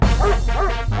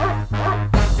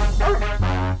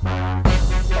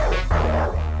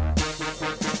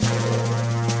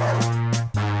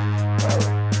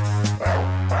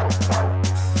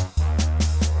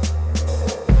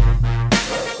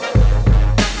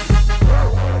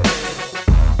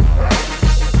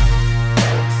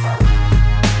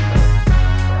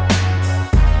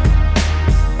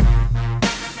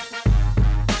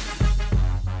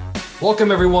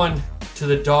Welcome, everyone, to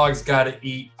the Dogs Gotta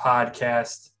Eat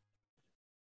podcast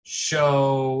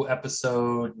show,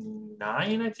 episode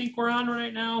 9, I think we're on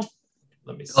right now.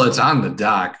 Let me see. Oh, it's on the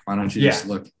doc. Why don't you just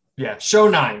look? Yeah, show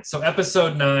 9. So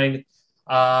episode 9,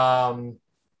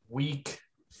 week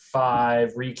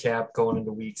 5 recap going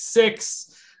into week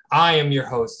 6. I am your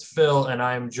host, Phil, and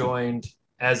I am joined,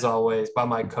 as always, by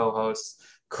my co-hosts,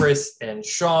 Chris and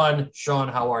Sean. Sean,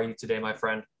 how are you today, my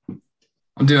friend?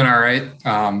 I'm doing all right.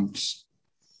 Just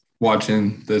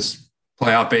watching this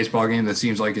playoff baseball game that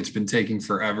seems like it's been taking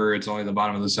forever. It's only the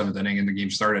bottom of the 7th inning, and the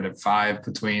game started at 5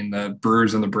 between the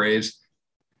Brewers and the Braves.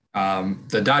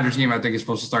 The Dodgers game, I think, is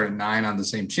supposed to start at 9 on the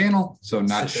same channel. So I'm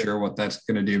not sure what that's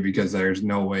going to do because there's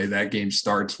no way that game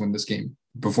starts when this game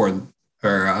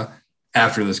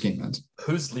after this game ends.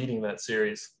 Who's leading that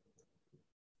series?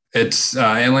 It's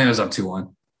Atlanta's up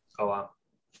 2-1. Oh, wow.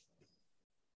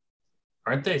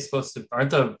 Aren't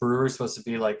the Brewers supposed to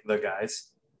be like the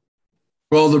guys?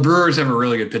 Well, the Brewers have a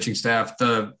really good pitching staff.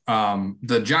 The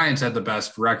Giants had the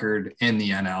best record in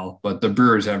the NL, but the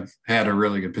Brewers have had a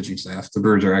really good pitching staff. The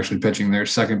Brewers are actually pitching their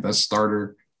second best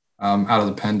starter out of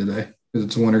the pen today because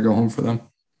it's a win or go home for them.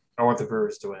 I want the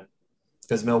Brewers to win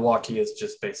because Milwaukee is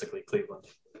just basically Cleveland.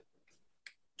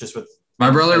 Just with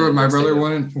my brother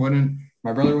wouldn't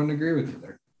agree with you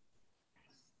there.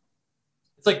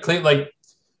 It's like Cleveland.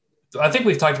 I think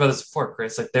we've talked about this before,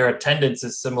 Chris. Like their attendance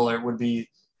is would be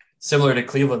similar to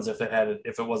Cleveland's if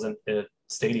it wasn't a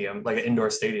stadium, like an indoor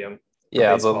stadium.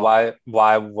 Yeah, but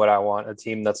why would I want a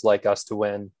team that's like us to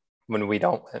win when we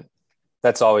don't win?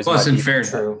 That's always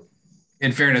true.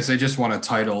 In fairness, they just won a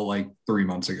title like 3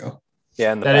 months ago.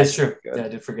 Yeah, that is true. Yeah, I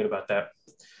did forget about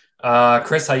that.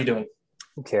 Chris, how you doing?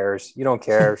 Who cares? You don't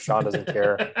care. Sean doesn't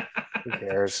care. Who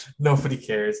cares? Nobody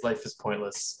cares. Life is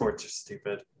pointless. Sports are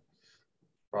stupid.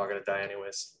 We're all gonna die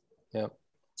anyways. Yeah.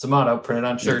 It's a motto. Print it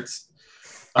on shirts.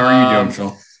 How are you doing,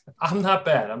 Phil? I'm not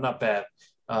bad.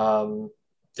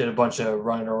 Did a bunch of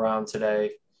running around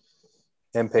today.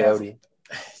 And peyote.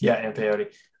 Yeah, and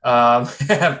peyote.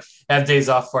 Have days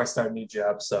off before I start a new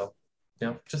job, so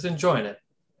just enjoying it,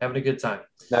 having a good time.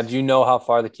 Now, do you know how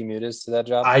far the commute is to that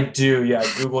job? I do. Yeah, I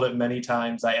Googled it many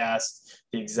times. I asked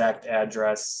the exact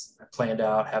address. I planned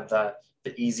out. Have the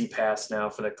easy pass now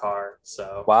for the car.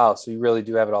 So wow, so you really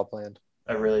do have it all planned.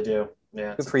 I really do.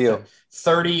 Yeah, good for you.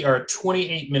 30 or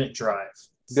 28-minute drive.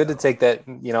 Good to take that.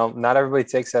 Not everybody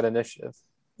takes that initiative.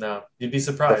 No, you'd be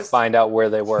surprised to find out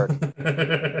where they work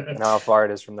and how far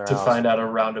it is from their house. To find out a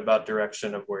roundabout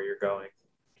direction of where you're going.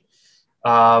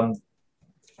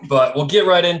 But we'll get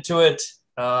right into it.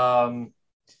 The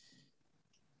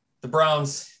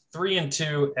Browns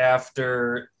 3-2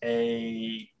 after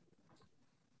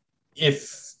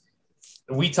if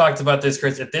we talked about this,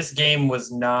 Chris, if this game was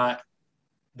not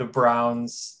the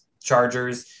Browns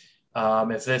Chargers,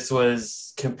 if this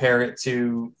was compare it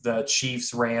to the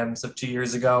Chiefs Rams of 2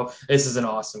 years ago, this is an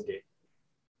awesome game.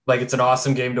 Like it's an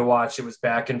awesome game to watch. It was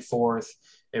back and forth.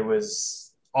 It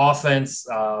was offense,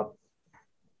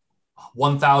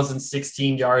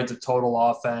 1,016 yards of total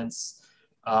offense.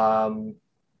 No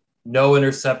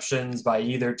interceptions by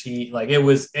either team. Like it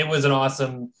was an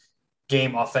awesome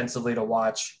game offensively to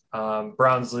watch.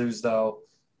 Browns lose though,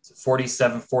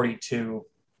 47-42.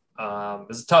 It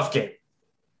was a tough game,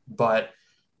 but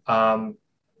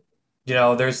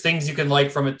there's things you can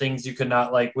like from it, things you could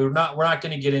not like. We're not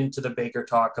going to get into the Baker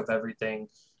talk of everything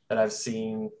that I've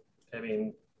seen. I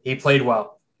mean, he played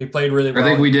well. He played really well. I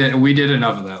think we did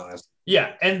enough of that last.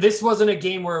 Yeah, and this wasn't a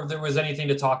game where there was anything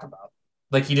to talk about.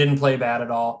 Like he didn't play bad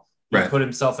at all. He put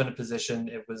himself in a position.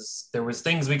 There was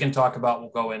things we can talk about. We'll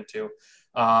go into,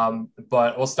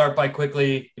 but we'll start by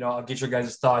quickly. I'll get your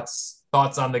guys' thoughts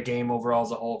on the game overall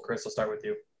as a whole. Chris, I'll start with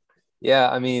you. Yeah,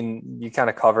 I mean, you kind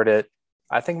of covered it.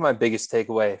 I think my biggest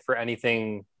takeaway for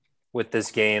anything with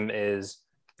this game is,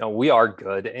 we are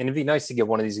good, and it'd be nice to get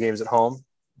one of these games at home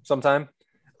sometime.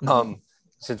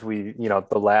 Since we,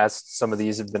 some of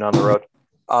these have been on the road.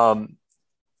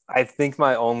 I think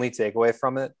my only takeaway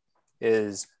from it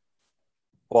is,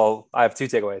 well, I have two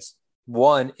takeaways.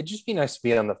 One, it'd just be nice to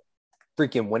be on the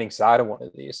freaking winning side of one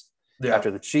of these. Yeah. After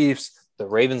the Chiefs, the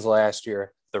Ravens last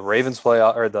year, the Ravens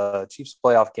playoff or the Chiefs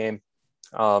playoff game,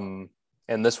 and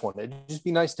this one, it'd just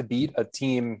be nice to beat a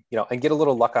team, and get a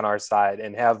little luck on our side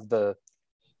and have the,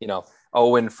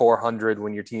 0-400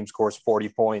 when your team scores 40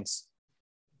 points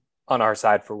on our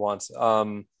side for once.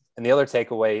 And the other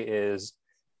takeaway is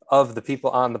of the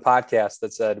people on the podcast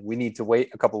that said we need to wait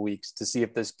a couple weeks to see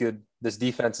if this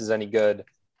defense is any good.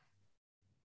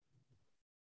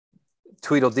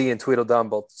 Tweedledee and Tweedledum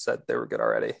both said they were good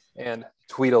already, and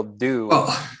Tweedledoo.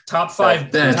 Top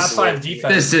five defense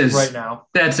right now.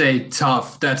 That's a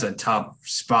tough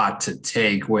spot to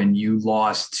take when you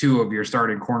lost two of your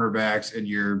starting cornerbacks and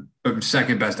your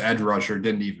second best edge rusher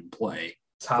didn't even play.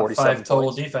 Top five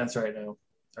total defense right now.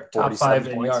 Or top five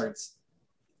in yards.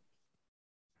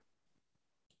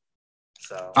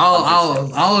 So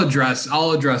I'll address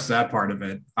that part of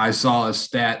it. I saw a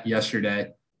stat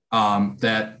yesterday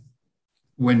that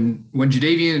when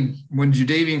Jadeveon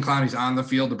Clowney's on the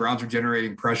field, the Browns are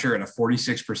generating pressure at a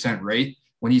 46% rate.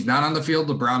 When he's not on the field,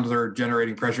 the Browns are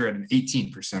generating pressure at an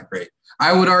 18% rate.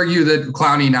 I would argue that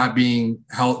Clowney not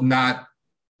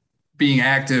being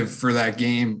active for that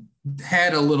game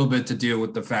had a little bit to do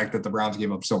with the fact that the Browns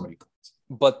gave up so many points.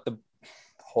 But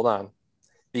hold on,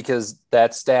 because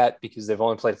that stat, because they've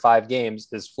only played 5 games,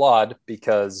 is flawed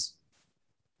because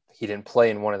he didn't play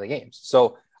in one of the games.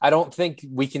 So I don't think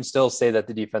we can still say that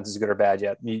the defense is good or bad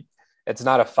yet. It's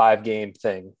not a 5-game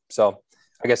thing. So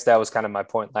I guess that was kind of my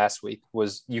point last week,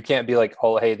 was you can't be like,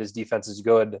 oh, hey, this defense is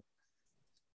good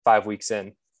 5 weeks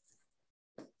in.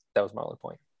 That was my only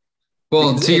point.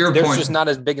 Well, because to your point, there's just not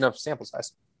as big enough sample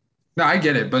size. No, I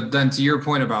get it. But then to your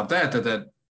point about that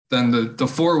then the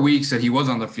 4 weeks that he was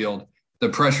on the field, the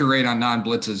pressure rate on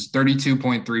non-blitz is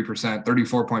 32.3%,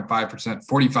 34.5%,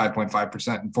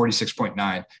 45.5%, and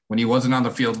 46.9%. When he wasn't on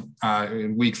the field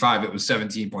in week 5, it was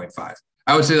 17.5%.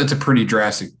 I would say that's a pretty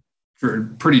drastic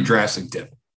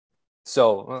dip.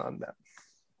 So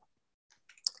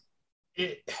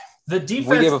the defense,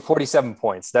 we gave it 47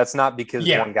 points. That's not because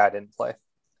one guy didn't play.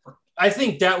 I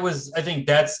think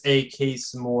that's a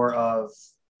case more of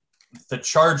the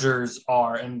Chargers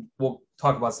are, and we'll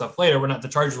talk about stuff later. The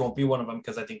Chargers won't be one of them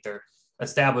because I think they're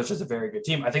established as a very good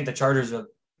team. I think the Chargers are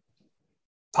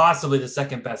possibly the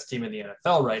second best team in the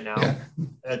NFL right now.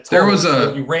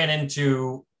 Yeah. You ran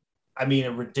into, a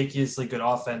ridiculously good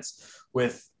offense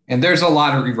with. And there's a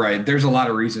lot of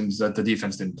reasons that the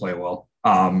defense didn't play well.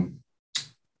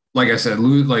 Like I said,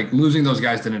 losing those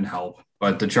guys didn't help.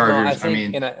 But the Chargers,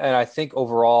 I think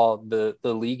overall the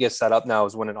league is set up now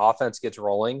is when an offense gets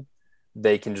rolling,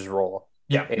 they can just roll.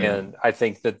 Yeah. And I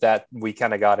think that we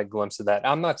kind of got a glimpse of that.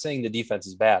 I'm not saying the defense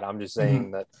is bad. I'm just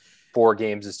saying that 4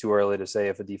 games is too early to say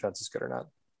if a defense is good or not.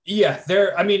 Yeah,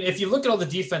 if you look at all the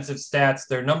defensive stats,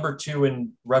 they're number 2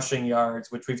 in rushing yards,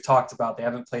 which we've talked about. They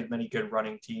haven't played many good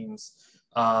running teams.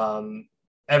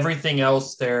 Everything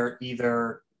else, they're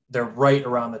right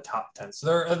around the top 10.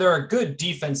 So they're a good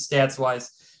defense stats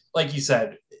wise. Like you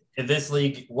said, in this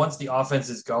league, once the offense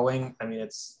is going,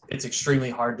 it's extremely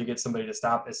hard to get somebody to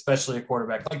stop, especially a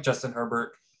quarterback like Justin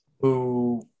Herbert,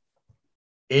 who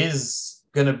is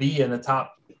going to be in the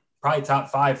probably top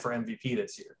 5 for MVP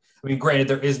this year. Granted,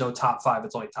 there is no top 5.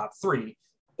 It's only top 3,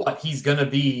 but he's going to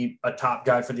be a top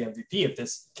guy for the MVP if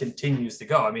this continues to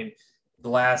go.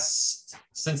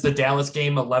 Since the Dallas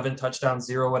game, 11 touchdowns,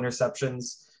 0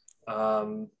 interceptions.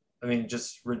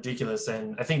 Just ridiculous.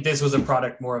 And I think this was a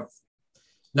product more of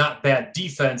not bad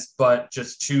defense, but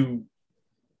just 2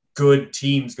 good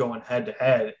teams going head to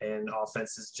head, and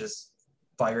offense is just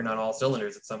firing on all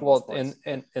cylinders at some point. Well,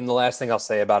 and the last thing I'll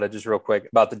say about it, just real quick,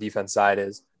 about the defense side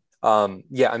is,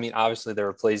 obviously there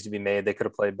were plays to be made. They could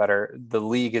have played better. The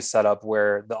league is set up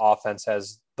where the offense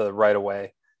has the right of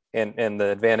way and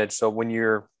the advantage. So when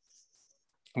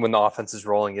the offense is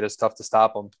rolling, it is tough to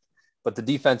stop them. But the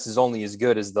defense is only as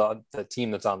good as the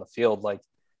team that's on the field.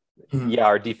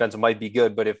 Our defense might be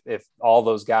good, but if all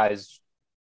those guys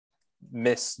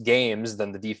miss games,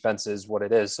 then the defense is what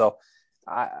it is. So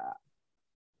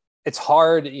it's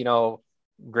hard,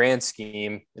 grand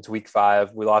scheme. It's week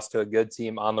 5. We lost to a good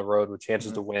team on the road with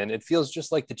chances to win. It feels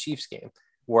just like the Chiefs game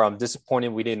where I'm disappointed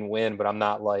we didn't win, but I'm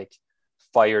not like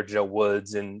fire Joe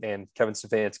Woods and Kevin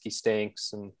Stefanski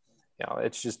stinks. And,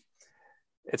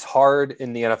 it's hard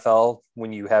in the NFL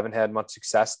when you haven't had much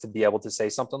success to be able to say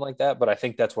something like that. But I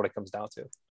think that's what it comes down to.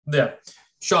 Yeah.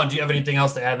 Sean, do you have anything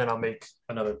else to add? Then I'll make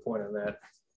another point on that.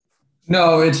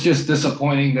 No, it's just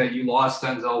disappointing that you lost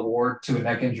Denzel Ward to a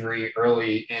neck injury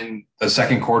early in the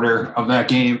second quarter of that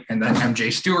game. And then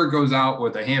MJ Stewart goes out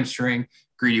with a hamstring.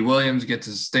 Greedy Williams gets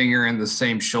a stinger in the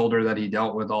same shoulder that he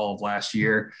dealt with all of last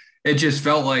year. It just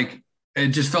felt like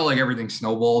everything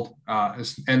snowballed.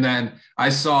 And then I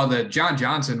saw that John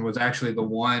Johnson was actually the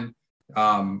one.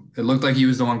 It looked like he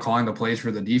was the one calling the plays for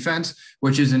the defense,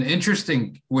 which is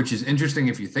interesting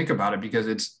if you think about it, because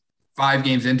it's 5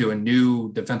 games into a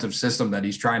new defensive system that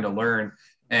he's trying to learn.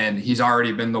 And he's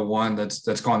already been the one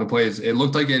that's calling the plays. It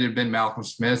looked like it had been Malcolm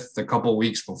Smith a couple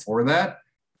weeks before that.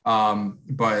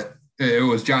 But it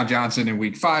was John Johnson in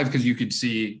week 5 because you could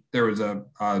see there was a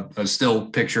still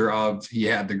picture of he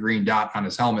had the green dot on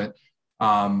his helmet.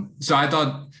 So I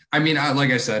thought,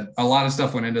 like I said, a lot of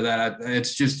stuff went into that.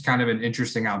 It's just kind of an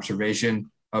interesting observation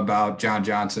about John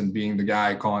Johnson being the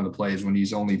guy calling the plays when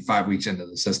he's only 5 weeks into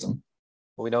the system.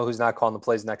 Well, we know who's not calling the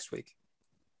plays next week.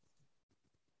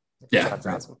 Yeah. John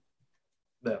Johnson.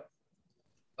 Yeah.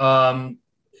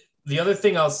 The other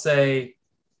thing I'll say,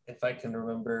 if I can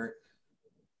remember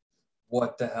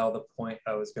what the hell the point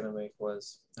I was going to make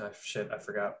was, I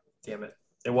forgot. Damn it.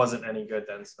 It wasn't any good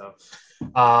then. So,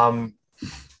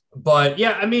 but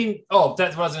yeah,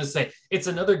 that's what I was going to say. It's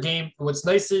another game. What's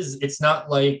nice is it's not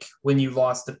like when you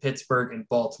lost to Pittsburgh and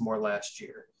Baltimore last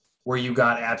year, where you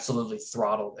got absolutely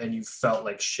throttled and you felt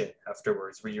like shit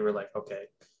afterwards, where you were like, okay,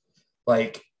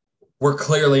 like we're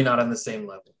clearly not on the same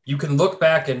level. You can look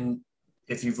back and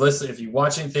if you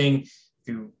watch anything, if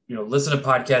you listen to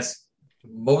podcasts,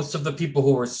 most of the people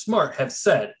who were smart have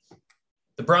said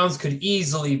the Browns could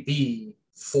easily be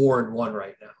 4-1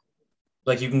 right now.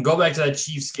 Like you can go back to that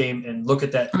Chiefs game and look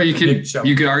at that. You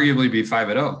could arguably be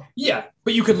 5-0. Yeah,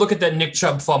 but you could look at that Nick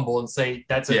Chubb fumble and say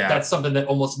that's something that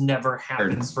almost never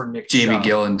happens for Nick Jamie Chubb.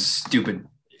 Gillen's stupid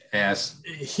ass.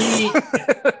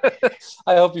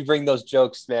 I hope you bring those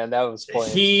jokes, man. That was funny.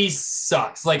 He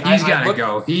sucks. Like he's got to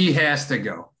go. He has to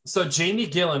go. So Jamie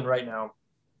Gillen right now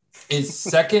is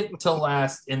second to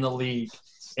last in the league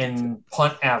in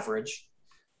punt average.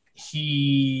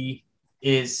 He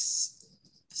is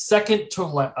second to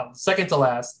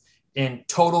last in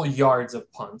total yards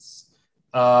of punts.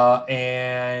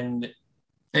 And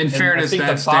in fairness,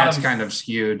 that stat's kind of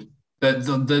skewed.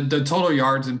 The total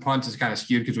yards and punts is kind of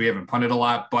skewed because we haven't punted a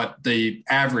lot, but the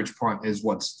average punt is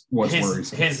what's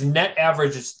worrisome. His net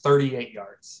average is 38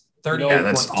 yards. 38. Yeah,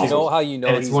 that's awful. You know how you know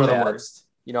it's one of the worst.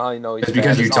 You know how you know he's it's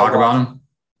because you talk about him?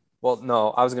 Well,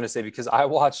 no, I was going to say because I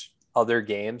watch other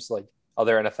games, like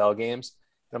other NFL games,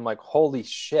 and I'm like, holy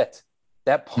shit,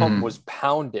 that pump was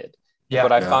pounded. Yeah,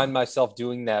 but I find myself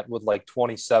doing that with like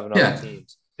 27 other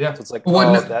teams. Yeah. So it's like,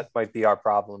 that might be our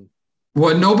problem.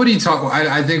 What nobody talked,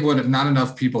 I think what not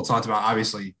enough people talked about,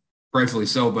 obviously, rightfully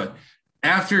so, but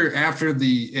after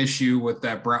the issue with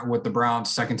the Browns'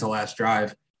 second to last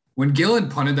drive, when Gillen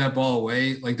punted that ball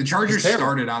away, like the Chargers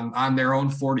started on their own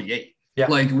 48. Yeah.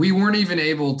 Like we weren't even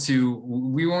able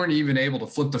to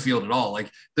flip the field at all. Like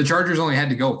the Chargers only had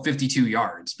to go 52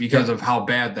 yards because of how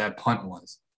bad that punt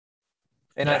was.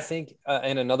 And I think,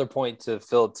 and another point to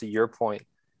Phil, to your point,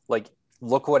 like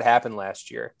look what happened last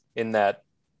year in that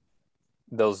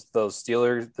those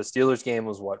Steelers. The Steelers game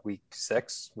was what, week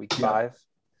 6, week 5.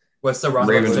 What's the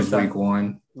Ravens was week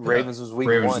 1. Ravens was week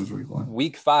 1.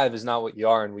 Week 5 is not what you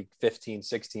are in week 15,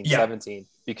 16, 17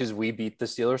 because we beat the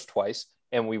Steelers twice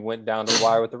and we went down to the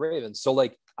wire with the Ravens. So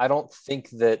like I don't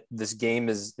think that this game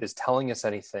is telling us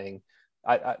anything.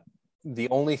 The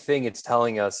only thing it's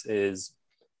telling us is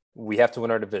we have to win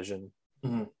our division.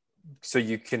 Mm-hmm. So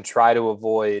you can try to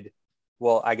avoid,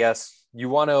 well, I guess you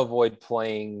want to avoid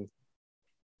playing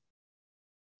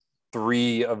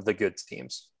 3 of the good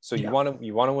teams. So you want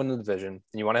to win the division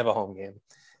and you want to have a home game.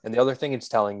 And the other thing it's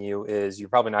telling you is you're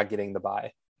probably not getting the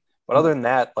bye. But other than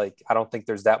that, like I don't think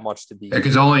there's that much to be.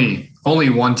 Because only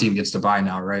one team gets to bye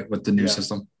now, right? With the new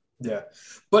system. Yeah.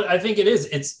 But I think it is.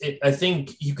 I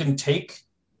think you can take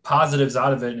positives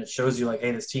out of it and it shows you like,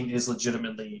 hey, this team is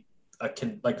legitimately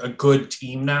a good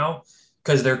team now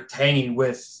because they're hanging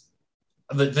with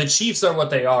the Chiefs are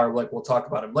what they are. Like we'll talk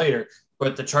about them later.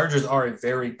 But the Chargers are a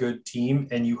very good team,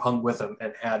 and you hung with them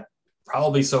and had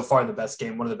probably so far one of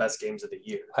the best games of the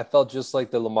year. I felt just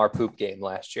like the Lamar Poop game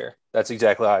last year. That's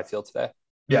exactly how I feel today.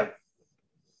 Yeah.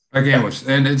 That game was,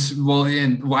 and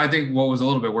I think what was a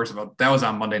little bit worse about that was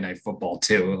on Monday Night Football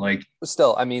too. Like,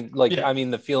 still,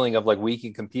 the feeling of like we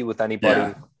can compete with anybody.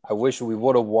 Yeah. I wish we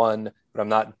would have won, but I'm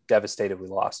not devastated we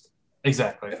lost.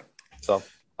 Exactly. Yeah. So.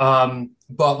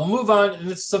 But we'll move on. And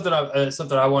this is something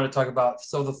I want to talk about.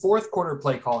 So the fourth quarter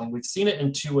play calling, we've seen it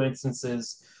in 2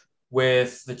 instances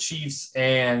with the Chiefs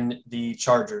and the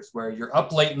Chargers, where you're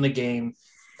up late in the game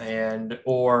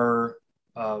you're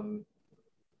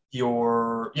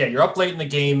up late in the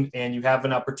game and you have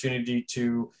an opportunity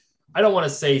to, I don't want to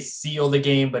say seal the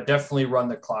game, but definitely run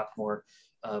the clock more.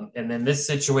 And then this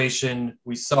situation,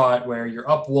 we saw it where you're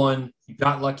up 1, you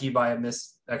got lucky by a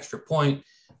missed extra point,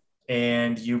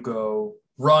 and you go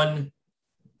run,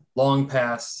 long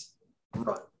pass,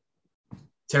 run.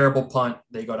 Terrible punt.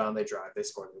 They go down, they drive, they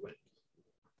score, they win.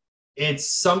 It's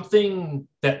something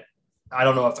that I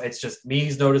don't know if it's just me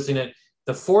who's noticing it.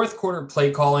 The fourth quarter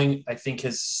play calling, I think,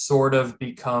 has sort of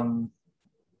become,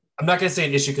 I'm not going to say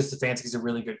an issue because Stefanski's a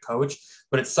really good coach,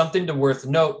 but it's something to worth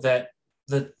note that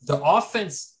the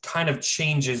offense kind of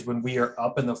changes when we are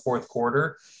up in the fourth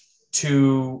quarter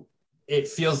to it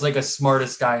feels like a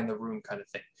smartest guy in the room kind of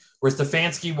thing. Where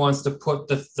Stefanski wants to put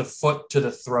the foot to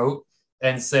the throat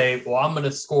and say, well, I'm going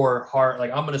to score hard.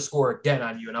 Like, I'm going to score again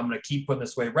on you, and I'm going to keep putting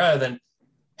this way rather than,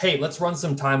 hey, let's run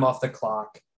some time off the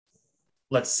clock.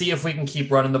 Let's see if we can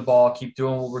keep running the ball, keep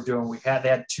doing what we're doing. They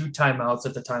had 2 timeouts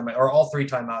at the time, or all 3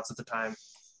 timeouts at the time.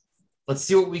 Let's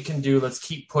see what we can do. Let's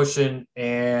keep pushing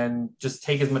and just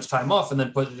take as much time off and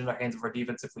then put it in the hands of our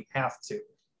defense if we have to.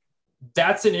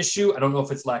 That's an issue. I don't know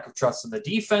if it's lack of trust in the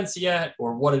defense yet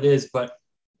or what it is, but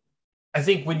I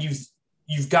think when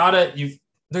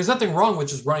there's nothing wrong with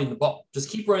just running the ball. Just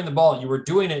keep running the ball. You were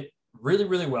doing it really,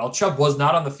 really well. Chubb was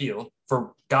not on the field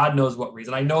for God knows what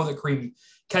reason. I know that Kareem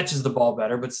catches the ball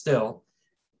better, but still.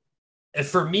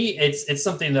 For me, it's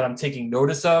something that I'm taking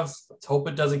notice of. Let's hope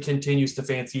it doesn't continue.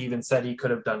 Stefanski even said he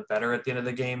could have done better at the end of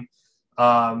the game.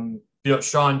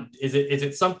 Sean, is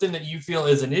it something that you feel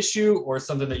is an issue or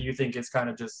something that you think is kind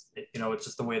of just, it's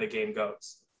just the way the game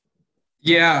goes?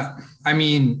 Yeah, I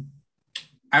mean,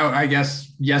 I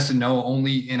guess yes and no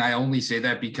and I only say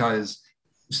that because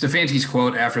Stefanski's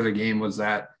quote after the game was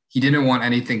that he didn't want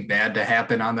anything bad to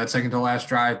happen on that second to last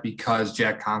drive because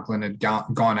Jack Conklin had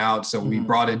gone out. So we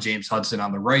brought in James Hudson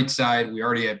on the right side. We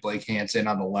already had Blake Hansen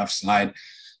on the left side.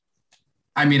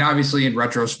 I mean, obviously in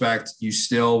retrospect, you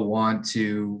still want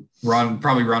to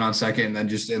probably run on second and then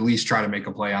just at least try to make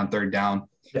a play on third down.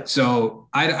 Yeah. So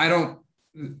I don't,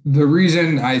 the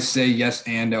reason I say yes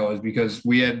and no is because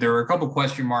there were a couple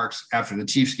question marks after the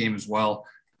Chiefs game as well.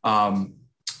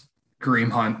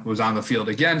 Kareem Hunt was on the field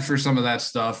again for some of that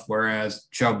stuff, whereas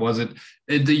Chubb wasn't.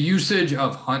 The usage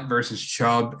of Hunt versus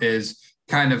Chubb is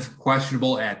kind of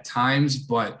questionable at times,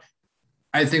 but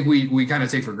I think we kind of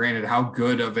take for granted how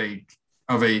good of a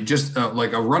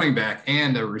like a running back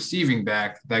and a receiving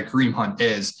back that Kareem Hunt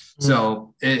is. Mm-hmm.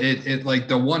 So it like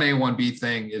the 1A, 1B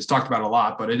thing is talked about a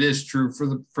lot, but it is true for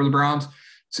the Browns.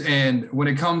 And when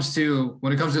it comes to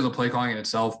the play calling in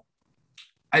itself,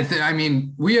 I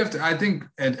think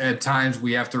at times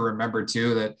we have to remember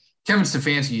too that Kevin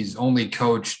Stefanski's only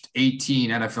coached 18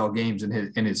 NFL games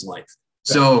in his life.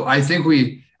 So I think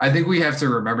we have to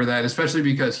remember that, especially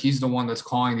because he's the one that's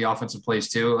calling the offensive plays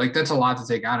too. Like that's a lot to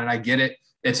take on, and I get it.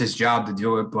 It's his job to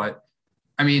do it, but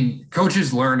I mean,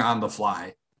 coaches learn on the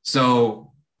fly.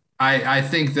 So I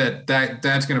think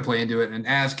that's going to play into it. And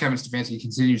as Kevin Stefanski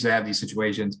continues to have these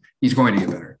situations, he's going to get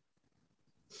better.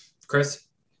 Chris?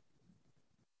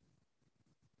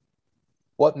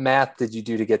 What math did you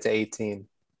do to get to 18?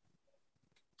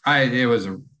 It was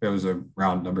a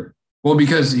round number. Well,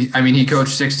 because he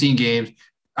coached 16 games.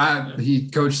 He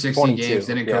coached 16 games,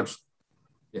 didn't coach.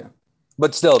 Yeah.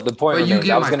 But still, the point remains.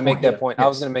 I was going to make that point. Yes. I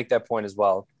was going to make that point as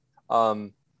well.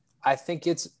 I think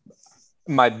it's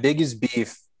my biggest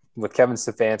beef with Kevin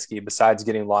Stefanski, besides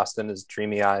getting lost in his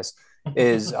dreamy eyes,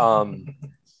 is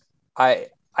I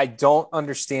don't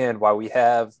understand why we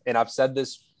have, and I've said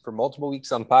this for multiple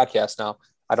weeks on the podcast now,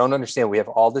 I don't understand. We have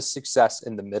all this success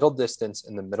in the middle distance,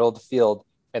 in the middle of the field,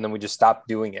 and then we just stop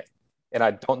doing it. And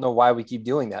I don't know why we keep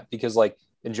doing that, because like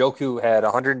Njoku had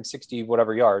 160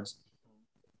 whatever yards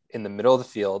in the middle of the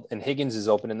field, and Higgins is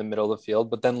open in the middle of the field.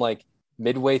 But then like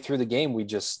midway through the game, we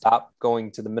just stop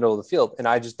going to the middle of the field. And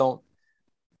I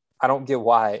don't get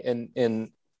why. And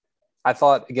I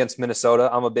thought against Minnesota,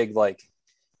 I'm a big, I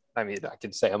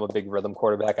could say I'm a big rhythm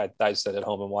quarterback. I sit at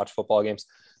home and watch football games,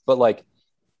 but like,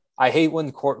 I hate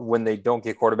when they don't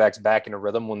get quarterbacks back in a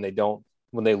rhythm, when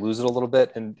they lose it a little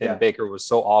bit. And Baker was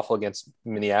so awful against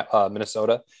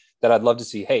Minnesota that I'd love to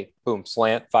see, hey, boom,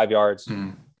 slant 5 yards,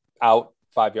 out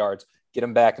 5 yards, get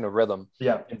him back in a rhythm.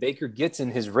 Yeah. And Baker gets in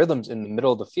his rhythms in the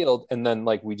middle of the field. And then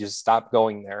like, we just stop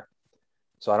going there.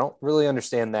 So I don't really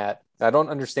understand that. I don't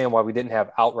understand why we didn't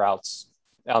have out routes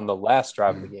on the last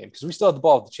drive of the game, because we still had the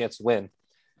ball with the chance to win.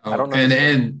 I don't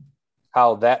know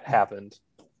how that happened.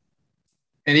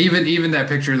 And even that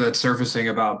picture that's surfacing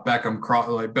about Beckham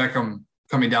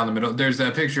coming down the middle, there's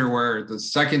that picture where the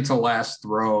second to last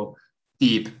throw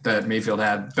deep that Mayfield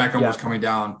had, Beckham was coming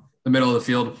down the middle of the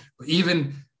field.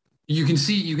 Even you can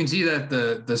see that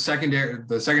the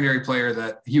secondary player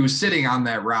that he was sitting on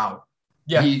that route.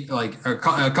 Yeah. He like a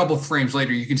couple of frames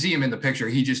later, you can see him in the picture.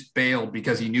 He just bailed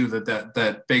because he knew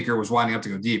that Baker was winding up to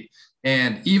go deep.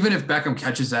 And even if Beckham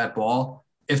catches that ball,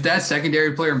 if that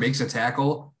secondary player makes a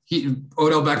tackle,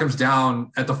 Odell Beckham's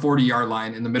down at the 40-yard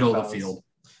line in the middle of the field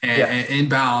and in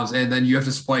bounds, and then you have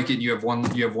to spike it. And you have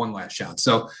one last shot.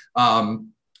 So I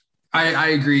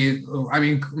agree. I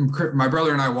mean, my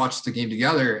brother and I watched the game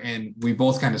together, and we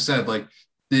both kind of said like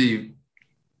the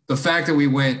fact that we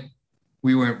went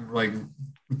like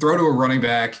throw to a running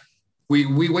back.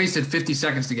 We wasted 50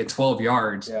 seconds to get 12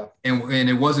 yards. Yeah. And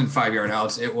it wasn't 5-yard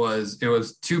outs. It was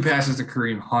 2 passes to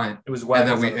Kareem Hunt. It was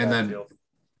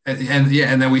and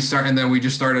then we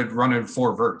just started running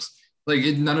 4 verts. Like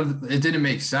it didn't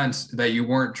make sense that you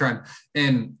weren't trying.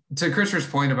 And to Christopher's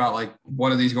point about like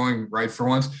one of these going right for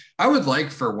once, I would like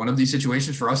for one of these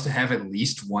situations for us to have at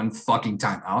least one fucking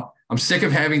timeout. I'm sick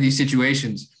of having these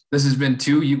situations. This has been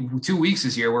 2 weeks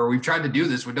this year where we've tried to do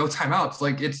this with no timeouts.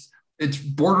 Like it's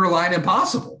borderline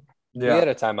impossible. Yeah. We had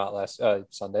a timeout last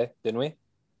Sunday, didn't we?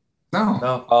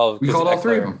 No. Oh, we called all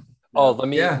 3 of them. Oh, let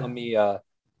me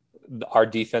our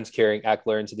defense carrying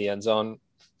Eckler into the end zone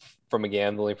from a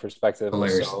gambling perspective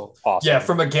was so awesome. Yeah,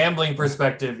 from a gambling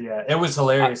perspective, yeah. It was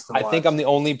hilarious to watch. I think I'm the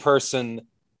only person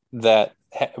that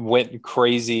went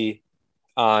crazy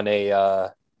on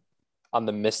the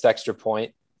missed extra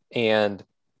point and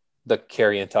the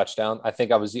carry and touchdown. I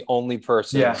think I was the only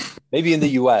person, maybe in the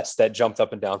U.S., that jumped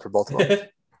up and down for both of them.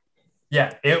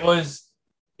 Yeah, it was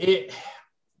it.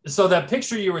 So that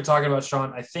picture you were talking about,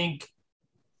 Sean, I think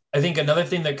another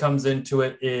thing that comes into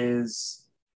it is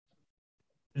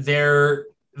there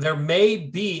may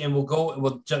be, and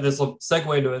this will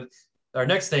segue into it. Our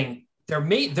next thing, there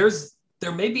may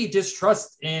be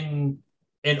distrust in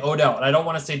Odell, and I don't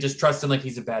want to say distrust in like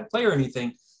he's a bad player or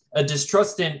anything. A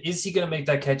distrust in, is he going to make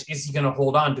that catch? Is he going to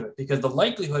hold on to it? Because the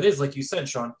likelihood is, like you said,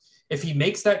 Sean, if he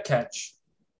makes that catch,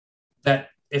 that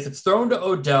if it's thrown to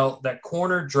Odell, that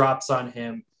corner drops on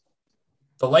him.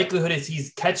 The likelihood is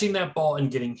he's catching that ball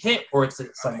and getting hit, or it's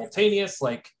simultaneous.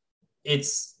 Like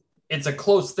it's a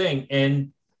close thing,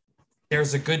 and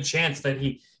there's a good chance that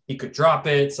he could drop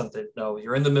it.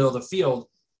 You're in the middle of the field,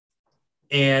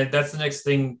 and that's the next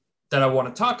thing that I want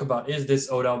to talk about is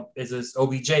this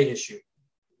OBJ issue.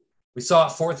 We saw it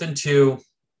 4th and 2.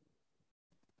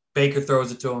 Baker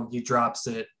throws it to him. He drops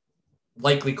it.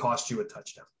 Likely cost you a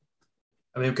touchdown.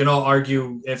 I mean, we can all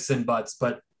argue ifs and buts,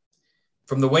 but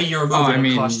from the way you're moving,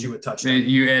 it cost you a touchdown.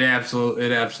 It absolutely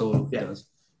does.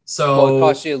 So it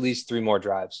cost you at least 3 more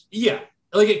drives. Yeah.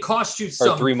 Like it cost you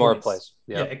some 3 points. more plays.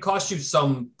 Yeah, it cost you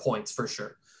some points for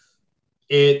sure.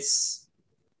 It's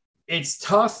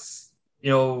tough.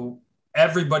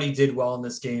 Everybody did well in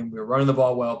this game. We were running the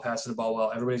ball well, passing the ball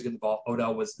well. Everybody's getting the ball.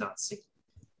 Odell was not seen.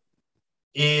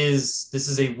 This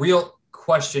is a real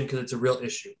question because it's a real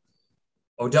issue.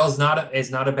 Odell's not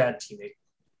a bad teammate.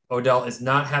 Odell is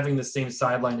not having the same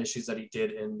sideline issues that he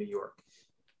did in New York.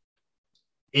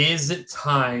 Is it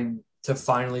time to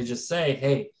finally just say,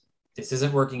 hey, this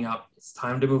isn't working out. It's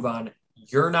time to move on.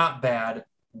 You're not bad.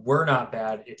 We're not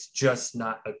bad. It's just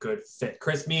not a good fit.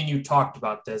 Chris, me and you talked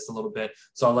about this a little bit,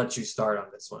 so I'll let you start on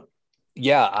this one.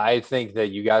 Yeah, I think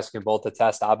that you guys can both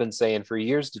attest. I've been saying for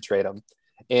years to trade him.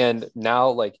 And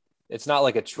now, it's not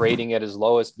like a trading at his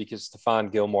lowest because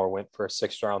Stephon Gilmore went for a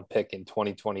 6th-round pick in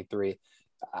 2023.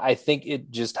 I think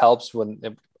it just helps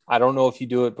I don't know if you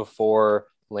do it before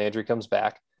Landry comes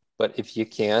back, but if you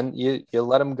can, you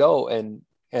let him go. And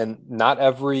not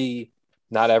every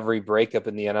breakup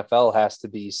in the NFL has to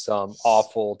be some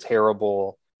awful,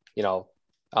 terrible,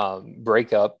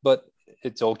 breakup, but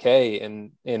it's okay.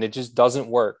 And it just doesn't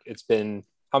work. It's been,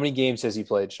 how many games has he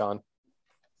played, Sean?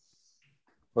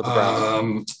 With the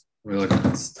Browns?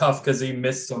 It's tough because he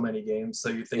missed so many games. So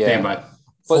you think,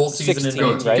 full season 16,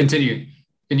 right? Continue.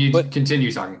 Can you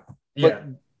continue talking? Yeah.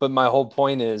 But my whole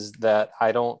point is that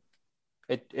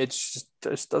it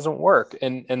just doesn't work.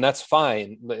 And that's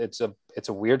fine. It's a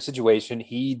weird situation.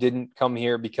 He didn't come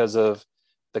here because of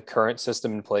the current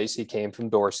system in place. He came from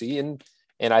Dorsey. And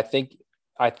I think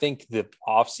the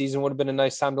off season would have been a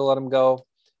nice time to let him go.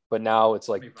 But now it's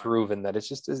proven that it's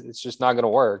just not going to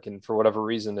work. And for whatever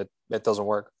reason, it doesn't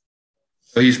work.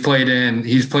 So he's played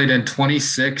in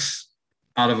 26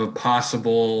 out of a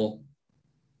possible,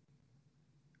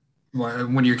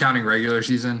 when you're counting regular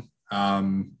season,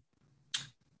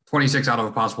 26 out of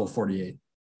a possible 48.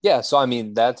 Yeah. So, I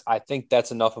mean, I think that's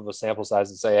enough of a sample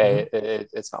size to say, hey,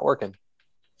 it's not working.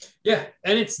 Yeah.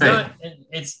 And it's not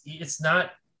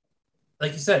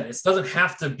like you said, it doesn't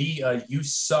have to be you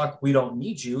suck, we don't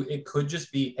need you. It could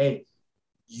just be, hey,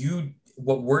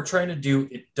 what we're trying to do,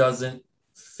 it doesn't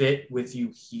fit with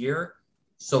you here.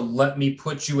 So let me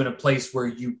put you in a place where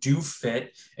you do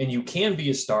fit and you can be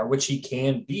a star, which he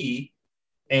can be,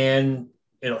 and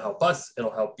it'll help us,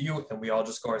 it'll help you, and we all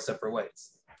just go our separate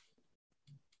ways.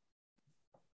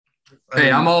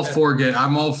 Hey, I'm all for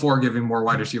giving more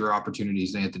wide receiver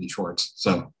opportunities to Anthony Schwartz.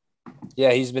 So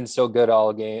yeah, he's been so good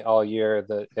all year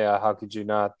that how could you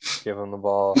not give him the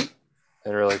ball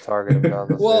and really target him down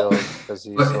the field because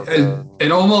he's so good.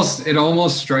 It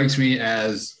almost strikes me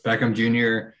as Beckham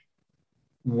Jr.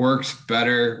 works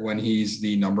better when he's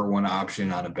the number one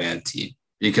option on a bad team,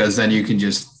 because then you can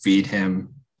just feed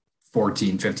him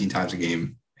 14, 15 times a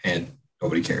game and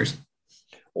nobody cares.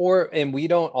 And we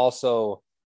don't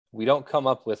come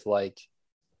up with like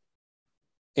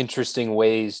interesting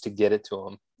ways to get it to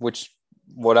him, which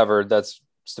whatever, that's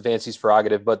Stefanski's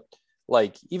prerogative. But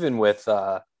like even with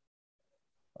but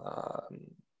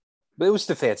it was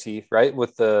Stefanski, right?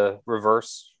 With the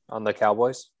reverse on the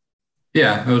Cowboys.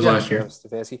 Yeah, it was last year.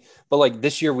 Stefanski. But like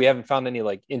this year, we haven't found any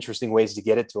like interesting ways to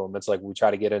get it to him. It's like we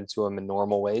try to get into him in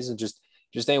normal ways and just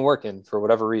ain't working for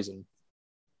whatever reason.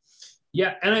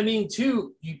 Yeah, and I mean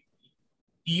too,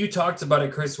 you talked about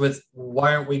it, Chris, with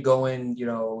why aren't we going,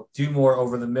 do more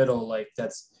over the middle? Like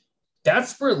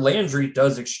that's where Landry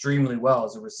does extremely well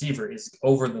as a receiver, is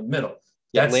over the middle.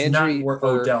 That's Landry, not where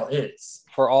Odell is.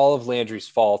 For all of Landry's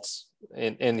faults,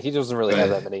 and he doesn't really have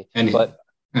that many, but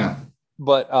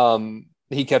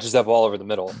he catches that ball over the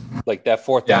middle. Like that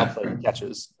fourth down play he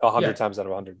catches 100 times out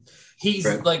of 100. He's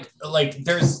like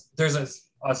there's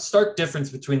a stark difference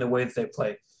between the way that they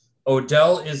play.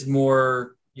 Odell is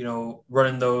more,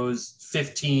 running those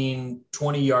 15,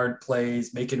 20-yard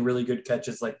plays, making really good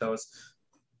catches like those.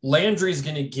 Landry's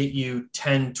going to get you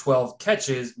 10, 12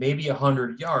 catches, maybe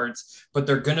 100 yards, but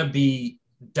they're going to be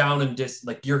down and distance.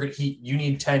 Like you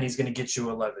need 10, he's going to get you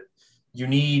 11. You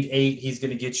need 8, he's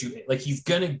going to get you 8. Like he's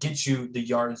going to get you the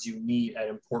yards you need at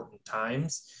important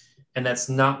times, and that's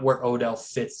not where Odell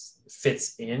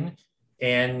fits in.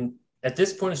 And at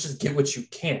this point, it's just get what you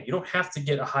can. You don't have to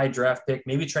get a high draft pick.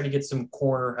 Maybe try to get some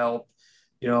corner help.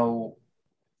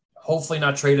 Hopefully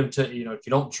not trade him to, if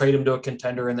you don't trade him to a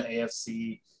contender in the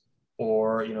AFC,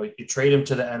 or, you trade him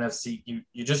to the NFC,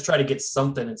 you just try to get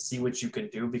something and see what you can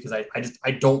do, because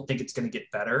I don't think it's going to get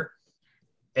better.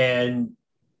 And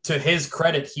to his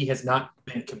credit, he has not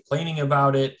been complaining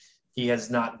about it. He has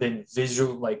not been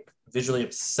visually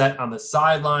upset on the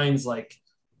sidelines. Like,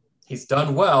 he's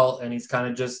done well, and he's kind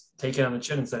of just taken on the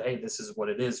chin and said, hey, this is what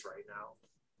it is right now.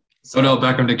 So Odell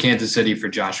Beckham to Kansas City for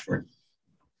Josh Gordon.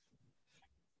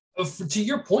 To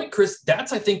your point, Chris,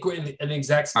 that's, I think, an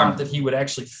exact spot that he would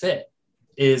actually fit,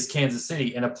 is Kansas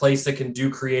City, in a place that can do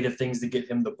creative things to get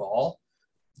him the ball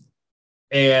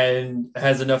and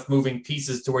has enough moving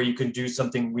pieces to where you can do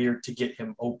something weird to get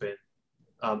him open.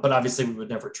 But obviously we would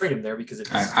never trade him there because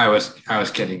it's. I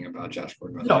was kidding about Josh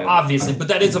Gordon. No, obviously, but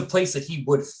that is a place that he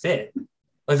would fit.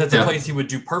 Like that's a place he would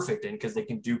do perfect in, because they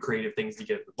can do creative things to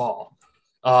get him the ball.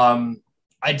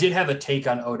 I did have a take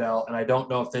on Odell, and I don't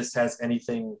know if this has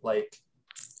anything like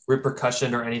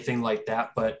repercussion or anything like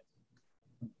that, but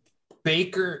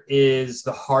Baker is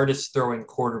the hardest throwing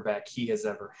quarterback he has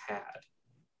ever had.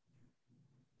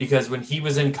 Because when he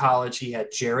was in college, he had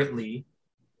Jarrett Lee.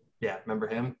 Yeah, remember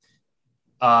him?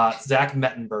 Zach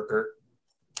Mettenberger,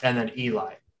 and then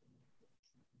Eli.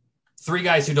 3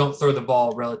 guys who don't throw the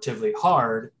ball relatively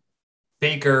hard.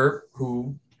 Baker,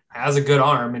 who has a good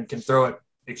arm and can throw it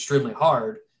extremely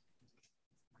hard.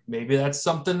 Maybe that's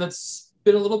something that's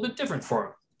been a little bit different for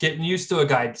him. Getting used to a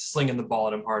guy slinging the ball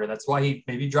at him harder. That's why he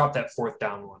maybe dropped that 4th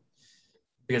down one.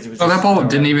 Because it was. That ball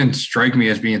didn't even strike me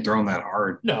as being thrown that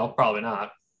hard. No, probably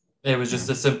not. It was just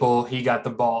a simple. He got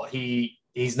the ball.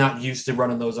 He's not used to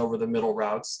running those over the middle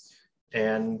routes,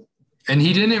 and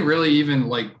he didn't really even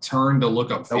turn to look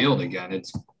upfield again.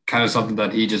 It's kind of something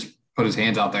that he just put his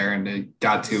hands out there and it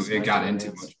got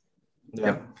into much.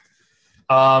 Yeah.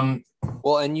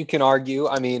 Well, and you can argue.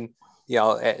 I mean,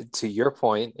 to your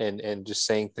point, and just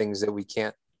saying things that we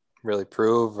can't really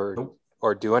prove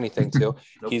or do anything to. Nope.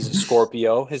 He's a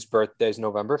Scorpio. His birthday is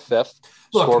November 5th.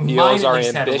 Look, Scorpios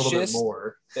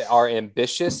are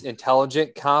ambitious,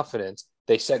 intelligent, confident.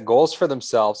 They set goals for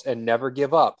themselves and never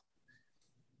give up.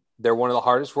 They're one of the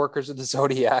hardest workers of the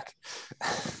Zodiac.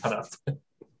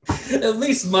 At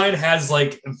least mine has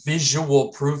visual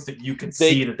proof that you can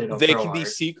see that they don't. They can be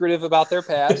secretive about their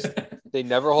past. They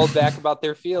never hold back about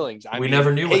their feelings. We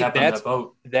never knew what happened on that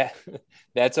boat.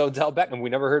 That's Odell Beckham. We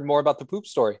never heard more about the poop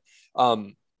story.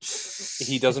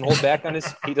 He doesn't hold back on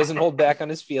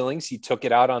his feelings. He took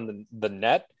it out on the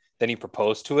net. Then he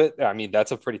proposed to it. I mean,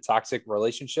 that's a pretty toxic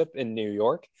relationship in New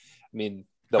York. I mean,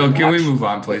 can we move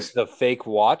on, please? The fake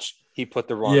watch. He put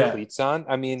the wrong cleats on.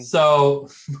 I mean, so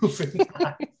moving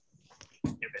on.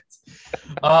 Damn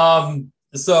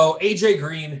it. So AJ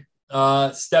Green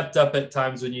stepped up at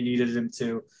times when you needed him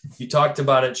to. You talked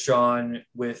about it, Sean,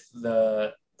 with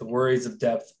the worries of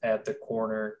depth at the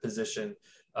corner position.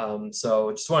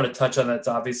 So just wanted to touch on that. It's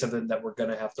obviously something that we're going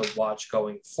to have to watch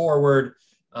going forward,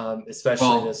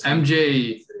 especially this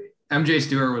MJ MJ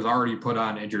Stewart was already put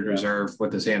on injured reserve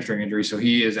with his hamstring injury, so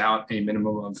he is out a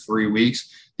minimum of 3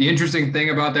 weeks. The interesting thing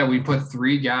about that, we put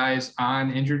 3 guys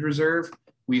on injured reserve.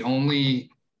 We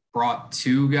only brought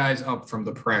 2 guys up from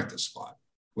the practice squad,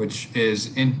 which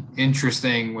is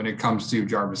interesting when it comes to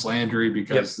Jarvis Landry,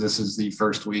 because this is the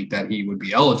first week that he would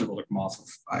be eligible to come off of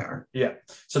IR. Yeah.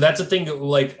 So that's a thing.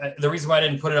 Like, the reason why I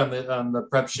didn't put it on the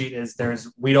prep sheet is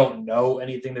we don't know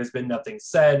anything. There's been nothing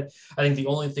said. I think the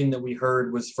only thing that we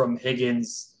heard was from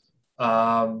Higgins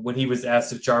when he was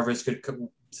asked if Jarvis could come,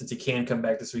 since he can come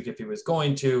back this week, if he was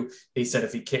going to. He said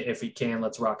if he can,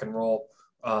 let's rock and roll.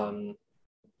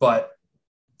 But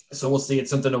so we'll see. It's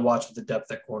something to watch with the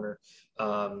depth at corner.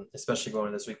 Especially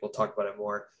going this week. We'll talk about it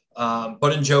more.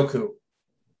 But Njoku,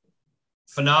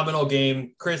 phenomenal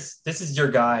game. Chris, this is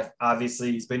your guy.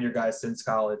 Obviously, he's been your guy since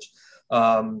college.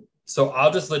 So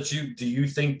I'll just let you, do you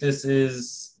think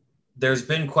there's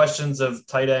been questions of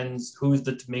tight ends, who's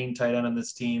the main tight end on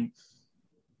this team?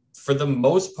 For the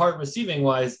most part, receiving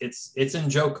wise, it's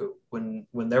Njoku.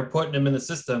 When they're putting him in the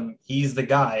system, he's the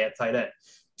guy at tight end.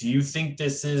 Do you think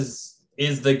this is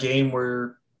the game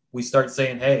where we start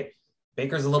saying, hey,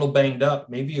 Baker's a little banged up,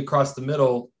 maybe across the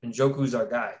middle, and Njoku's our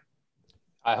guy?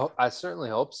 I certainly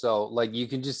hope so. Like, you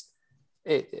can just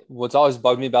what's always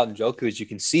bugged me about Njoku is you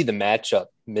can see the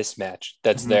mismatch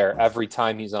that's there every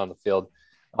time he's on the field.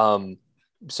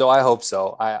 So I hope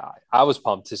so. I was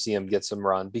pumped to see him get some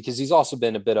run, because he's also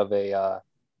been a bit of a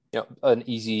an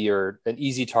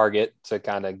easy target to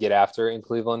kind of get after in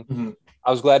Cleveland. Mm-hmm.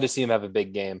 I was glad to see him have a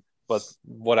big game. But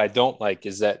what I don't like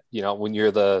is that, when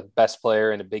you're the best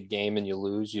player in a big game and you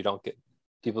lose,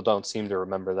 people don't seem to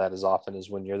remember that as often as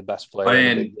when you're the best player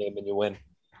in a big game and you win.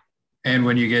 And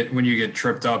when you get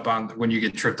tripped up at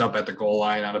the goal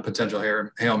line on a potential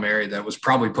Hail Mary that was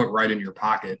probably put right in your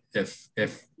pocket if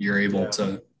you're able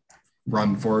to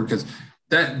run forward, because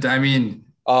let's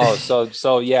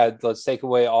take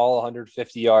away all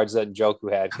 150 yards that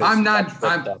Njoku had.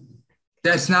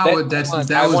 That was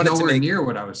nowhere near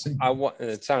what I was saying.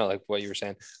 It sounded like what you were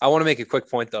saying. I want to make a quick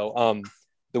point though.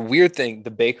 The weird thing,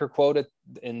 the Baker quote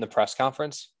in the press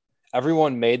conference,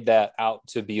 everyone made that out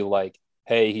to be like,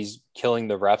 hey, he's killing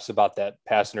the refs about that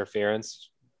pass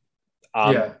interference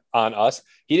on us.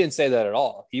 He didn't say that at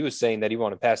all. He was saying that he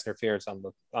wanted pass interference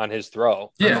on his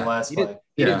throw. On the last play.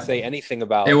 He didn't say anything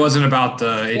about it. Wasn't about the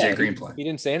AJ Green play. He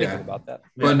didn't say anything about that.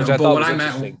 But what I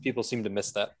meant, people seem to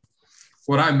miss that.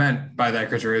 What I meant by that,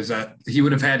 Christopher, is that he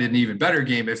would have had an even better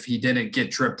game if he didn't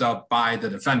get tripped up by the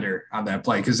defender on that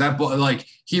play. Because that ball,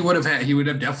 he would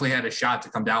have definitely had a shot to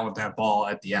come down with that ball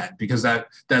at the end, because that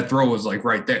throw was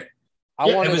right there.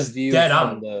 I wanted a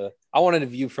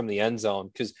view from the end zone,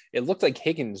 because it looked like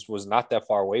Higgins was not that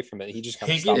far away from it. He just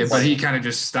kind of stopped. Yeah, but he kind of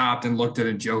just stopped and looked at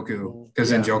Njoku,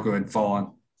 because Njoku had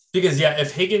fallen. Because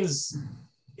if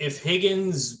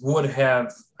Higgins would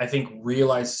have, I think,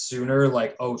 realized sooner,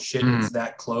 oh shit, it's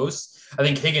that close, I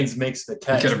think Higgins makes the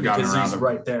catch because he's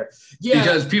right there. Yeah.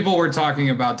 Because people were talking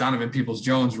about Donovan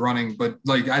Peoples-Jones running, but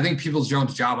I think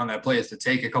Peoples-Jones' job on that play is to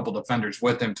take a couple defenders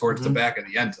with him towards the back of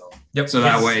the end zone. Yep. So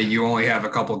that way you only have a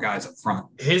couple guys up front.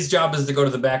 His job is to go to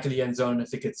the back of the end zone.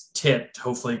 If it gets tipped,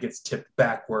 hopefully it gets tipped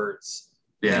backwards.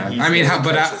 Yeah.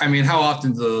 How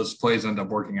often do those plays end up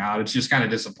working out? It's just kind of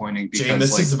disappointing, because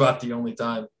this is about the only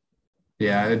time.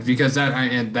 Yeah, because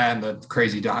and the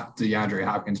crazy DeAndre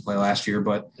Hopkins play last year,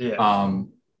 but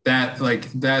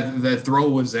that throw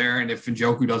was there, and if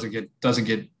Njoku doesn't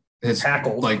get his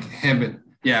tackled and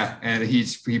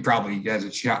he probably has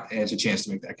a chance to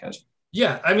make that catch.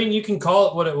 Yeah, you can call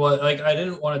it what it was. I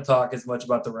didn't want to talk as much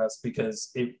about the refs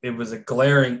because it was a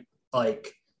glaring,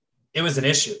 it was an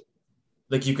issue.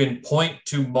 You can point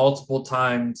to multiple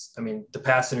times. The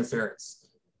pass interference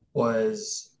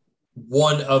was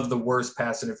one of the worst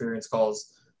pass interference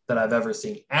calls that I've ever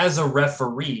seen. As a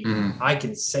referee, I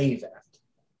can say that.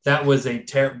 That was a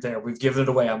there. We've given it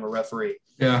away. I'm a referee.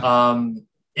 Yeah.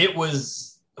 It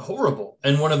was horrible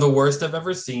and one of the worst I've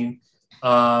ever seen.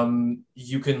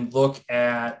 You can look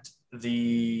at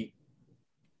there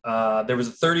was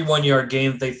a 31-yard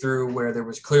gain that they threw where there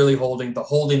was clearly the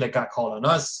holding that got called on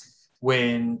us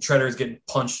when Treader's getting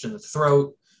punched in the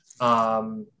throat.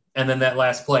 And then that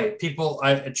last play,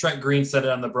 Trent Green said it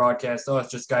on the broadcast. Oh,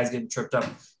 it's just guys getting tripped up.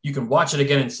 You can watch it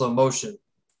again in slow motion.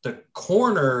 The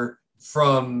corner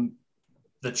from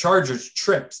the Chargers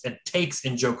trips and takes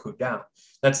Njoku down.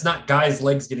 That's not guys'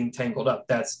 legs getting tangled up.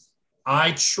 That's,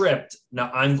 I tripped. Now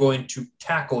I'm going to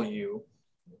tackle you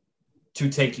to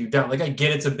take you down. I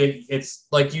get it's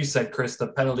like you said, Chris, the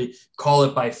penalty, call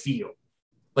it by feel.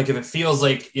 If it feels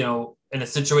in a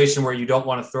situation where you don't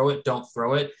want to throw it, don't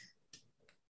throw it.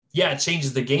 yeah, it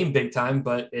changes the game big time,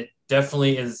 but it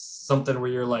definitely is something where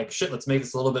you're like, shit, let's make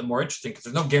this a little bit more interesting because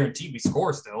there's no guarantee we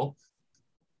score still.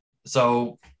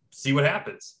 So see what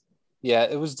happens. Yeah,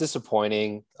 it was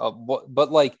disappointing.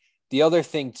 But like the other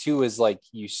thing too is like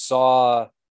you saw.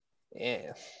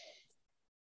 Eh,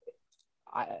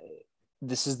 I,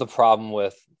 this is the problem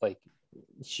with like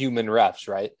human refs,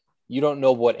 right? You don't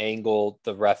know what angle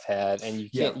the ref had, and you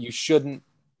can't. Yeah.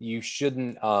 You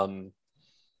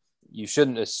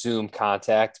shouldn't assume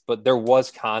contact, but there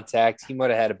was contact. He might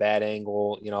have had a bad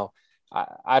angle.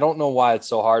 I don't know why it's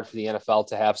so hard for the NFL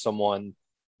to have someone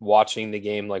watching the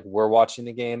game like we're watching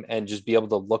the game and just be able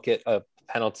to look at a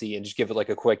penalty and just give it like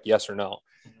a quick yes or no.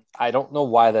 I don't know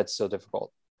why that's so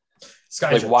difficult.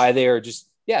 Like why they are just,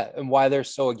 yeah, and why they're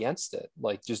so against it.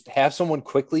 Like just have someone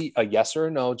quickly, a yes or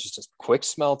a no, just a quick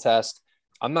smell test.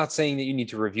 I'm not saying that you need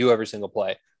to review every single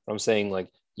play, but I'm saying like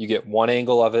you get one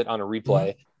angle of it on a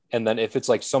replay. And then if it's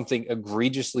like something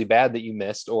egregiously bad that you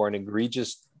missed or an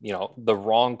egregious, the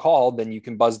wrong call, then you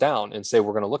can buzz down and say,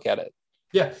 we're going to look at it.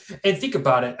 Yeah. And think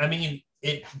about it. I mean,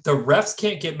 the refs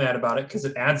can't get mad about it because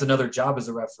it adds another job as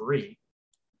a referee.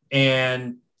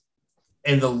 And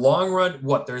in the long run,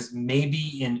 there's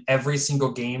maybe in every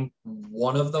single game,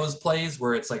 one of those plays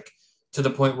where it's like to the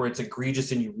point where it's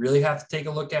egregious and you really have to take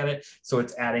a look at it. So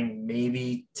it's adding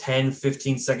maybe 10,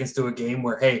 15 seconds to a game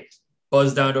where, hey,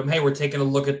 buzz down to them. Hey, we're taking a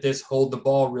look at this. Hold the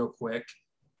ball real quick.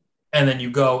 And then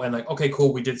you go and like, okay,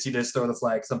 cool. We did see this, throw the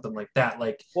flag, something like that.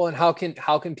 Like, well, and how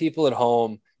can people at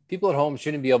home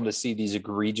shouldn't be able to see these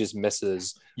egregious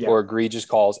misses or egregious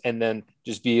calls and then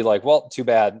just be like, well, too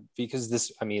bad, because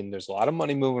there's a lot of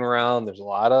money moving around. There's a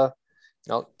lot of,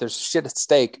 there's shit at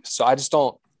stake. So I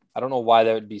don't know why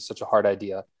that would be such a hard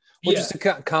idea. Well, just a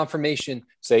confirmation,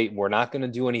 say, we're not going to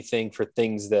do anything for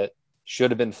things that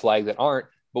should have been flagged that aren't,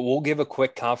 but we'll give a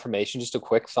quick confirmation, just a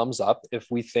quick thumbs up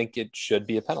if we think it should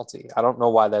be a penalty. I don't know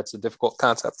why that's a difficult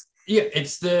concept. Yeah,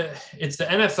 it's the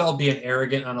NFL being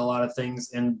arrogant on a lot of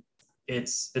things, and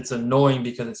it's annoying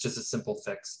because it's just a simple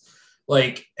fix.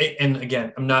 Like, and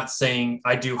again, I'm not saying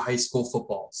I do high school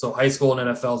football, so high school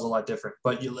and NFL is a lot different.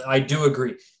 But I do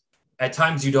agree. At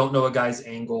times, you don't know a guy's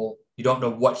angle, you don't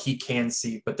know what he can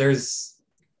see. But there's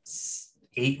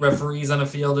 8 referees on a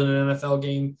field in an NFL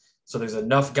game. So there's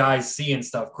enough guys seeing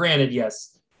stuff. Granted,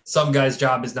 yes, some guys'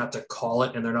 job is not to call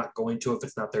it, and they're not going to if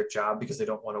it's not their job because they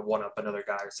don't want to one-up another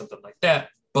guy or something like that.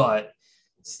 But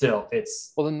still,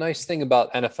 it's... Well, the nice thing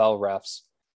about NFL refs,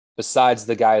 besides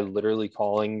the guy literally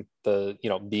calling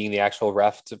being the actual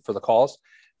ref for the calls,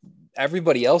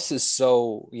 everybody else is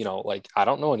so, like, I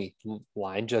don't know any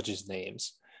line judges'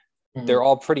 names. Mm-hmm. They're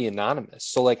all pretty anonymous.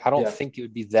 So, like, I don't think it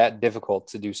would be that difficult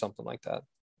to do something like that.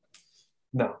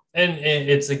 No. And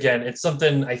it's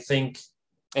something I think.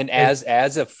 And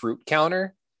as a fruit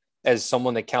counter, as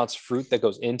someone that counts fruit that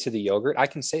goes into the yogurt, I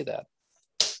can say that.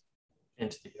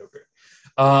 Into the yogurt.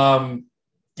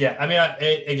 Yeah, I mean,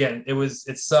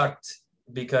 it sucked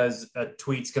because a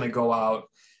tweet's going to go out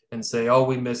and say, oh,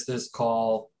 we missed this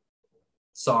call.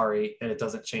 Sorry. And it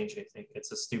doesn't change anything.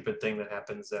 It's a stupid thing that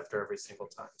happens after every single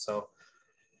time. So,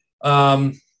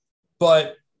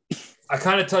 but I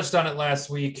kind of touched on it last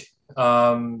week.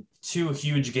 2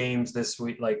 huge games this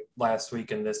week, like last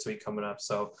week and this week coming up.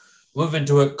 So move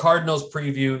into it. Cardinals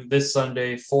preview this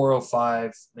Sunday, 4:05.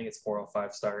 I think it's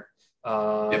 4:05 start.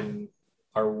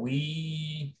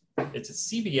 It's a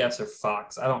CBS or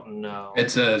Fox? I don't know.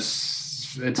 It's a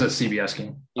CBS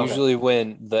game. Usually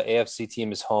when the AFC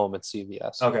team is home, it's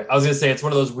CBS. Okay. I was going to say it's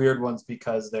one of those weird ones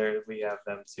because we have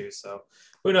them too. So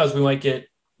who knows? We might get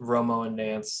Romo and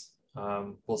Nance.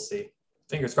 We'll see.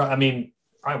 Fingers crossed. I mean,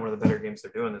 probably one of the better games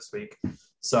they're doing this week.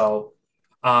 So,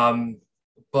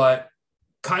 but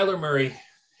Kyler Murray,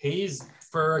 he's,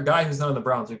 for a guy who's not on the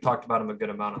Browns, we've talked about him a good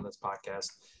amount on this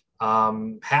podcast,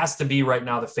 has to be right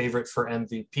now the favorite for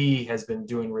MVP, has been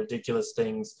doing ridiculous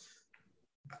things.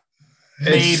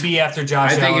 Maybe after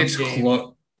Josh Allen's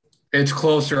game. It's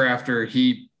closer after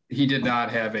he did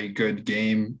not have a good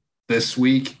game this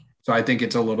week. So I think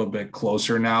it's a little bit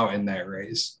closer now in that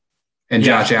race. And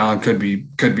Josh Allen could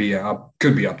be up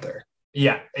there.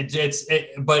 Yeah,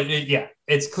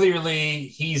 it's clearly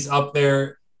he's up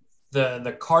there.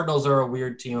 The Cardinals are a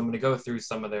weird team. I'm going to go through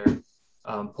some of their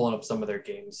pulling up some of their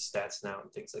games stats now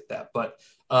and things like that. But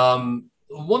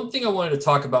one thing I wanted to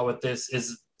talk about with this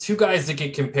is 2 guys that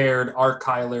get compared are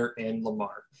Kyler and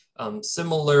Lamar.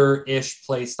 Similar-ish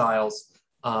play styles.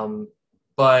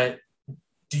 But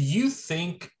do you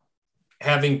think,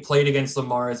 having played against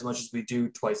Lamar as much as we do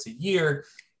twice a year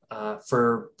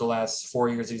for the last 4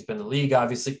 years he's been in the league,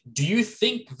 obviously, do you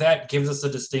think that gives us a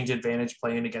distinct advantage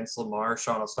playing against Lamar?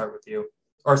 Sean, I'll start with you.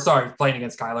 Or sorry, playing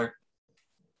against Kyler?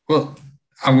 Well,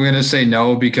 I'm going to say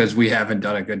no because we haven't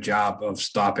done a good job of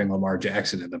stopping Lamar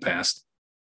Jackson in the past.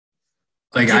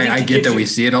 Like I get that we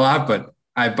see it a lot,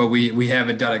 but we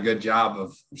haven't done a good job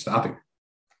of stopping.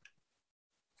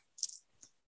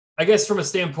 I guess from a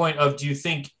standpoint of, do you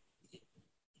think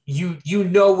you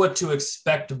know what to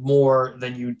expect more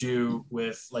than you do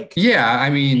with like? Yeah,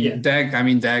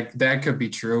 that could be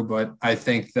true, but I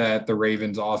think that the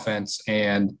Ravens offense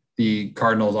and the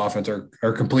Cardinals offense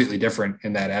are completely different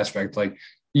in that aspect. Like,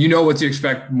 you know what to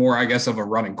expect more, I guess, of a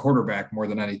running quarterback more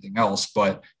than anything else,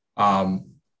 but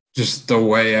just the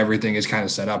way everything is kind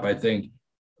of set up, I think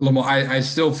Lamar, I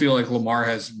still feel like Lamar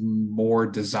has more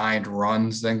designed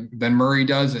runs than Murray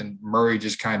does, and Murray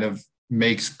just kind of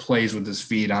makes plays with his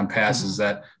feet on passes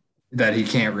that he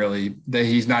can't really, that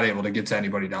he's not able to get to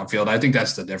anybody downfield. I think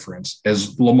that's the difference,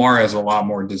 is Lamar has a lot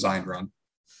more designed run.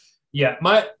 Yeah,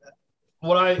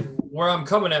 where I'm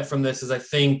coming at from this is, I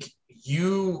think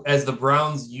you, as the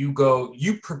Browns, you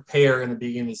prepare in the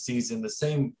beginning of the season the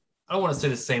same, I don't want to say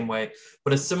the same way,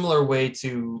 but a similar way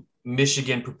to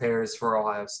Michigan prepares for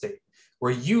Ohio State,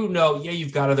 where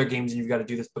you've got other games and you've got to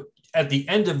do this, but at the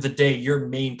end of the day, your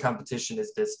main competition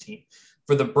is this team.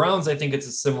 For the Browns, I think it's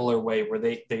a similar way where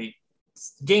they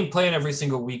game plan every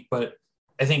single week, but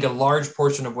I think a large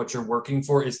portion of what you're working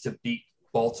for is to beat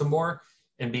Baltimore.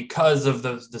 And because of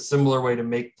the similar way to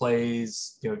make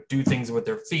plays, do things with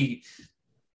their feet,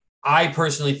 I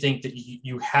personally think that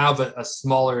you have a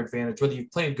smaller advantage, whether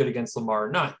you've played good against Lamar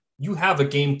or not. You have a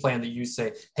game plan that you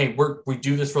say, hey, we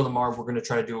do this for Lamar. We're going to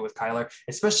try to do it with Kyler,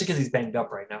 especially because he's banged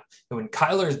up right now. And when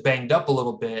Kyler is banged up a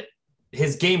little bit,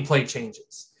 his gameplay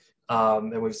changes.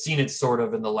 And we've seen it sort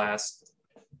of in the last,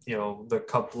 the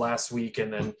cup last week,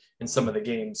 and then in some of the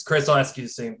games. Chris, I'll ask you the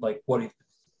same. Like, do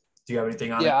you have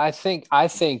anything on it? Yeah, I think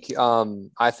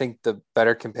the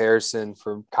better comparison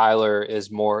for Kyler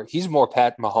is he's more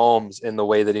Pat Mahomes in the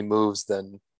way that he moves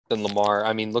than Lamar.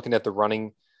 I mean, looking at the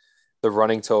running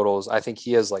totals, I think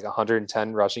he has like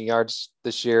 110 rushing yards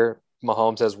this year.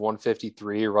 Mahomes has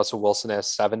 153. Russell Wilson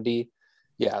has 70.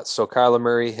 Yeah, so Kyler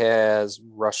Murray has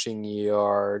rushing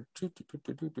yard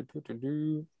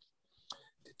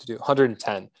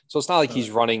 110. So it's not like he's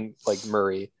running like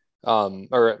Murray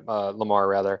or Lamar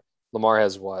rather. Lamar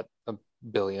has what, a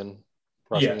billion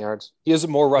rushing yards? He has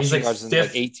more rushing yards than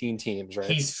like 18 teams, right?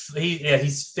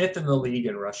 He's fifth in the league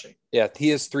in rushing. Yeah, he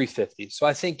has 350. So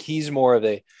I think he's more of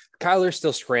a Kyler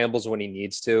still scrambles when he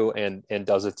needs to and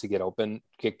does it to get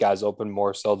guys open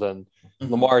more so than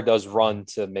Lamar does run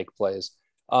to make plays.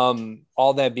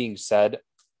 All that being said,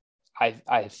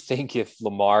 I think if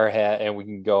Lamar had, and we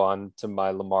can go on to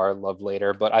my Lamar love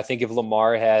later, but I think if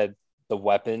Lamar had the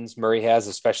weapons Murray has,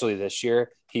 especially this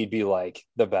year, he'd be like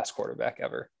the best quarterback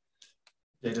ever.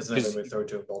 He doesn't have anybody to throw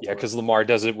to in Baltimore. Yeah, because Lamar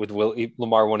does it with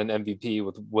Lamar won an MVP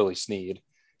with Willie Snead.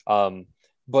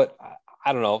 But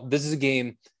I don't know. This is a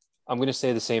game. I'm going to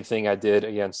say the same thing I did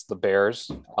against the Bears.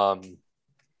 And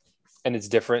it's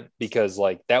different because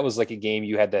like that was like a game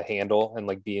you had to handle and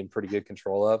like be in pretty good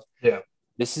control of. Yeah.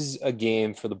 This is a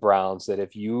game for the Browns that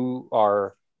if you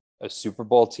are a Super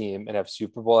Bowl team and have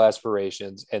Super Bowl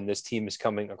aspirations, and this team is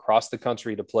coming across the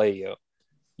country to play you,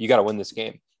 you got to win this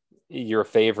game. You're a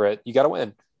favorite. You got to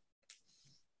win.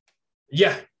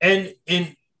 Yeah. And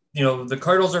the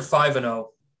Cardinals are 5-0.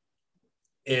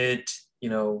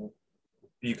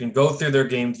 You can go through their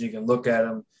games. You can look at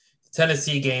them. The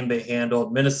Tennessee game they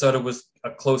handled. Minnesota was a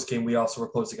close game. We also were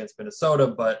close against Minnesota,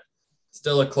 but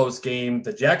still a close game.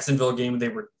 The Jacksonville game, they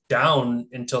were down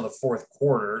until the fourth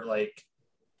quarter. Like,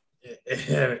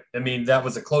 I mean, that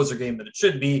was a closer game than it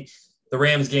should be. The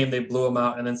Rams game, they blew them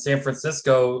out. And then San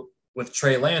Francisco with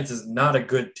Trey Lance is not a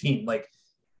good team. Like,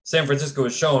 San Francisco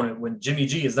has shown when Jimmy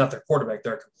G is not their quarterback,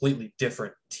 they're a completely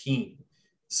different team.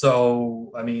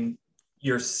 So, I mean,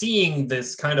 you're seeing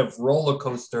this kind of roller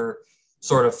coaster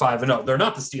sort of 5-0. They're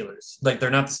not the Steelers. Like, they're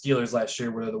not the Steelers last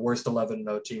year where they're the worst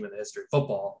 11-0 team in the history of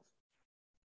football.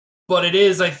 But it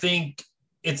is, I think,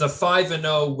 it's a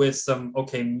 5-0 with some,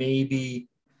 okay, maybe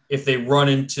if they run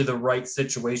into the right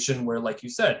situation where, like you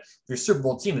said, your Super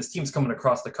Bowl team, this team's coming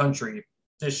across the country,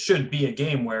 this should be a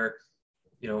game where,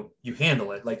 you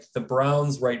handle it. Like the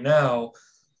Browns right now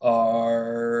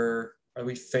are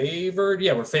we favored?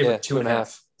 Yeah, we're favored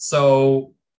 2.5.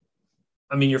 So,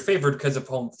 I mean, you're favored because of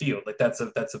home field. Like that's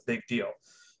a big deal.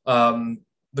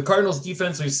 The Cardinals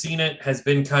defense, we've seen it, has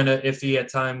been kind of iffy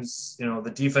at times.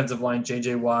 The defensive line,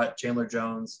 J.J. Watt, Chandler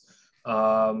Jones.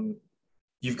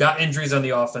 You've got injuries on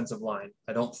the offensive line.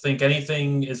 I don't think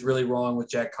anything is really wrong with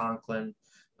Jack Conklin.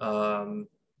 Haven't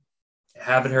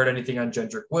heard anything on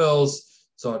Jedrick Wills,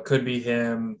 so it could be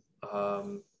him.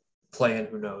 playing,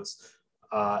 who knows?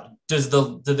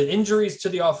 Do the injuries to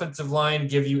the offensive line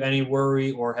give you any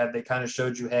worry, or have they kind of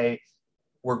showed you, hey,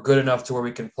 we're good enough to where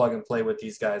we can plug and play with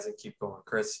these guys and keep going,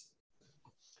 Chris?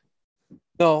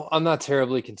 No, I'm not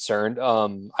terribly concerned.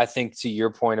 I think to your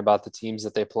point about the teams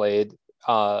that they played,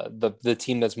 the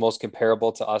team that's most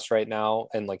comparable to us right now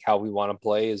and like how we want to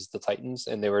play is the Titans,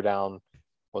 and they were down,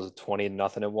 was it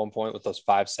 20-0 at one point with those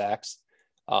 5 sacks?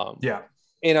 Yeah.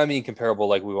 And I mean comparable,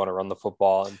 like we want to run the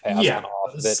football and pass on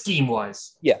off of it. Scheme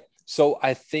wise. Yeah. So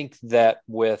I think that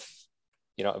with,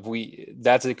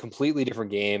 that's a completely different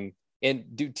game.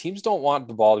 And teams don't want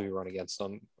the ball to be run against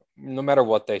them, no matter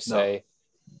what they say.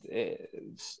 No.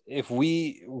 If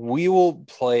we will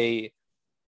play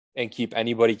and keep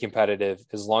anybody competitive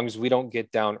as long as we don't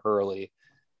get down early.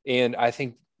 And I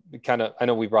think I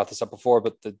know we brought this up before,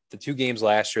 but the 2 games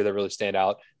last year that really stand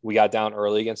out, we got down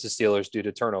early against the Steelers due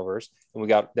to turnovers, and we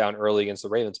got down early against the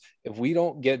Ravens. If we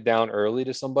don't get down early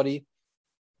to somebody,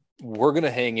 we're going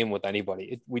to hang in with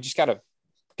anybody. We just got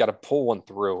to pull one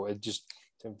through. It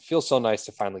feels so nice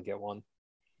to finally get one.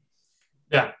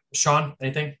 Yeah. Sean,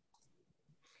 anything?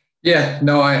 Yeah,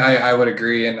 no, I would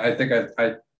agree. And I think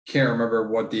I can't remember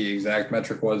what the exact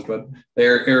metric was, but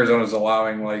Arizona's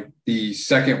allowing like the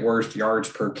second worst yards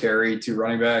per carry to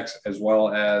running backs, as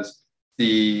well as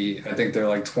I think they're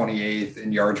like 28th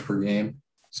in yards per game.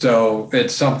 So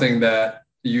it's something that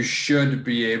you should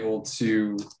be able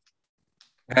to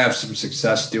have some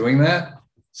success doing that.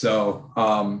 So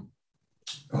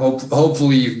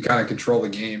hopefully you can kind of control the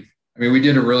game. I mean, we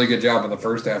did a really good job in the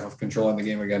first half of controlling the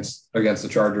game against the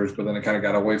Chargers, but then it kind of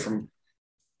got away from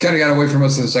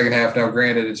us in the second half. Now,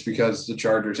 granted, it's because the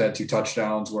Chargers had 2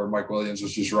 touchdowns where Mike Williams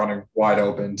was just running wide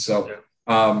open. So,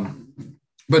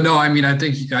 but no, I mean, I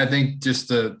think just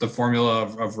the formula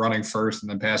of running first and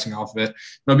then passing off of it.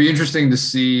 It'll be interesting to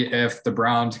see if the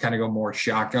Browns kind of go more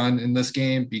shotgun in this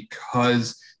game,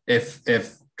 because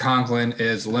if Conklin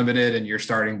is limited and you're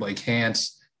starting Blake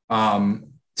Hance,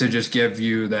 to just give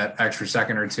you that extra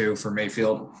second or 2 for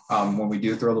Mayfield when we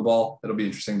do throw the ball. It'll be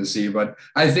interesting to see. But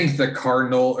I think the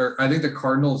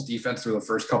Cardinals defense through the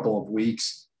first couple of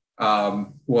weeks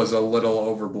was a little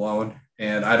overblown.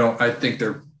 And I think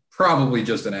they're probably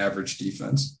just an average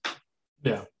defense.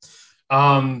 Yeah.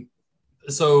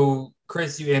 So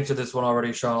Chris, you answered this one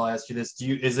already. Sean, I'll ask you this.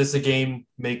 Is this a game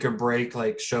make or break,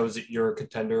 like shows that you're a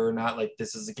contender or not? Like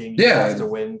this is a game you have to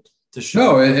win to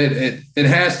show? No, it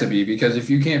has to be, because if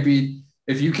you can't beat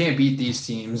these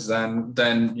teams,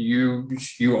 then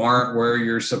you aren't where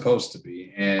you're supposed to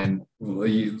be. And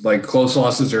like close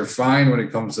losses are fine when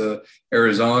it comes to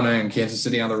Arizona and Kansas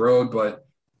City on the road, but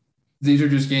these are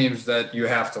just games that you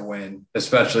have to win,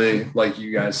 especially like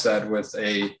you guys said with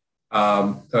a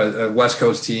West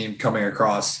Coast team coming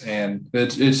across. And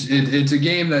it's a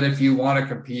game that if you want to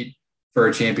compete for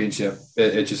a championship,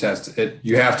 it just has to.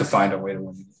 You have to find a way to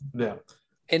win. Yeah,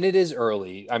 and it is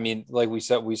early. I mean, like we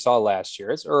saw last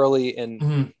year, it's early, and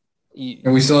and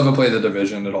we still haven't played the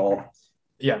division at all.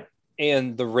 Yeah,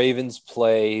 and the Ravens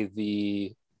play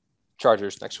the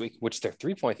Chargers next week, which they're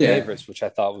 3-point favorites, which I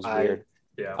thought was weird.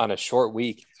 Yeah, on a short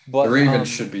week, but the Ravens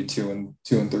should be 2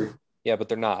 and 3. Yeah, but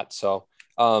they're not. So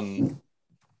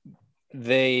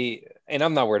they, and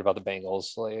I'm not worried about the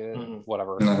Bengals. Like,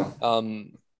 whatever.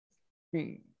 No.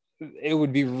 It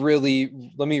would be really,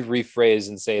 let me rephrase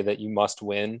and say that you must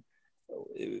win.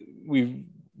 We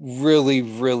really,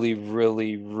 really,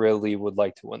 really, really would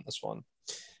like to win this one.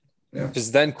 Yeah.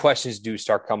 Because then questions do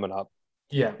start coming up.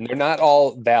 Yeah. And they're not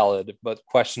all valid, but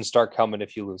questions start coming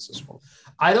if you lose this one.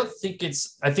 I think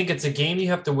it's a game you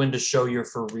have to win to show you're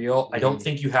for real. I don't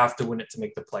think you have to win it to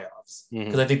make the playoffs,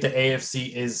 because I think the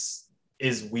AFC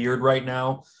is weird right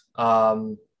now.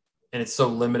 And it's so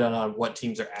limited on what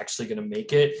teams are actually going to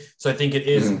make it. So I think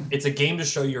it's a game to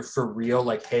show you're for real.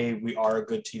 Like, hey, we are a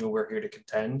good team and we're here to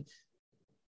contend.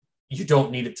 You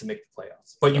don't need it to make the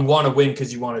playoffs, but you want to win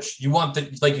because you want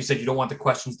the, like you said, you don't want the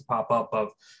questions to pop up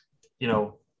of,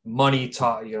 money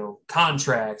talk,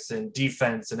 contracts and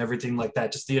defense and everything like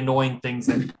that. Just the annoying things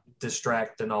that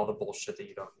distract and all the bullshit that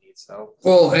you don't need. So,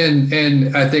 well,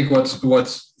 and I think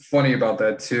what's funny about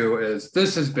that too is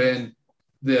this has been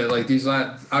these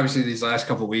last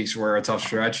couple of weeks were a tough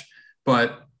stretch,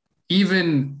 but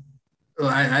even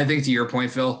I think to your point,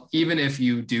 Phil, even if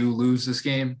you do lose this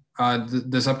game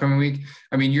this upcoming week,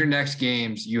 I mean, your next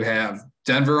games, you have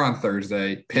Denver on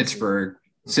Thursday, Pittsburgh,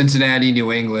 Cincinnati,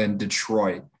 New England,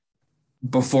 Detroit,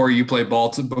 before you play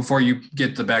Baltimore, before you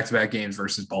get the back-to-back games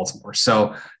versus Baltimore.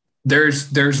 So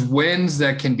there's wins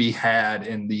that can be had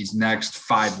in these next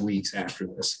 5 weeks after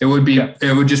this. It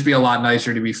would just be a lot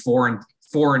nicer to be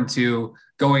 4-2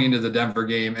 going into the Denver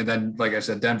game. And then, like I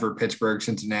said, Denver, Pittsburgh,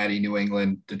 Cincinnati, New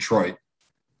England, Detroit.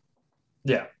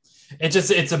 Yeah.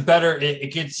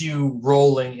 It gets you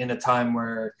rolling in a time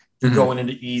where you're going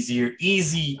into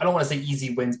easy, I don't want to say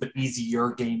easy wins, but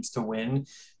easier games to win,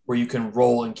 where you can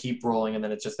roll and keep rolling, and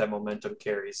then it's just that momentum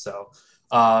carries. So,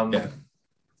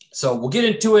 So we'll get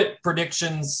into it.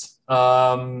 Predictions.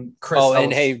 Chris.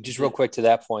 And hey, just real quick to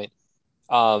that point.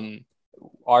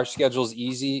 Our schedule's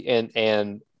easy,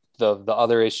 and the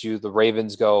other issue, the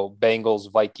Ravens go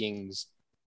Bengals, Vikings,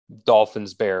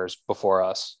 Dolphins, Bears before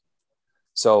us.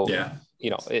 So,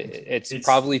 it's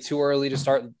probably too early to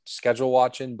start schedule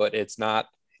watching, but it's not.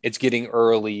 It's getting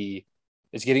early.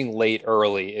 It's getting late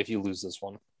early if you lose this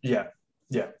one. Yeah.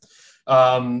 So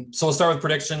we'll start with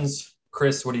predictions.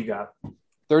 Chris, what do you got?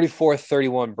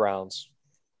 34-31 Browns.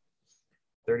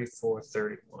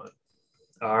 34-31.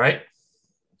 All right.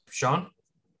 Sean?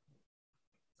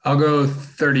 I'll go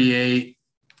 38-34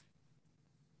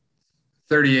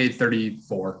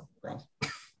 Browns.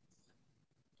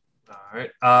 All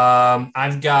right.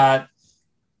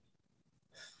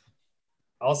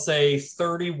 I'll say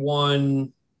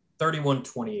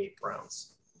 31-28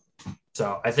 Browns.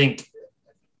 So I think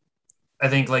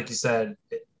like you said,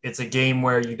 it's a game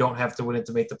where you don't have to win it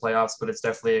to make the playoffs, but it's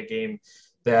definitely a game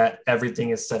that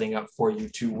everything is setting up for you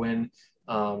to win.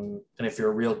 And if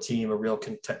you're a real team, I don't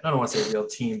want to say a real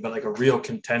team, but like a real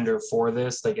contender for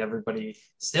this, like everybody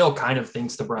still kind of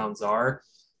thinks the Browns are,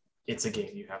 it's a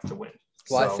game you have to win.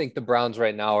 Well, I think the Browns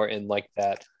right now are in like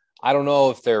that. I don't know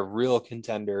if they're real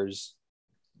contenders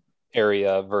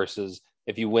area versus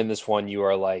if you win this one, you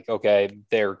are like, okay,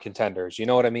 they're contenders. You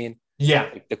know what I mean? Yeah.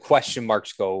 Like the question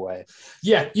marks go away.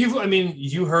 Yeah.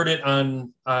 You heard it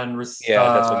on that's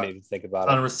what made me think about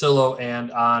it. On Rosillo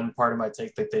and on Part of My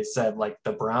Take that they said like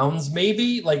the Browns,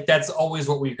 maybe like that's always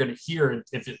what we're going to hear.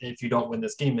 If you don't win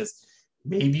this game is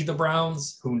maybe the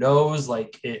Browns, who knows?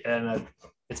 Like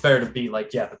it's better to be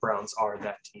like, yeah, the Browns are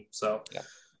that team. So,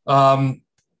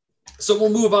 so we'll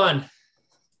move on.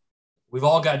 We've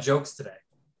all got jokes today,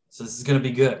 so this is going to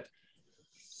be good.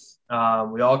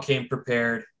 We all came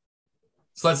prepared.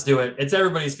 So let's do it. It's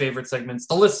everybody's favorite segments.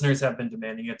 The listeners have been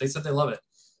demanding it. They said they love it.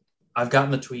 I've gotten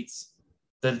the tweets.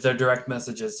 They're direct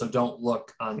messages, so don't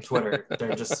look on Twitter.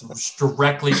 They're just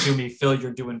directly to me. Phil,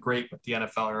 you're doing great with the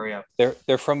NFL area.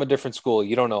 They're from a different school.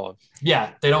 You don't know them.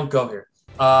 Yeah, they don't go here.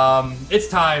 It's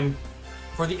time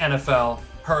for the NFL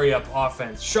hurry up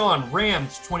offense. Sean,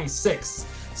 Rams 26,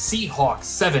 Seahawks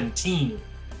 17.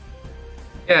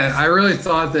 Yeah, I really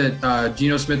thought that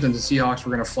Geno Smith and the Seahawks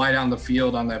were going to fly down the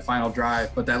field on that final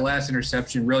drive, but that last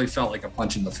interception really felt like a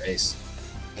punch in the face.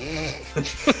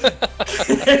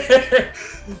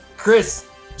 Chris,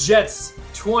 Jets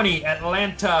 20,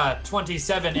 Atlanta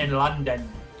 27 in London.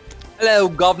 Hello,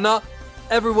 Governor.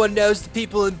 Everyone knows the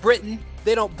people in Britain,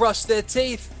 they don't brush their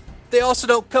teeth. They also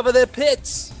don't cover their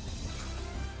pits.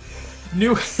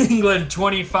 New England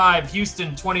 25,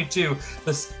 Houston 22.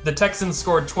 The Texans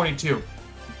scored 22.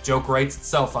 Joke writes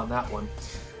itself on that one.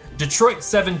 Detroit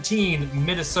 17,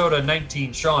 Minnesota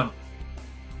 19. Sean.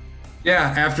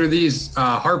 Yeah, after these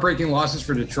heartbreaking losses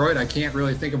for Detroit, I can't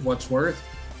really think of what's worse.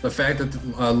 The fact that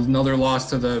another loss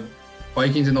to the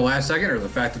Vikings in the last second, or the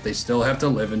fact that they still have to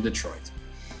live in Detroit.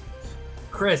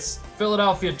 Chris,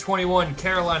 Philadelphia 21,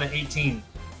 Carolina 18.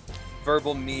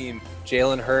 Verbal meme,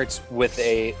 Jalen Hurts with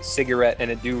a cigarette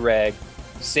and a do-rag.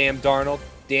 Sam Darnold,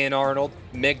 Dan Arnold,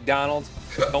 McDonald,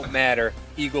 don't matter.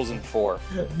 Eagles in 4.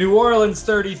 New Orleans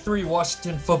 33,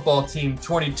 Washington football team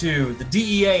 22. The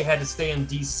DEA had to stay in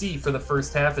D.C. for the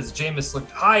first half as Jameis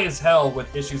looked high as hell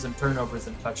with issues and turnovers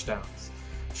and touchdowns.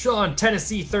 Sean,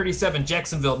 Tennessee 37,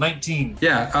 Jacksonville 19.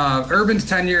 Yeah, Urban's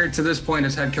tenure to this point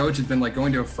as head coach has been like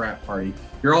going to a frat party.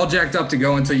 You're all jacked up to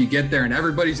go until you get there and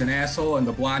everybody's an asshole and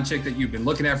the blonde chick that you've been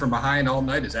looking at from behind all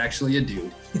night is actually a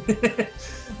dude.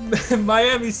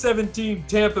 Miami 17,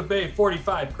 Tampa Bay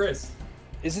 45. Chris.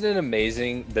 Isn't it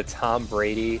amazing that Tom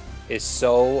Brady is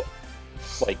so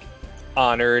like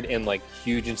honored and like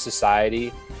huge in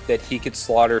society that he could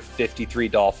slaughter 53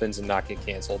 Dolphins and not get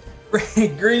canceled?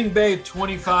 Green Bay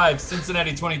 25,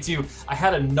 Cincinnati 22. I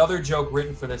had another joke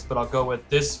written for this, but I'll go with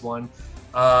this one.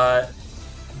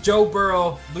 Joe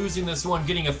Burrow losing this one,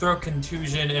 getting a throat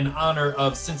contusion in honor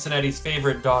of Cincinnati's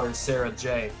favorite daughter, Sarah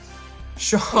J.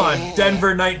 Sean,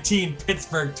 Denver 19,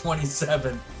 Pittsburgh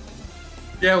 27.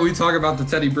 Yeah, we talk about the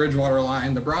Teddy Bridgewater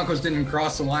line. The Broncos didn't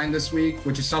cross the line this week,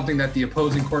 which is something that the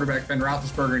opposing quarterback, Ben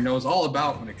Roethlisberger, knows all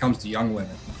about when it comes to young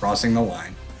women crossing the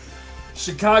line.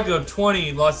 Chicago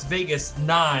 20, Las Vegas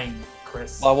 9.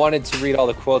 Chris. Well, I wanted to read all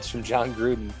the quotes from John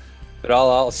Gruden. But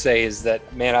all I'll say is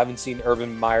that, man, I haven't seen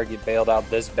Urban Meyer get bailed out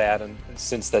this bad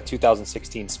since that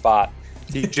 2016 spot.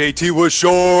 JT was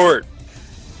short.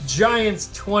 Giants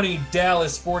 20,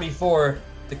 Dallas 44.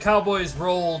 The Cowboys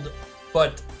rolled,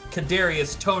 but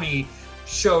Kadarius Toney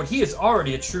showed he is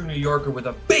already a true New Yorker with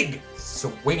a big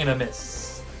swing and a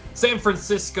miss. San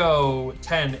Francisco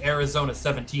 10, Arizona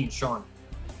 17. Sean.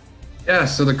 Yeah,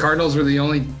 so the Cardinals were the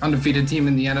only undefeated team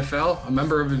in the NFL. A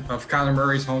member of Kyler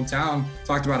Murray's hometown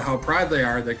talked about how proud they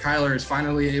are that Kyler is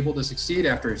finally able to succeed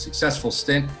after a successful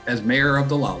stint as mayor of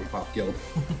the Lollipop Guild.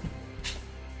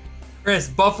 Chris,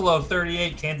 Buffalo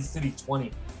 38, Kansas City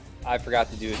 20. I forgot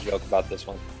to do a joke about this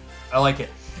one. I like it.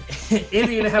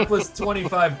 Indianapolis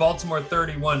 25, Baltimore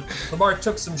 31. Lamar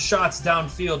took some shots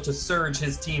downfield to surge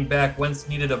his team back. Wentz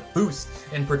needed a boost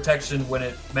in protection when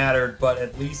it mattered, but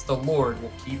at least the Lord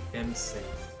will keep him safe.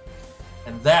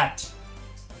 And that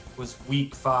was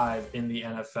week 5 in the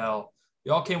NFL.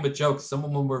 We all came with jokes. Some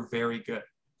of them were very good.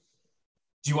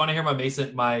 Do you want to hear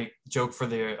my joke for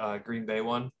the Green Bay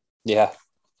one? Yeah.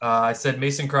 I said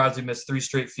Mason Crosby missed 3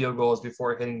 straight field goals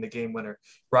before hitting the game winner.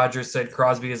 Rodgers said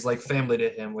Crosby is like family to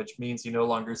him, which means he no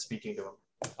longer is speaking to him.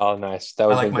 Oh, nice. I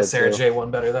like my Sarah J one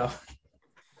better though.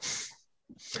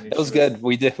 It was good.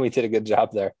 We did a good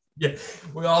job there. Yeah,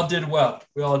 we all did well.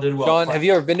 Sean, have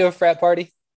you ever been to a frat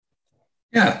party?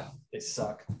 Yeah, they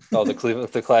suck. Oh,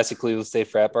 the classic Cleveland State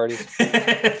frat party.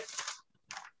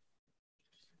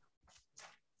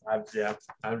 I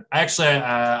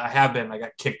have been. I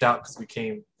got kicked out because we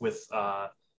came with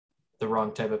the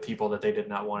wrong type of people that they did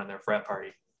not want in their frat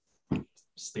party.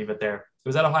 Just leave it there. It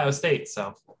was at Ohio State,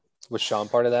 so. Was Sean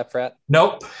part of that frat?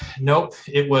 Nope.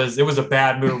 It was a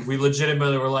bad move. We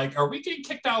legitimately were like, "Are we getting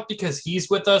kicked out because he's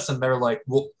with us?" And they're like,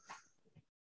 "Well,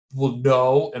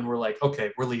 no." And we're like,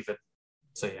 "Okay, we're leaving."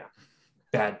 So yeah,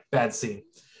 bad scene.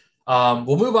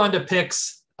 We'll move on to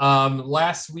picks.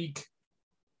 Last week.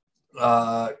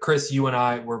 Chris, you and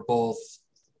I were both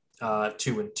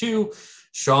 2-2.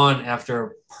 Sean, after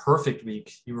a perfect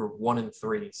week, you were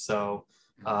 1-3. So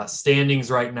standings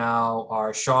right now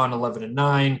are Sean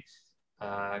 11-9.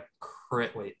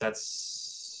 Wait,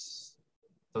 those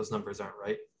numbers aren't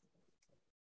right.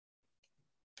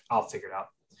 I'll figure it out.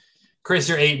 Chris,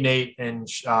 you're 8-8, and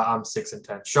I'm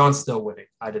 6-10. Sean's still winning.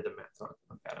 I did the math.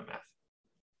 I'm bad at math.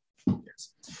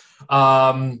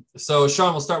 So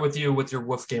Sean, we'll start with you with your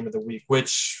Wolf game of the week. What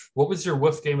was your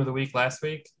Wolf game of the week last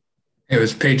week? It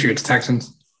was Patriots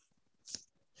Texans.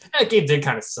 That game did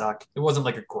kind of suck. It wasn't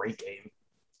like a great game.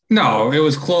 No, it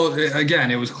was close.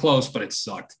 Again, it was close, but it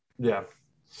sucked. Yeah.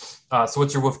 So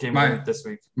what's your Wolf game of the week this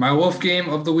week? My Wolf game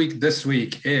of the week this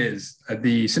week is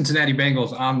the Cincinnati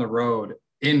Bengals on the road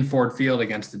in Ford Field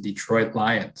against the Detroit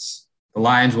Lions. The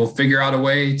Lions will figure out a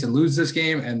way to lose this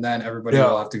game, and then everybody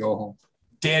will have to go home.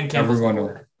 Dan Campbell's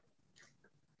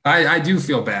I do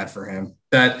feel bad for him.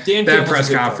 That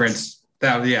press conference,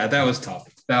 that was tough.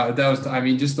 That was, I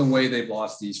mean, just the way they've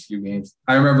lost these few games.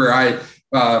 I remember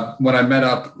when I met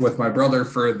up with my brother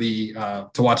for to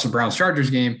watch the Browns-Chargers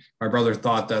game, my brother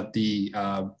thought that the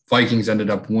Vikings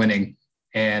ended up winning.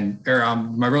 And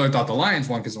my brother thought the Lions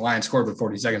won because the Lions scored with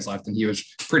 40 seconds left. And he was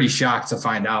pretty shocked to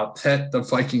find out that the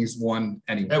Vikings won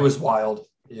anyway. It was wild.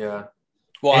 Yeah.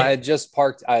 Well, I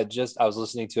was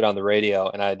listening to it on the radio,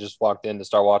 and I just walked in to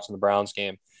start watching the Browns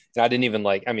game. And I didn't even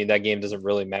that game doesn't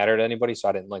really matter to anybody, so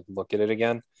I didn't look at it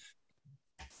again.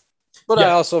 But yeah. I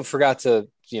also forgot to,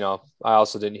 I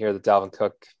also didn't hear that Dalvin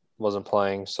Cook wasn't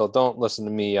playing. So don't listen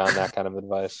to me on that kind of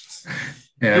advice.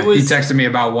 Yeah, he texted me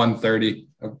about 1:30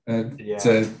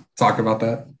 to talk about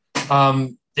that.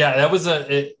 That was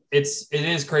it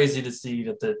is crazy to see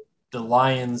that the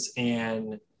Lions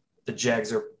and the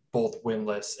Jags are both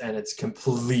winless, and it's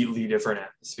completely different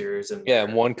atmospheres.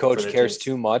 And one coach cares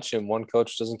too much, and one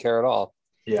coach doesn't care at all.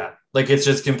 Yeah, it's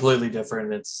just completely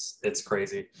different. It's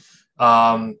crazy.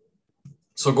 So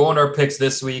going to our picks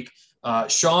this week,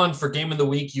 Sean, for game of the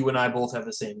week, you and I both have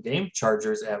the same game,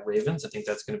 Chargers at Ravens. I think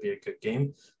that's going to be a good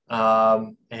game.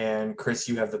 And Chris,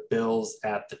 you have the Bills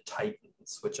at the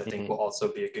Titans, which I think will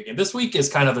also be a good game. This week is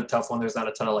kind of a tough one. There's not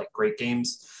a ton of great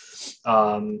games.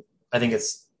 I think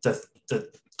it's the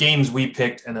games we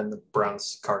picked, and then the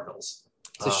Browns Cardinals.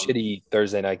 It's a shitty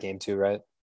Thursday night game too, right?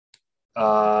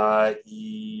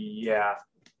 Yeah,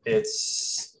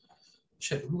 it's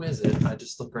shit. Who is it? I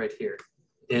just look right here.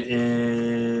 It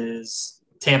is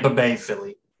Tampa Bay,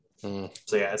 Philly. So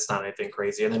yeah, it's not anything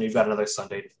crazy. And then you've got another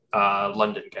Sunday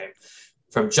London game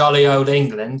from jolly old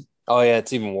England. Oh yeah,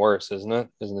 it's even worse, isn't it?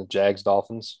 Isn't it Jags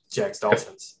Dolphins? Jags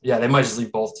Dolphins. Yeah, they might just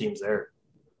leave both teams there.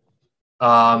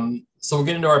 So we'll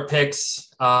get into our picks.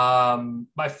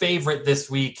 My favorite this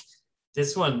week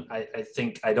This one, I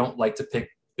think I don't like to pick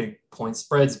big point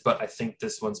spreads, but I think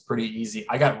this one's pretty easy.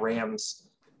 I got Rams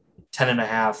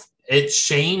 10.5. It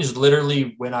changed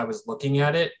literally when I was looking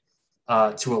at it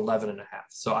to 11.5.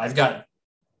 So I've got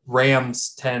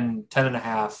Rams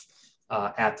 10.5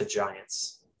 at the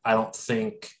Giants. I don't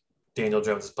think Daniel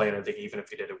Jones is playing. I think even if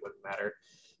he did, it wouldn't matter.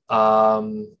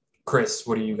 Chris,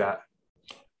 what do you got?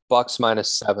 Bucks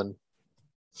 -7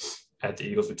 At the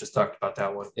Eagles. We just talked about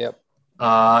that one. Yep.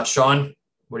 Sean,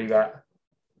 what do you got?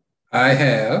 I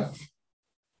have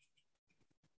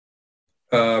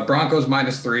Broncos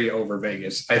 -3 over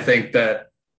Vegas. I think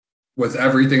that with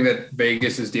everything that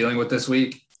Vegas is dealing with this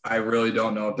week, I really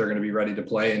don't know if they're going to be ready to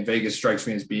play. And Vegas strikes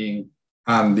me as being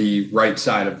on the right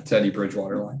side of the Teddy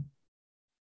Bridgewater line.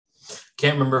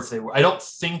 Can't remember if they were. I don't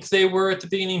think they were at the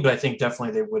beginning, but I think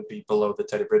definitely they would be below the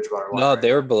Teddy Bridgewater line. No,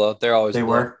 they were below. They're always They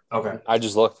below. were? Okay. I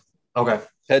just looked. Okay.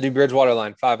 Teddy Bridgewater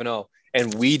line 5-0.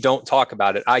 And we don't talk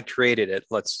about it. I created it.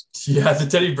 Let's the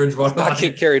Teddy Bridgewater not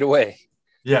get carried away.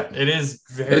 Yeah, it is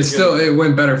very It's good. it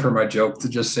went better for my joke to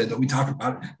just say that we talk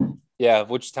about it. Yeah,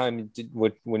 which time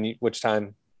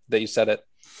that you said it?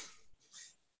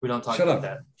 We don't talk Shut about up.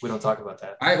 that. We don't talk about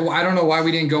that. I don't know why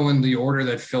we didn't go in the order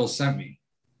that Phil sent me.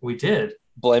 We did.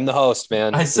 Blame the host,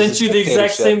 man. I sent This you is the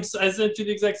exact same. dictatorship. I sent you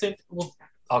the exact same. Well,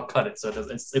 I'll cut it so it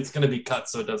doesn't. It's going to be cut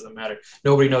so it doesn't matter.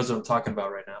 Nobody knows what I'm talking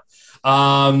about right now.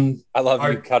 I love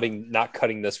you not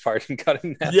cutting this part and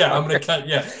cutting that. Yeah, part. I'm going to cut.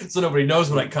 Yeah, so nobody knows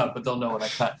what I cut, but they'll know what I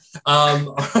cut.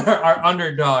 Our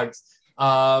underdogs.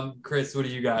 Chris, what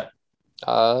do you got?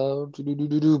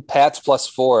 Pats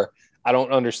 +4. I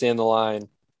don't understand the line. It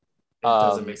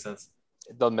doesn't make sense.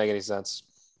 It doesn't make any sense.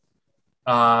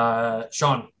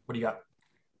 Sean, what do you got?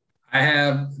 I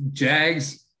have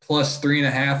Jags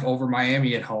 +3.5 over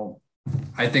Miami at home.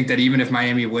 I think that even if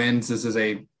Miami wins, this is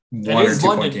a 1 or 2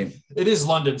 point game. It is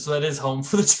London, so that is home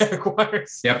for the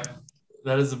Jaguars. Yep.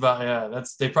 That is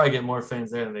they probably get more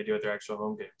fans there than they do at their actual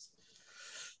home games.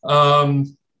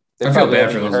 I feel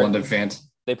bad for those London fans.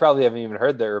 They probably haven't even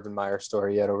heard the Urban Meyer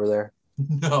story yet over there.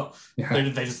 No, Yeah.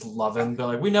 they just love him. They're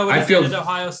like, we know I it feel- is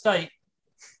Ohio State.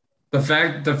 The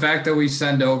fact that we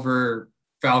send over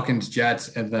Falcons, Jets,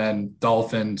 and then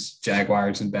Dolphins,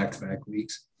 Jaguars in back-to-back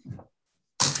weeks.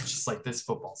 It's just like, this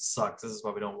football sucks. This is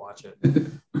why we don't watch it.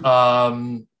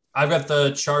 I've got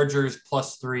the Chargers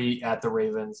 +3 at the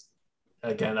Ravens.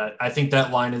 Again, I think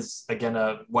that line is, again,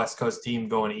 a West Coast team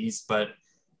going east, but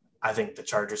I think the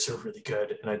Chargers are really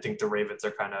good, and I think the Ravens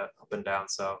are kind of up and down.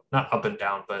 So not up and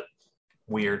down, but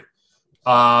weird.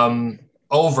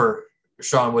 Over.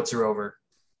 Sean, what's your over?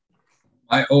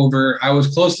 I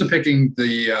was close to picking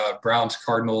the Browns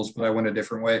Cardinals, but I went a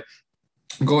different way.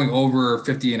 I'm going over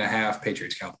 50.5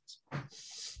 Patriots Cowboys.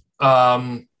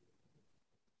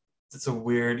 It's a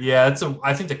weird,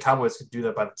 I think the Cowboys could do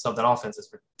that by themselves. That offense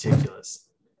is ridiculous.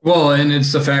 Well, and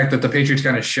it's the fact that the Patriots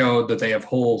kind of showed that they have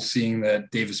holes, seeing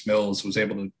that Davis Mills was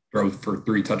able to throw for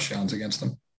 3 touchdowns against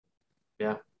them.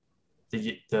 Yeah.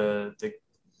 The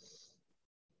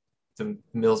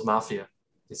Mills Mafia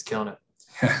is killing it.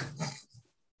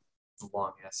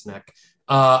 Long ass neck.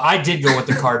 I did go with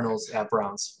the Cardinals at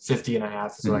Browns.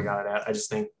 50.5 is what I got it at.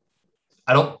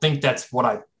 I don't think that's what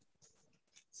I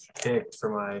picked for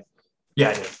my. Yeah,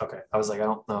 I did. Okay. I was like, I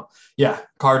don't know. Yeah,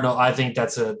 Cardinal. I think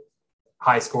that's a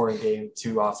high scoring game.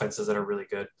 2 offenses that are really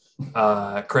good.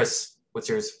 Chris, what's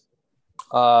yours?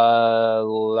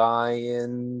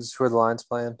 Lions. Who are the Lions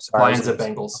playing? Sorry, Lions at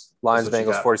Bengals. Lions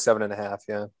Bengals 47.5.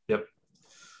 Yeah. Yep.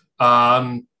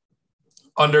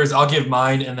 Unders, I'll give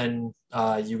mine, and then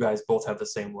you guys both have the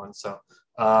same one. So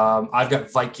I've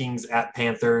got Vikings at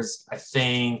Panthers. I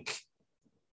think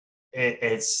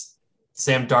it's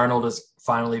Sam Darnold is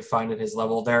finally finding his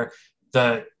level there.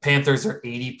 The Panthers are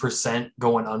 80%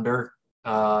 going under.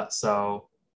 So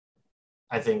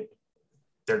I think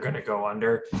they're going to go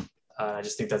under. I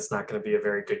just think that's not going to be a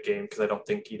very good game because I don't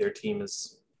think either team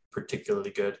is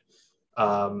particularly good.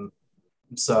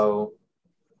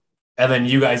 And then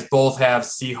you guys both have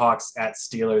Seahawks at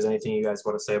Steelers. Anything you guys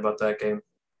want to say about that game?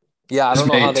 Yeah, I This don't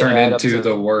know how may they turn add up into to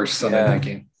the worst Sunday night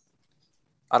game.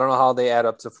 I don't know how they add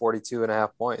up to 42.5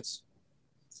 points.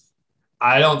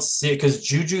 I don't see it because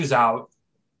Juju's out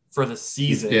for the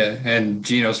season. Yeah, and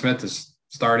Geno Smith is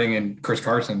starting, and Chris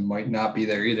Carson might not be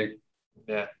there either.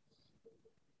 Yeah.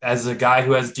 As a guy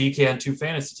who has DK on 2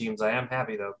 fantasy teams, I am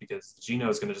happy, though, because Geno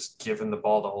is going to just give him the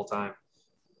ball the whole time.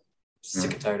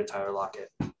 Sick and tired of Tyler Lockett.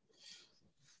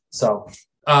 So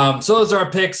those are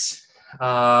our picks. We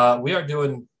are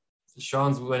doing –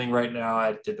 Sean's winning right now.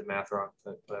 I did the math wrong,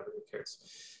 but whatever, who cares?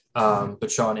 But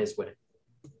Sean is winning.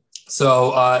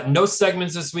 So no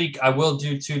segments this week. I will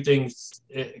do 2 things.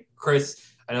 Chris,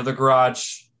 I know the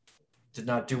garage did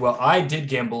not do well. I did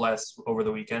gamble over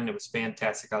the weekend. It was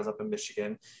fantastic. I was up in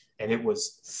Michigan, and it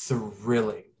was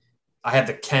thrilling. I had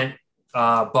the Kent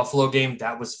Buffalo game.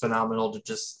 That was phenomenal to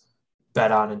just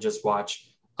bet on and just watch.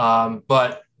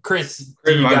 But Chris,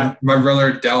 my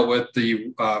brother dealt with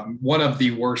the one of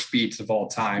the worst beats of all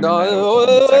time. No,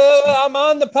 I'm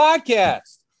on the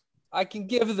podcast. I can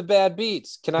give the bad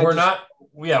beats. We're not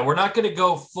going to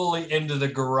go fully into the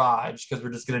garage because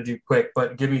we're just going to do quick.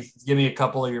 But give me a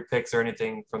couple of your picks or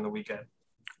anything from the weekend.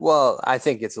 Well, I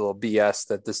think it's a little BS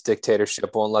that this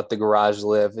dictatorship won't let the garage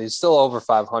live. He's still over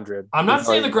 500. I'm not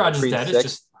saying the garage is dead. It's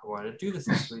just I wanted to do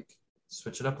this week.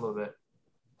 Switch it up a little bit.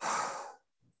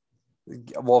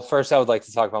 Well, first I would like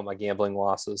to talk about my gambling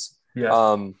losses.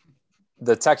 Yeah.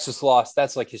 The Texas loss,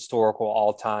 that's like historically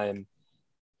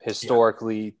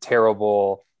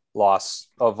terrible loss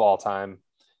of all time.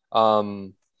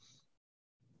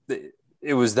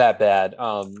 It was that bad.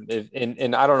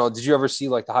 And I don't know, did you ever see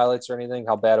like the highlights or anything,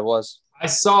 how bad it was? I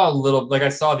saw I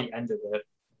saw the end of it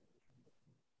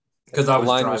because I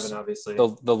was driving, obviously.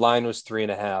 The line was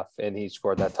 3.5 and he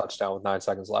scored that touchdown with 9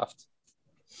 seconds left.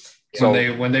 So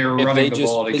when they were running the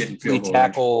ball to get field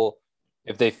goal.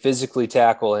 If they physically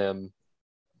tackle him,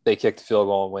 they kick the field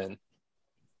goal and win.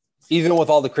 Even with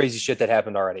all the crazy shit that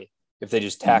happened already, if they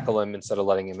just tackle him instead of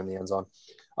letting him in the end zone.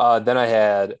 Then I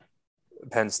had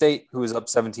Penn State, who was up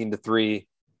 17-3,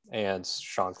 and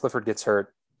Sean Clifford gets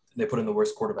hurt. They put in the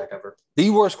worst quarterback ever. The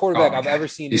worst quarterback I've ever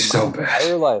seen in my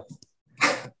entire life.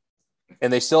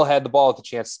 And they still had the ball with the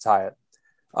chance to tie it.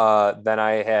 Then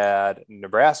I had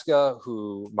Nebraska,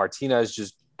 who Martinez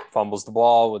just fumbles the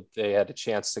ball. They had a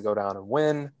chance to go down and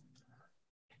win.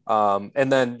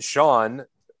 And then Sean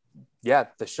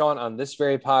on this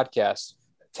very podcast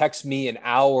texts me an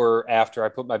hour after I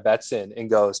put my bets in and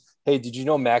goes, "Hey, did you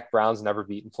know Mac Brown's never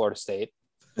beaten Florida State?"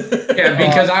 Yeah,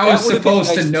 because I was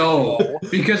supposed to know.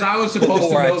 Because I was supposed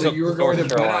to know that you were going to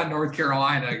bet on North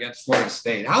Carolina against Florida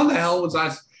State. How the hell was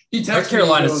I? North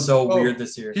Carolina is so weird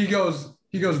this year. He goes,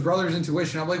 brothers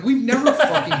intuition. I'm like, we've never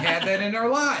fucking had that in our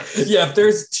lives. Yeah, if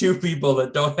there's two people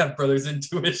that don't have brothers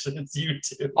intuition, it's you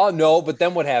two. Oh, no, but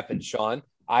then what happened, Sean?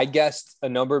 I guessed a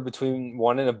number between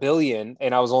 1 and a billion,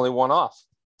 and I was only one off.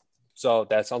 So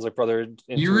that sounds like brother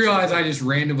intuition. You realize I just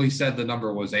randomly said the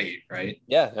number was 8, right?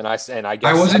 Yeah, and I guess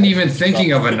I wasn't even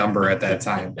thinking of a number at that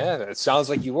time. Yeah, it sounds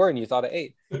like you were, and you thought of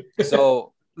 8.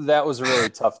 So that was a really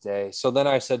tough day. So then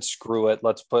I said, screw it.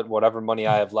 Let's put whatever money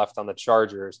I have left on the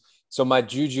Chargers. So my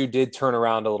juju did turn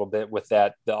around a little bit with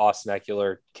the Austin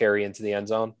Eckler carry into the end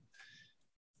zone.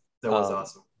 That was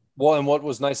awesome. Well, and what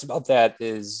was nice about that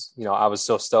is, I was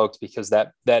so stoked because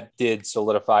that did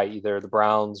solidify either the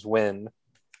Browns win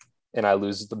and I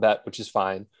lose the bet, which is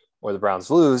fine, or the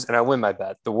Browns lose and I win my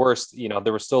bet. The worst,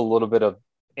 there was still a little bit of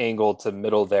angle to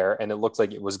middle there, and it looked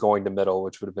like it was going to middle,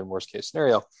 which would have been worst case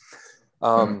scenario.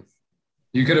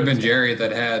 You could have been Jerry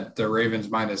that had the Ravens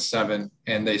 -7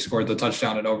 and they scored the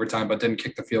touchdown in overtime, but didn't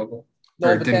kick the field goal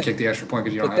didn't kick the extra point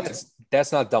because you don't have to.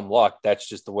 That's not dumb luck. That's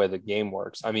just the way the game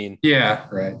works. I mean, yeah,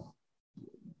 right.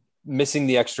 Missing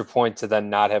the extra point to then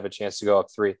not have a chance to go up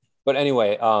 3. But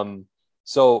anyway,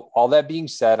 so all that being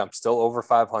said, I'm still over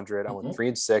 500. I went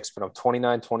 3-6, but I'm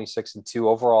 29, 26-2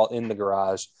 overall in the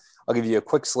garage. I'll give you a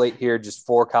quick slate here, just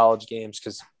 4 college games,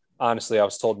 because honestly, I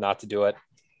was told not to do it.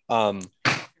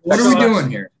 What are we doing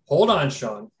here? Hold on,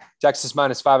 Sean. Texas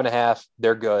 -5.5.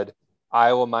 They're good.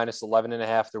 Iowa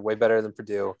 -11.5. They're way better than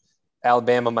Purdue.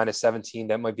 Alabama -17.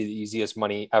 That might be the easiest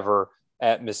money ever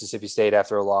at Mississippi State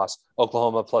after a loss.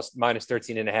 Oklahoma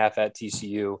 -13.5 at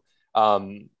TCU.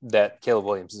 That Caleb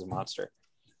Williams is a monster.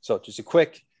 So just a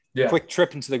quick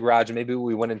trip into the garage, and maybe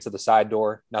we went into the side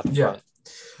door, not the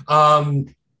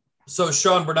front. So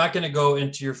Sean, we're not going to go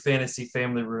into your fantasy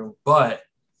family room, but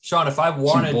Sean, if I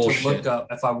wanted to look up,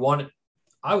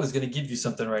 I was going to give you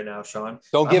something right now, Sean.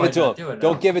 Don't give it to him.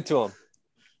 Don't give it to him.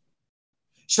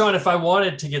 Sean, if I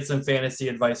wanted to get some fantasy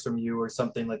advice from you or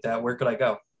something like that, where could I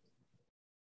go?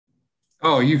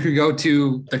 Oh, you could go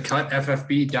to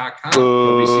thecutffb.com.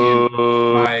 You'll be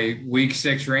seeing my week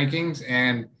 6 rankings,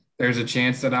 and there's a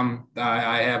chance that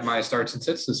I have my starts and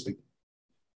sits this week.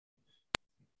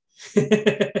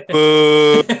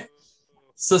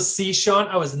 So see, Sean,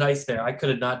 I was nice there. I could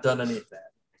have not done any of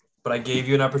that, but I gave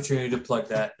you an opportunity to plug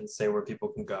that and say where people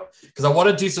can go, because I want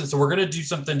to do something. So we're going to do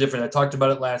something different. I talked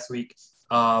about it last week.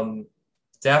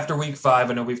 It's after week 5.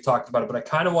 I know we've talked about it, but I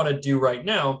kind of want to do right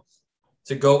now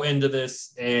to go into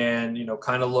this and,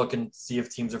 kind of look and see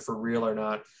if teams are for real or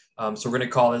not. So we're going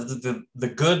to call it the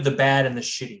good, the bad, and the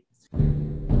shitty.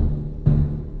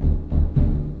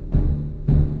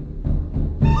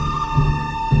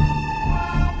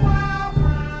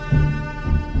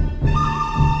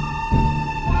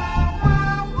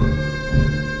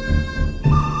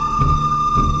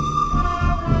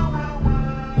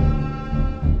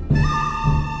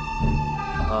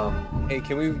 Hey,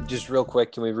 can we just real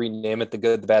quick, can we rename it the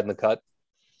good, the bad, and the cut?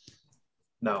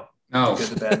 No. No. The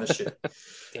good, the bad, and the shit.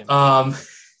 Damn.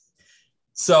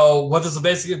 So what this will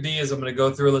basically be is I'm going to go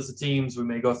through a list of teams. We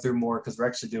may go through more because we're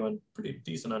actually doing pretty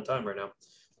decent on time right now.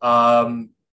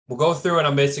 We'll go through and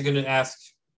I'm basically going to ask,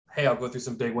 hey, I'll go through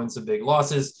some big wins, some big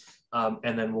losses.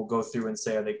 And then we'll go through and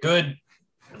say, are they good?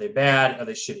 Are they bad? Are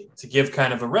they shitty? To give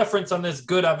kind of a reference on this,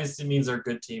 good obviously means they're a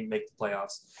good team, make the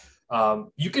playoffs.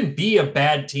 You can be a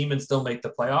bad team and still make the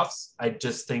playoffs. I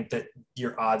just think that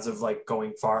your odds of like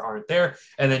going far aren't there.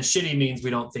 And then shitty means we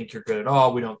don't think you're good at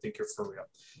all. We don't think you're for real.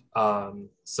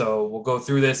 So we'll go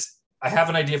through this. I have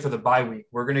an idea for the bye week.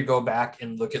 We're going to go back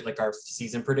and look at like our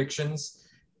season predictions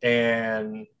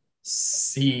and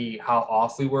see how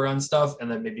off we were on stuff.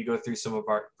 And then maybe go through some of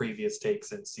our previous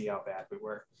takes and see how bad we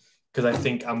were. Because I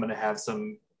think I'm going to have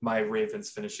my Ravens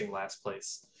finishing last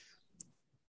place.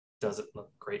 Doesn't look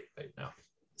great right now.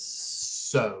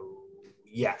 So,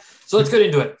 yeah. So let's get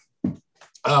into it.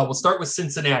 We'll start with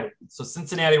Cincinnati. So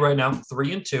Cincinnati right now,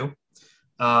 3-2.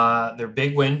 Their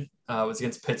big win was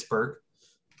against Pittsburgh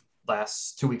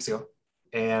 2 weeks ago.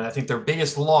 And I think their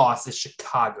biggest loss is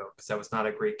Chicago because that was not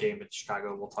a great game in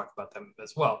Chicago. We'll talk about them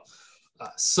as well.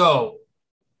 So,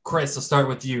 Chris, I'll start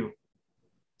with you.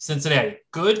 Cincinnati,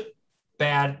 good,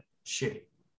 bad, shitty.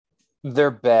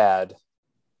 They're bad.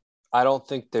 I don't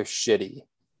think they're shitty.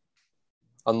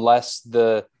 Unless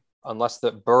the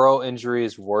Burrow injury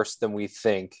is worse than we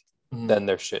think, then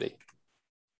they're shitty.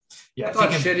 Yeah, I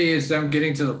thought shitty is them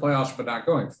getting to the playoffs but not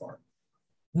going far.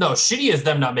 No, shitty is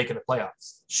them not making the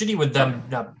playoffs. Shitty with them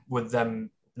not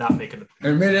making the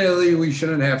playoffs. Admittedly, we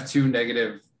shouldn't have two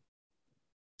negative.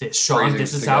 Sean,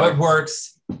 this is how it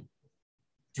works. Do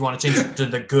you want to change it to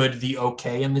the good, the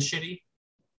okay, and the shitty?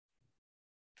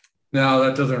 No,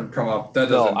 that doesn't come up. That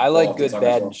doesn't. No, I like good,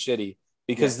 bad, and shitty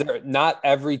because not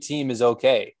every team is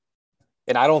okay.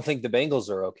 And I don't think the Bengals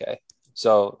are okay.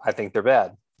 So I think they're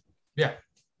bad. Yeah.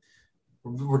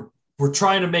 We're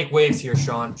trying to make waves here,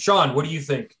 Sean. Sean, what do you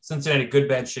think? Cincinnati, good,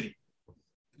 bad, shitty?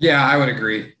 Yeah, I would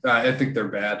agree. I think they're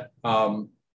bad.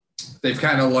 They've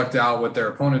kind of lucked out with their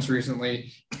opponents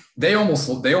recently. They almost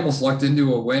lucked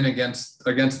into a win against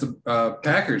the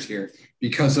Packers here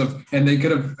and they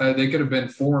could have been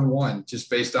 4-1 just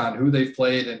based on who they've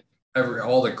played and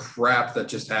all the crap that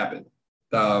just happened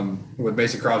with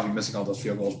Mason Crosby missing all those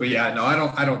field goals. But yeah, no,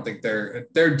 I don't think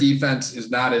their defense is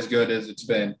not as good as it's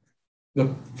been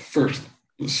the first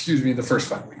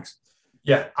 5 weeks.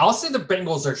 Yeah, I'll say the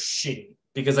Bengals are shitty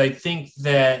because I think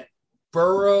that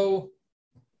Burrow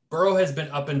has been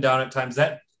up and down at times.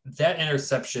 That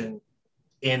interception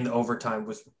in overtime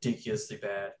was ridiculously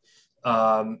bad.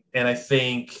 And I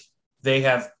think they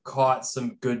have caught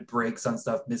some good breaks on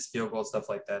stuff, missed field goals, stuff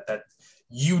like that,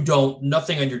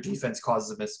 nothing on your defense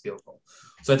causes a missed field goal.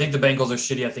 So I think the Bengals are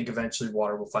shitty. I think eventually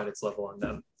water will find its level on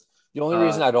them. The only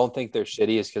reason I don't think they're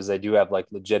shitty is because they do have like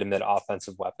legitimate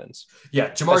offensive weapons. Yeah,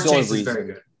 Jamar Chase is very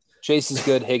good. Chase is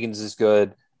good. Higgins is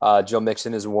good. Joe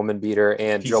Mixon is a woman beater,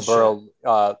 and Joe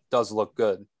Burrow does look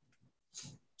good.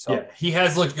 So yeah, he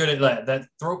has looked good at that. That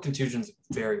throat contusion is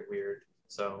very weird.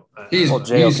 So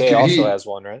JOK also has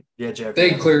one, right? Yeah, JOK.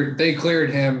 They cleared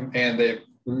him, and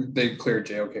they cleared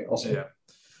JOK also. Yeah.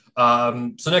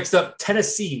 So next up,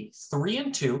 Tennessee,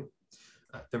 3-2.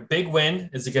 Their big win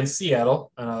is against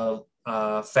Seattle.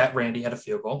 Fat Randy had a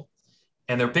field goal,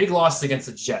 and their big loss is against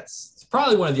the Jets. It's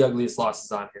probably one of the ugliest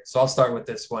losses on here. So I'll start with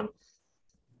this one.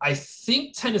 I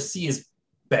think Tennessee is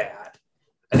bad.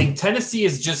 I think Tennessee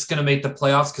is just going to make the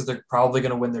playoffs because they're probably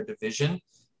going to win their division.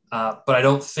 But I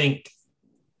don't think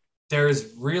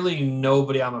there's really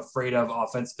nobody I'm afraid of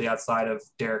offensively outside of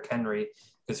Derrick Henry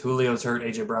because Julio's hurt,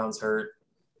 AJ Brown's hurt.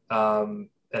 And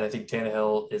I think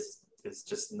Tannehill is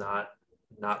just not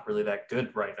really that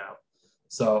good right now.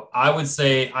 So I would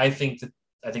say I think the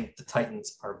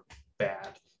Titans are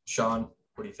bad. Sean,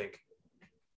 what do you think?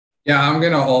 Yeah, I'm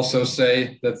going to also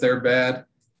say that they're bad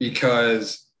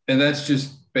because – and that's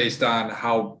just based on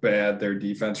how bad their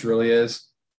defense really is.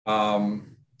 Trying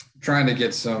to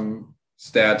get some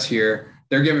stats here.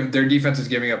 Their defense is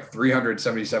giving up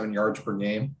 377 yards per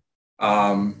game.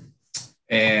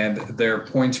 And their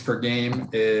points per game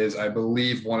is, I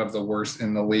believe, one of the worst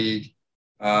in the league.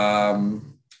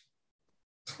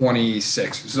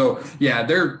 26. So yeah,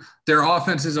 their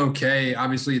offense is okay.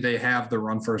 Obviously, they have the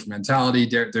run first mentality.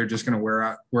 They're just going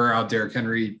to wear out Derrick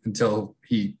Henry until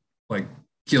he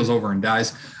keels over and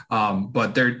dies.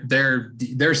 But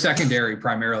their secondary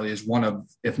primarily is one of,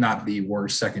 if not the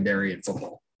worst secondary in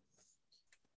football.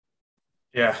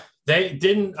 Yeah, they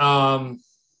didn't.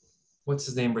 What's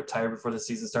his name retire before the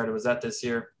season started? Was that this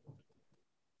year?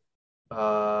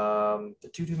 The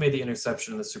dude who made the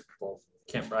interception in the Super Bowl.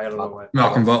 I don't know why.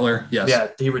 Malcolm Butler. Yes. Yeah,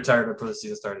 he retired before the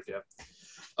season started. Yeah.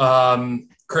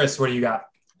 Chris, what do you got?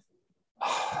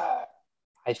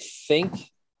 I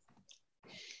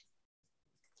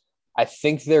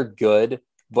think they're good,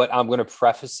 but I'm going to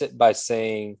preface it by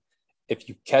saying if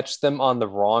you catch them on the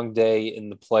wrong day in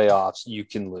the playoffs, you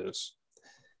can lose.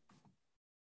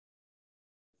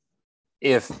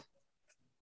 If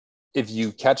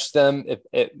you catch them, if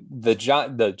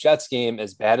the Jets game,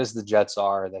 as bad as the Jets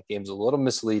are, that game's a little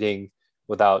misleading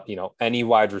without, any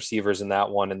wide receivers in that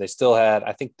one. And they still had,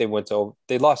 I think they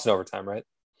lost in overtime, right?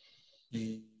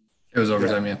 It was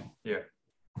overtime, yeah. Yeah.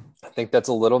 I think that's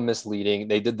a little misleading.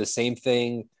 They did the same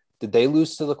thing. Did they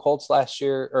lose to the Colts last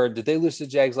year? Or did they lose to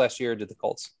Jags last year, or did the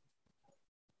Colts?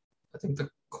 I think the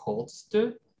Colts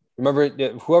did. Remember,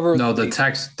 whoever. No, the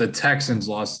Texans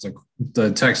lost to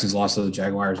the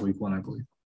Jaguars week 1, I believe.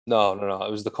 No.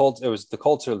 It was the Colts. It was the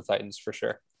Colts or the Titans for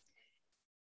sure.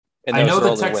 And I know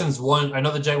the Texans won. I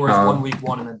know the Jaguars won week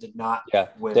 1 and then did not. Yeah,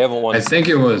 win. They haven't won. I think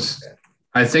it was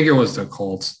the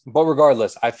Colts. But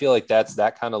regardless, I feel like that's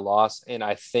that kind of loss, and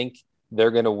I think they're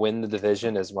going to win the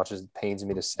division. As much as it pains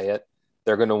me to say it,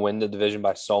 they're going to win the division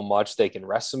by so much. They can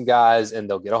rest some guys, and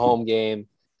they'll get a home game.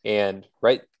 And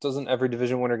right, doesn't every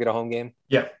division winner get a home game?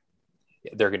 Yeah.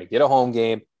 They're going to get a home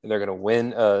game, and they're going to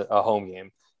win a home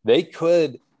game. They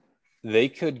could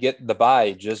get the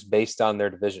bye just based on their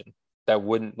division. That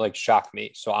wouldn't shock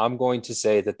me. So I'm going to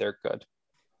say that they're good.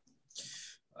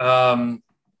 I'll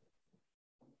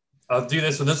do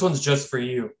this one. This one's just for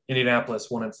you. Indianapolis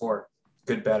 1-4.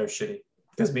 Good, bad, or shitty.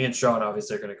 Because me and Sean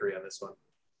obviously are going to agree on this one.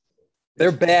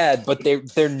 They're bad, but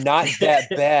they're not that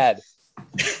bad.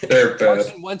 They're bad.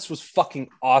 Carson Wentz was fucking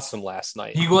awesome last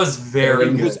night. He was very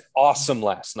good. He was awesome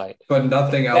last night. But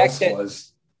nothing else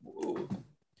was.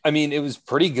 I mean, it was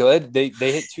pretty good. They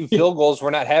hit 2 field goals.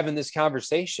 We're not having this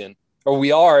conversation. Or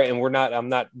we are, and we're not. I'm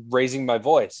not raising my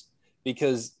voice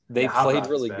because they played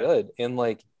really good. And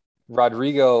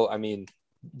Rodrigo, I mean,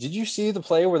 did you see the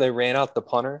play where they ran out the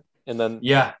punter and then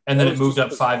it moved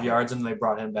up 5 yards and they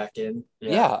brought him back in?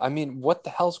 Yeah, I mean, what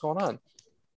the hell's going on?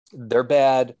 They're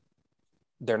bad.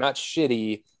 They're not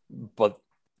shitty, but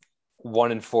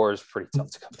 1-4 is pretty tough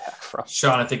to come back from.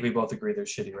 Sean, I think we both agree they're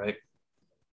shitty, right?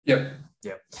 Yep.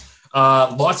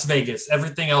 Las Vegas,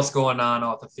 everything else going on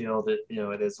off the field, it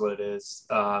is what it is.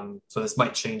 So this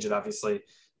might change it, obviously.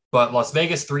 But Las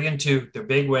Vegas 3-2, their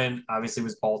big win obviously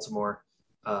was Baltimore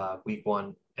week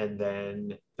 1. And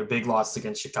then their big loss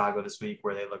against Chicago this week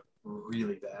where they look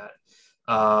really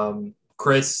bad.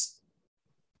 Chris,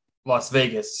 Las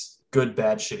Vegas, good,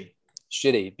 bad, shitty.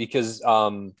 Shitty because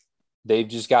they've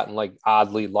just gotten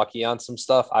oddly lucky on some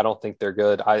stuff. I don't think they're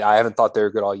good. I haven't thought they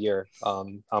were good all year.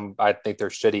 I think they're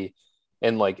shitty.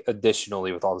 And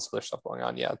additionally with all this other stuff going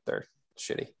on, they're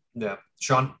shitty. Yeah.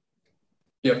 Sean?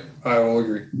 Yep, I will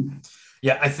agree.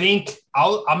 Yeah, I think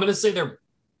I'm going to say they're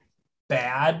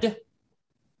bad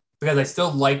because I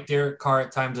still like Derek Carr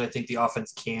at times. I think the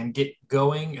offense can get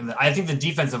going. And I think the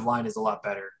defensive line is a lot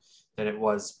better than it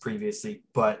was previously.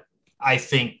 But I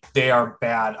think they are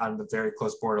bad on the very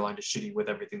close borderline to shitty with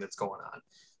everything that's going on.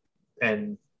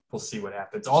 And we'll see what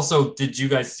happens. Also, did you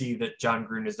guys see that John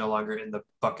Gruden is no longer in the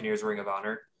Buccaneers Ring of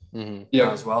Honor? Mm-hmm.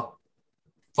 Yeah. As well.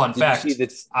 Fun fact,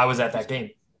 I was at that game.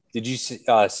 Did you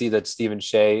see that Stephen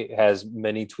Shea has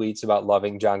many tweets about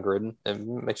loving John Gruden?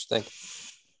 And it makes you think.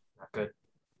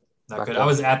 Not good. I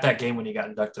was at that game when he got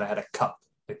inducted. I had a cup,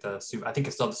 I think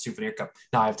it's still the souvenir cup.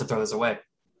 Now I have to throw this away.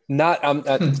 Can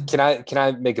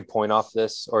I make a point off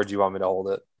this, or do you want me to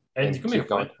hold it? And you can make a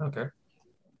point. Okay.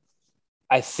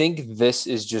 I think this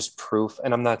is just proof,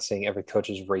 and I'm not saying every coach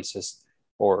is racist,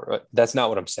 or that's not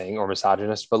what I'm saying, or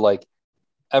misogynist, but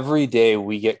every day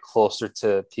we get closer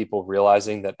to people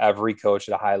realizing that every coach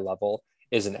at a high level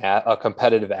is a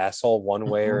competitive asshole one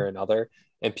way or another.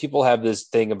 And people have this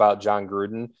thing about John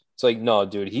Gruden. It's no,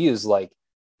 dude, he is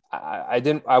I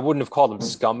wouldn't have called him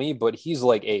scummy, but he's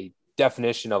a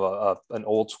definition of an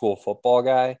old school football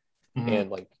guy. Mm-hmm.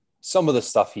 And some of the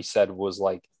stuff he said was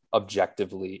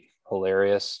objectively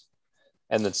hilarious.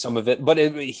 And then some of it, but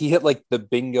he hit the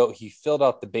bingo. He filled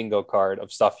out the bingo card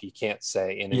of stuff you can't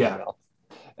say in an email.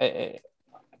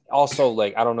 Also,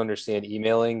 I don't understand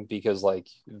emailing because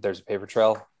there's a paper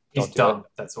trail. He's dumb.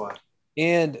 That's why.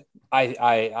 And I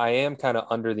am kind of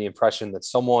under the impression that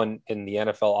someone in the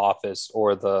NFL office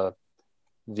or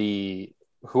the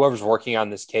whoever's working on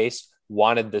this case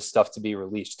wanted this stuff to be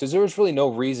released because there was really no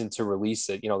reason to release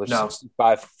it. There's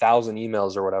 65,000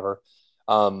 emails or whatever.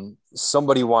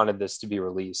 Somebody wanted this to be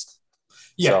released.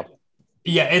 Yeah. So.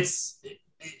 Yeah.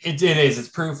 It is. It's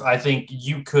proof. I think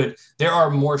there are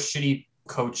more shitty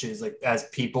coaches like as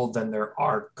people than there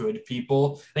are good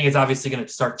people. I think it's obviously going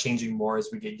to start changing more as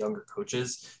we get younger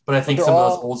coaches. But I think some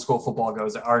of those old school football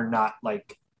goes are not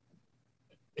like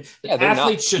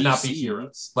athletes should not be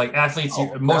heroes. Like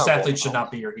most athletes should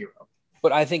not be your hero.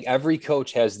 But I think every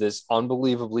coach has this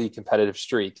unbelievably competitive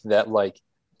streak that like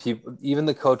people, even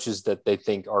the coaches that they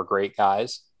think are great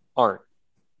guys aren't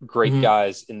great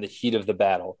guys in the heat of the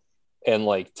battle. And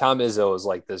like Tom Izzo is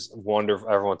like this wonderful,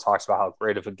 everyone talks about how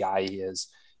great of a guy he is.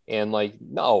 And like,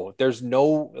 no, there's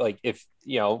no, like, if,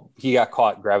 you know, he got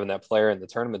caught grabbing that player in the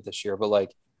tournament this year, but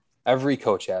like every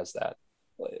coach has that.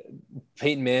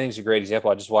 Peyton Manning's a great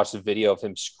example. I just watched a video of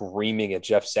him screaming at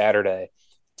Jeff Saturday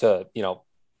to, you know,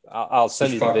 I'll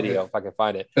send you the video if I can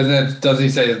find it. And then does he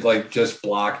say like, just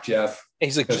block Jeff?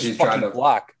 He's like, just fucking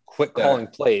block, quit calling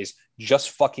plays,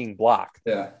 just fucking block.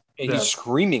 Yeah. And he's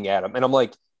screaming at him. And I'm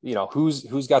like, you know,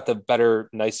 who's got the better,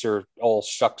 nicer, all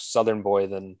shucks Southern boy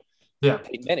than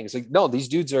Peyton Manning? It's like, no, these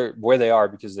dudes are where they are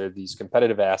because they're these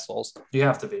competitive assholes. You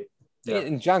have to be. Yeah.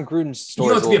 And John Gruden's story.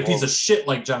 You don't have to be a piece of shit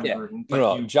like John Gruden.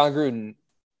 But John Gruden,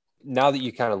 now that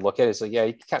you kind of look at it, it's like, yeah,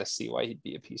 you can kind of see why he'd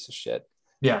be a piece of shit.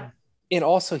 Yeah. And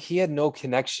also, he had no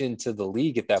connection to the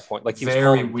league at that point. Like, he was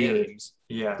very weird. Games.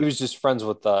 Yeah. He was just friends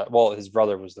with his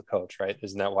brother was the coach, right?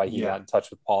 Isn't that why he got in touch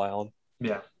with Paul Allen?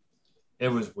 Yeah. It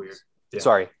was weird. Yeah.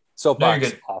 Sorry.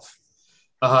 Soapbox off.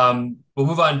 We'll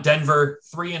move on. Denver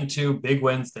 3-2, big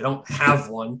wins. They don't have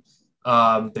one.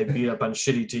 They beat up on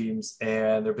shitty teams,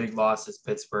 and their big loss is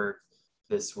Pittsburgh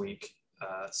this week.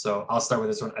 So I'll start with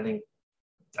this one.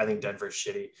 I think Denver's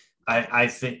shitty. I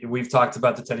think we've talked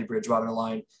about the Teddy Bridgewater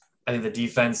line. I think the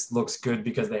defense looks good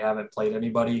because they haven't played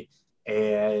anybody,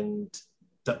 and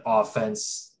the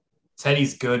offense.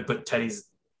 Teddy's good, but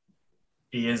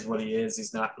he is what he is.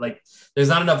 He's not like there's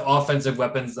not enough offensive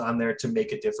weapons on there to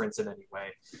make a difference in any way.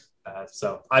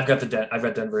 So I've got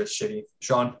Denver as shitty.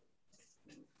 Sean,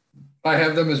 I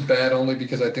have them as bad only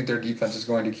because I think their defense is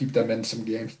going to keep them in some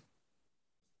games.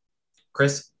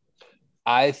 Chris,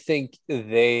 I think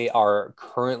they are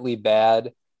currently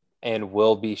bad and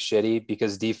will be shitty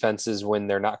because defenses, when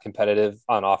they're not competitive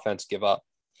on offense, give up,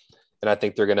 and I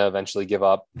think they're going to eventually give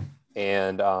up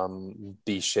and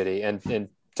be shitty. And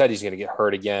Teddy's going to get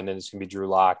hurt again, and it's going to be Drew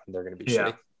Lock, and they're going to be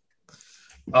shitty.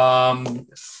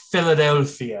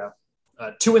 Philadelphia,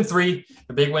 2-3.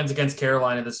 The big wins against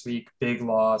Carolina this week. Big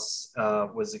loss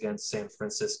was against San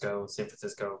Francisco. San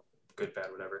Francisco, good, bad,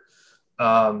 whatever.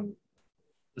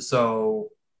 So,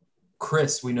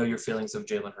 Chris, we know your feelings of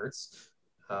Jalen Hurts.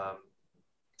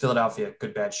 Philadelphia,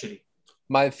 good, bad, shitty.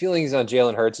 My feelings on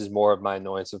Jalen Hurts is more of my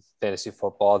annoyance of fantasy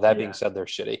football. That being said, they're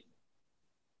shitty.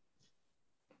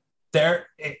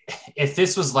 If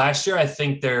this was last year, I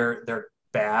think they're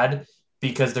bad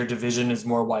because their division is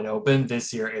more wide open.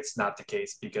 This year, it's not the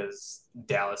case because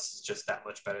Dallas is just that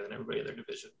much better than everybody in their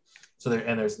division. So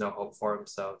there's no hope for them.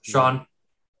 So Sean,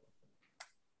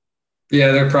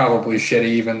 yeah, they're probably shitty,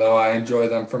 even though I enjoy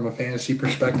them from a fantasy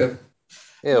perspective.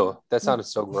 Ew, that sounded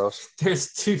so gross.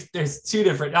 There's two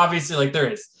different. Obviously, like there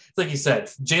is. It's like you said,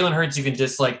 Jalen Hurts you can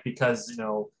dislike because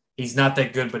he's not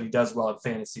that good, but he does well at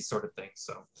fantasy sort of thing.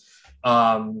 So.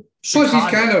 Plus,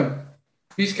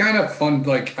 he's kind of fun.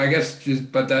 Like I guess,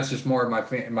 but that's just more of my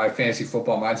fantasy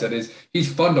football mindset is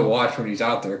he's fun to watch when he's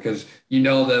out there because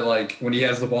that like when he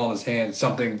has the ball in his hand,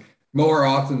 something more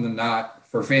often than not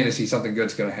for fantasy, something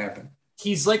good's going to happen.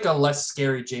 He's like a less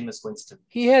scary Jameis Winston.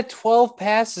 He had 12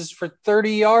 passes for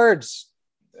 30 yards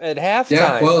at halftime.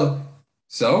 Yeah, well,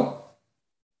 so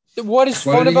what is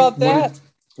fun about that?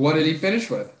 What did he finish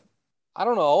with? I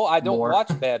don't know. I don't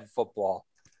watch bad football.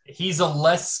 He's a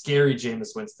less scary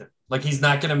Jameis Winston. Like he's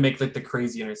not going to make like the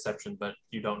crazy interception, but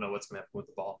you don't know what's going to happen with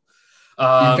the ball.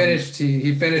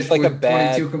 He finished like with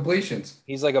 22 completions.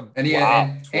 He's like and he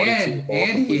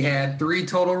had three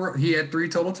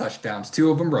total touchdowns,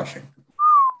 2 of them rushing.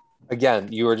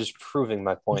 Again, you were just proving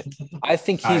my point. I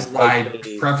think I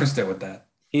prefaced it with that.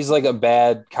 He's like a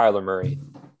bad Kyler Murray.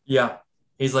 Yeah,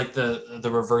 he's like the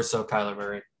reverse of Kyler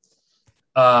Murray.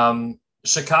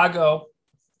 Chicago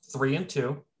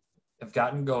 3-2 have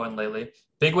gotten going lately.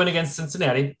 Big win against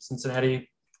Cincinnati. Cincinnati,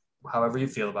 however you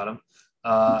feel about them.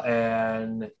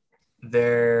 And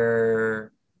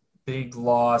their big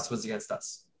loss was against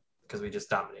us because we just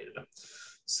dominated them.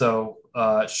 So,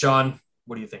 Sean,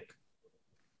 what do you think?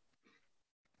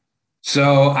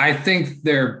 So I think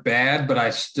they're bad, but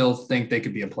I still think they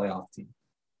could be a playoff team.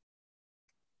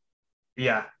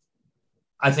 Yeah,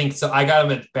 I think so. I got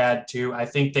them at bad too. I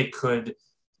think they could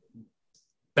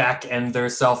back end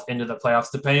themselves into the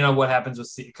playoffs, depending on what happens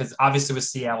with because obviously with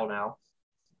Seattle now,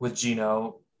 with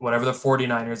Geno, whatever the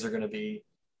 49ers are going to be.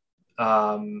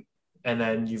 And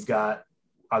then you've got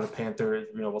the Panthers.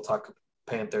 We'll talk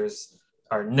Panthers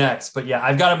are next. But yeah,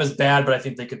 I've got them as bad, but I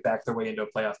think they could back their way into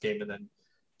a playoff game and then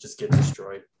just get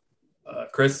destroyed.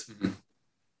 Chris?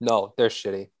 No, they're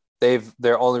shitty.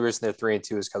 Their only reason they're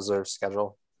 3-2 is because of their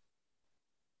schedule.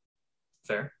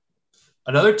 Fair.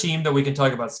 Another team that we can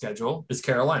talk about schedule is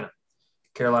Carolina.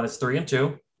 Carolina's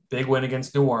 3-2, big win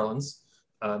against New Orleans.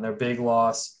 Their big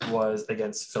loss was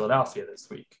against Philadelphia this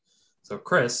week. So,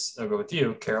 Chris, I'll go with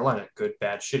you. Carolina, good,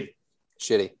 bad, shitty.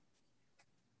 Shitty.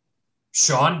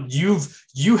 Sean,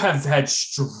 you have had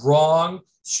strong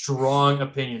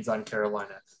opinions on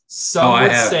Carolina. Some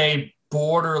would say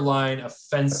borderline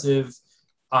offensive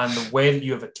on the way that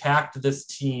you have attacked this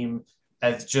team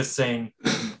as just saying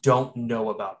you don't know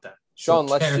about them. Sean,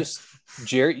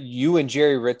 you and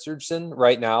Jerry Richardson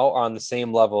right now are on the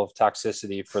same level of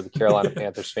toxicity for the Carolina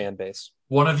Panthers fan base.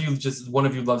 One of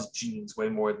you loves jeans way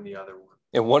more than the other one.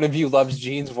 And one of you loves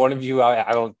jeans. One of you,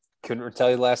 couldn't tell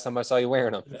you the last time I saw you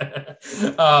wearing them.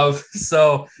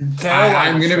 So Carolina,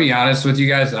 I'm going to be honest with you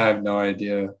guys. I have no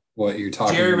idea what you're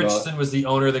talking Jerry about. Richardson was the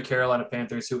owner of the Carolina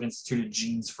Panthers who instituted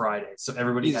Jeans Friday. So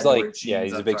everybody he's had to wear jeans. Yeah,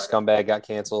 he's a big Friday. scumbag. Got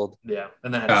canceled. Yeah,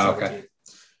 and then had to sell the team.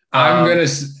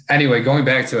 Anyway, going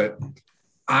back to it,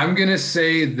 I'm going to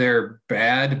say they're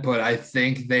bad, but I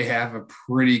think they have a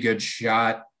pretty good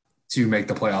shot to make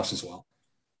the playoffs as well.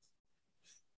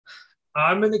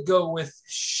 I'm going to go with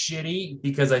shitty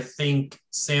because I think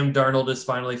Sam Darnold is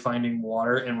finally finding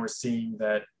water, and we're seeing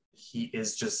that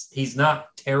he's not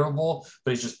terrible,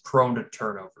 but he's just prone to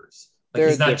turnovers.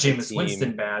 He's not Jameis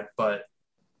Winston bad, but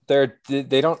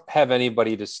they don't have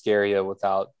anybody to scare you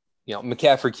without,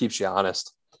 McCaffrey keeps you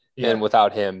honest. Yeah. And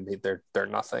without him, they're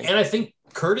nothing. And I think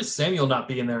Curtis Samuel not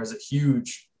being there is a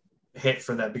huge hit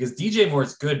for them because DJ Moore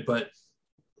is good, but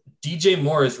DJ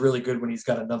Moore is really good when he's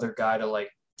got another guy to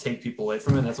take people away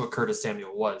from him. That's what Curtis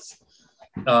Samuel was.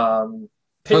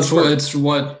 It's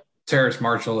what Terrace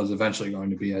Marshall is eventually going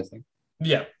to be, I think.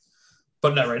 Yeah,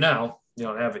 but not right now. You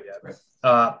don't have it yet.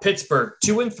 Right? Pittsburgh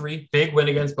 2-3, big win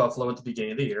against Buffalo at the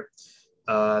beginning of the year.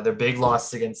 Their big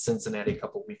loss against Cincinnati a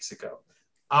couple weeks ago.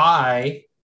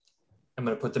 I'm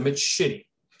going to put them at shitty.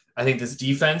 I think this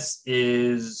defense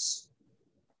is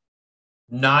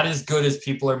not as good as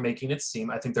people are making it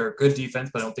seem. I think they're a good defense,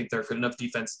 but I don't think they're a good enough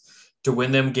defense to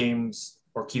win them games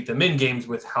or keep them in games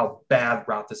with how bad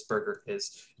Roethlisberger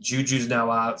is. Juju's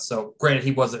now out. So granted,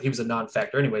 he was a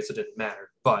non-factor anyway, so it didn't matter.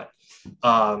 But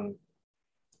I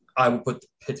would put the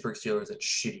Pittsburgh Steelers at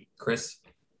shitty. Chris?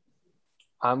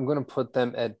 I'm going to put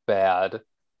them at bad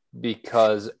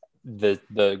because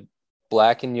the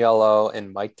black and yellow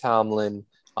and Mike Tomlin,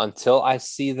 until I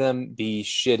see them be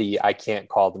shitty, I can't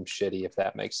call them shitty, if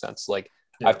that makes sense. I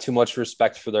have too much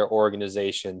respect for their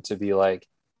organization to be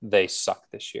they suck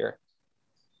this year.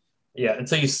 Yeah,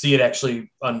 until you see it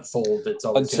actually unfold, it's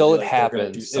always until it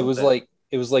happens. It was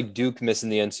like Duke missing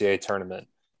the NCAA tournament.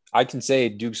 I can say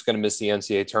Duke's going to miss the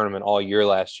NCAA tournament all year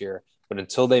last year, but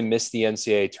until they miss the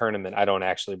NCAA tournament, I don't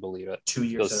actually believe it. 2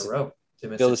 years in a row. They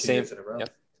missed feel it 2 years in a row. Yep.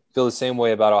 Feel the same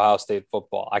way about Ohio State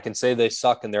football. I can say they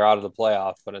suck and they're out of the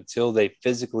playoffs, but until they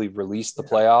physically release the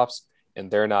playoffs and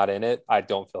they're not in it, I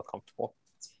don't feel comfortable.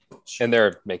 And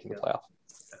they're making the playoff.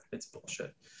 It's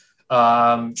bullshit.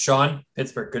 Sean,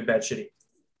 Pittsburgh, good, bad, shitty.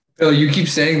 Bill, you keep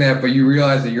saying that, but you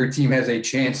realize that your team has a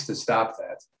chance to stop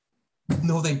that.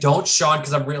 No, they don't, Sean,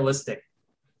 because I'm realistic.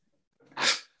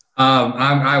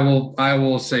 I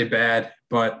will say bad,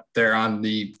 but they're on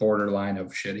the borderline of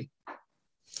shitty.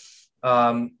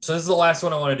 So this is the last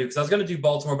one I want to do because I was going to do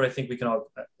Baltimore, but I think we can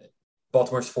all.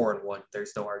 Baltimore's 4-1.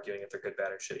 There's no arguing if they're good,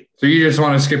 bad, or shitty. So you just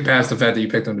want to skip past the fact that you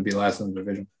picked them to be last in the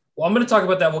division? Well, I'm going to talk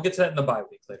about that. We'll get to that in the bye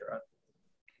week later on,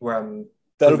 where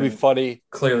that'll be funny.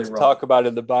 Clearly to wrong. Talk about it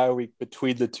in the bye week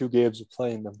between the two games of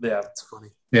playing them. Yeah, it's funny.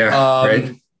 Yeah,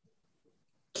 right.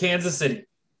 Kansas City,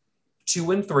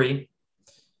 2-3.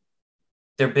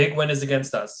 Their big win is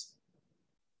against us.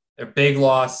 Their big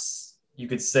loss, you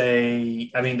could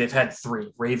say, they've had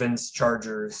 3, Ravens,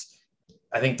 Chargers.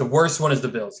 I think the worst one is the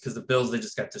Bills because the Bills, they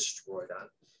just got destroyed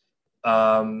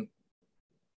on.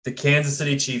 The Kansas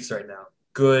City Chiefs right now,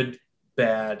 good,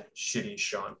 bad, shitty,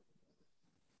 Sean.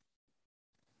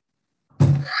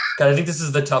 I think this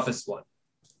is the toughest one.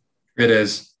 It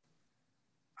is.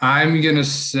 I'm going to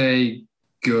say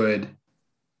good.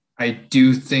 I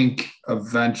do think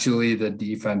eventually the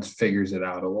defense figures it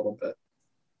out a little bit.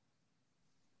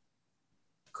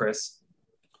 Chris?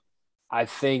 I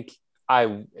think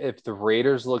if the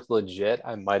Raiders looked legit,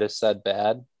 I might have said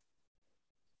bad,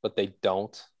 but they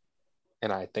don't.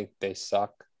 And I think they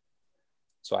suck.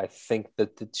 So I think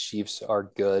that the Chiefs are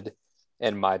good.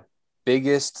 And my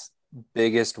biggest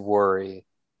worry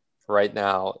right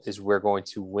now is we're going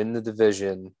to win the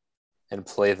division and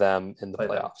play them in the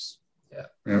playoffs.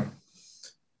 Yeah.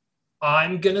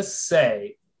 I'm going to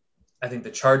say, I think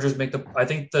the Chiefs make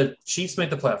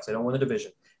the playoffs. They don't win the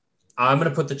division. I'm going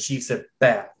to put the Chiefs at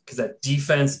bad because that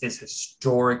defense is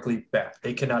historically bad.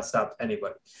 They cannot stop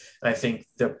anybody. And I think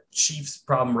the Chiefs'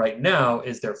 problem right now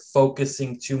is they're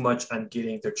focusing too much on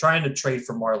they're trying to trade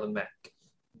for Marlon Mack.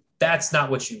 That's not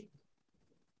what you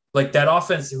like. That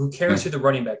offense, who cares who the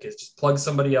running back is? Just plug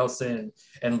somebody else in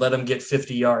and let them get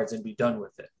 50 yards and be done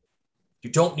with it. You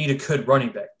don't need a good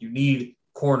running back. You need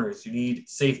corners. You need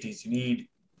safeties. You need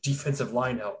defensive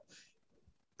line help.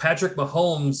 Patrick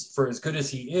Mahomes, for as good as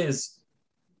he is,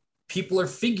 people are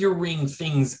figuring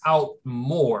things out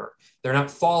more. They're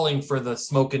not falling for the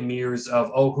smoke and mirrors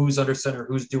of, who's under center,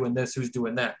 who's doing this, who's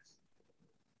doing that.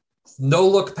 No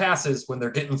look passes when they're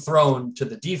getting thrown to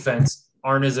the defense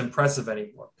aren't as impressive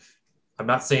anymore. I'm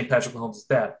not saying Patrick Mahomes is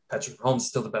bad. Patrick Mahomes is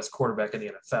still the best quarterback in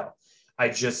the NFL. I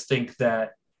just think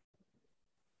that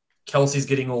Kelsey's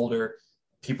getting older.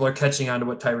 People are catching on to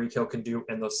what Tyreek Hill can do,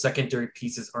 and those secondary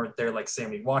pieces aren't there like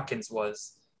Sammy Watkins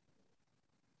was.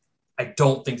 I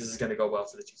don't think this is going to go well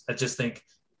for the Chiefs. I just think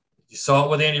you saw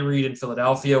it with Andy Reid in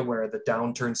Philadelphia where the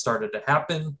downturn started to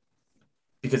happen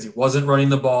because he wasn't running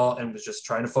the ball and was just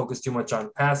trying to focus too much on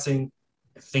passing.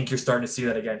 I think you're starting to see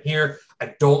that again here.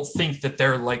 I don't think that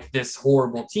they're like this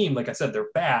horrible team. Like I said, they're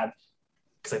bad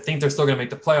because I think they're still going to make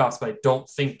the playoffs, but I don't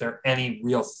think they're any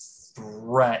real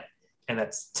threat. And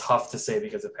that's tough to say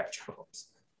because of Patrick Mahomes.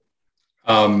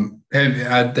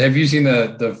 Have you seen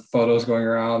the photos going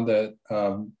around that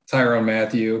Tyrann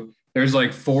Mathieu? There's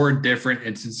like 4 different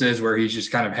instances where he's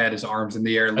just kind of had his arms in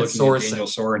the air looking at Daniel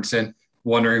Sorensen,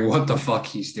 wondering what the fuck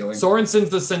he's doing. Sorensen's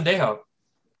the Sendejo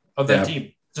of that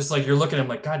team. Just like you're looking at him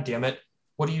like, God damn it,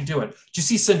 what are you doing? Did you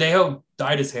see Sendejo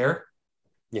dyed his hair?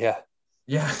 Yeah.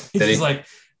 He's like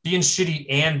being shitty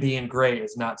and being great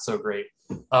is not so great.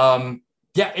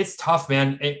 Yeah, it's tough,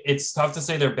 man. It's tough to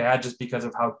say they're bad just because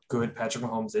of how good Patrick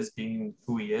Mahomes is being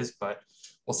who he is, but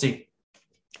we'll see.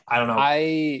 I don't know.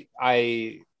 I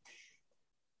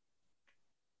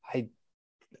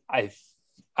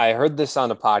heard this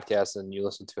on a podcast and you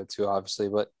listened to it too, obviously,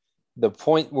 but the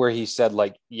point where he said,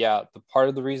 like, yeah, the part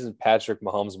of the reason Patrick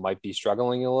Mahomes might be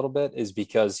struggling a little bit is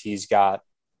because he's got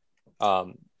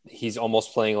he's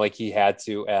almost playing like he had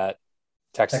to at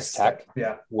Texas Tech,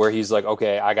 where he's like,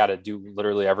 okay, I got to do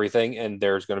literally everything, and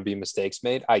there's going to be mistakes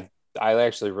made. I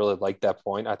actually really liked that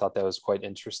point. I thought that was quite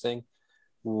interesting.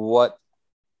 What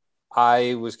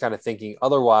I was kind of thinking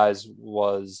otherwise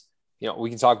was, we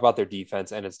can talk about their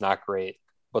defense, and it's not great,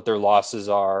 but their losses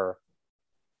are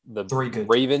the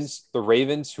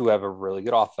Ravens, who have a really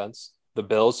good offense, the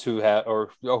Bills, who are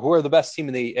the best team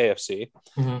in the AFC,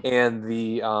 and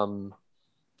the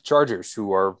Chargers,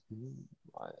 who are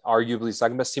arguably the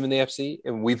second best team in the AFC,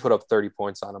 and we put up 30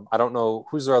 points on them. I don't know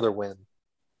who's their other win.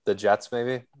 The Jets,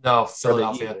 maybe? No,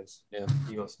 Philadelphia.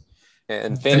 Eagles.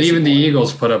 And even the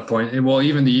Eagles put up points. Well,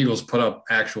 even the Eagles put up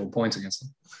actual points against them.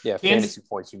 Yeah, fantasy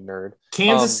points, you nerd.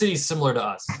 Kansas City's similar to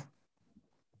us.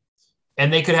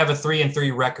 And they could have a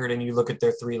 3-3 record, and you look at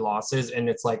their 3 losses, and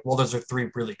it's like, well, those are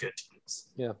 3 really good teams.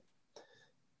 Yeah.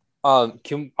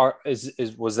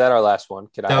 Was that our last one?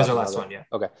 That was our last one, yeah.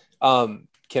 Okay.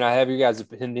 Can I have your guys'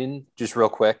 opinion just real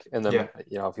quick? And then,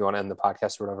 if you want to end the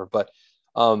podcast or whatever. But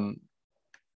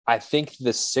I think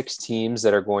the 6 teams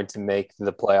that are going to make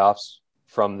the playoffs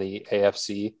from the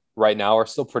AFC right now are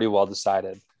still pretty well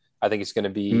decided. I think it's going to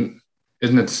be...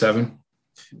 Isn't it 7?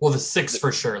 Well, the 6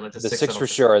 for sure. The 6 for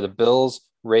sure are the Bills,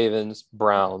 Ravens,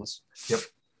 Browns,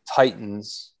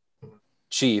 Titans,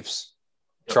 Chiefs,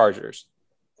 Chargers.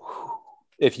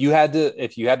 If you had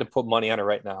to put money on it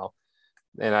right now,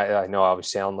 and I know I always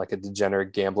sound like a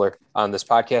degenerate gambler on this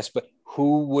podcast, but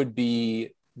who would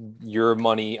be your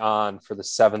money on for the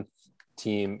 7th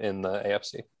team in the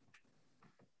AFC?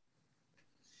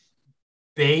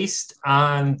 Based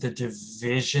on the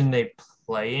division they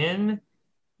play in,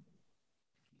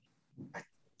 I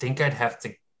think I'd have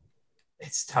to.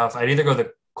 It's tough. I'd either go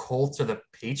the Colts or the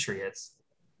Patriots,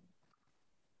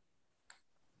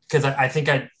 because I think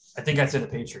I'd say the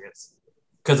Patriots,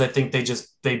 because I think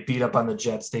they beat up on the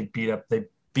Jets. They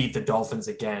beat the Dolphins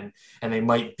again, and they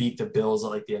might beat the Bills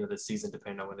at like the end of the season,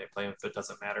 depending on when they play them. If it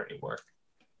doesn't matter anymore.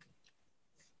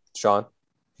 Sean.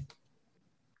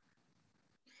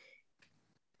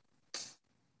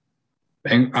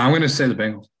 I'm going to say the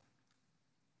Bengals.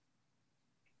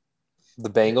 The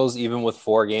Bengals, even with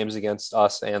 4 games against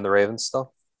us and the Ravens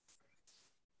still?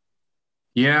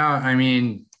 Yeah, I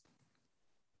mean,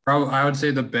 probably I would say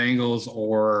the Bengals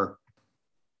or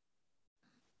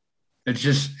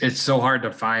It's so hard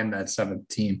to find that seventh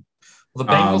team. Well,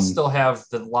 the Bengals still have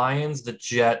the Lions, the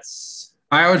Jets.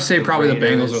 I would say probably Raiders. the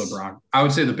Bengals or the Broncos. I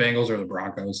would say the Bengals or the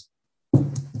Broncos.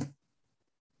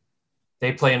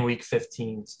 They play in week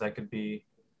 15, so that could be.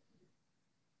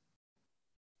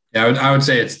 Yeah, I would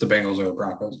say it's the Bengals or the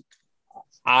Broncos.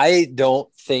 I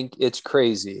don't think it's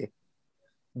crazy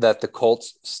that the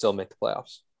Colts still make the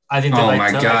playoffs. I think. Oh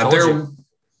my God,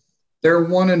 they're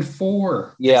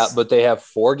 1-4. Yeah, but they have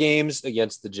 4 games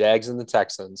against the Jags and the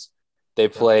Texans. They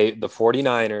play the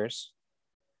 49ers,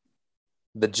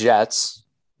 the Jets,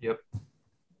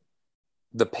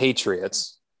 the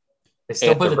Patriots, they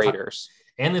still play the Raiders.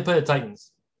 And they play the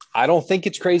Titans. I don't think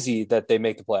it's crazy that they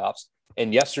make the playoffs.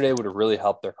 And yesterday would have really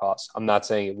helped their cause. I'm not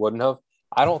saying it wouldn't have.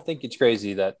 I don't think it's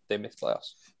crazy that they make the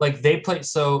playoffs. Like they play,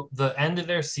 so the end of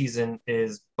their season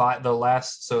is by the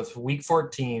last. So if week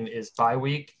 14 is bye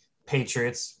week.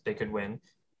 Patriots, they could win.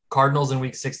 Cardinals in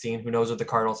week 16. Who knows if the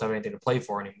Cardinals have anything to play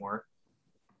for anymore?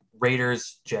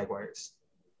 Raiders, Jaguars.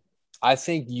 I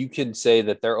think you can say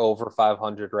that they're over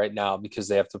 500 right now because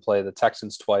they have to play the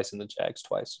Texans twice and the Jags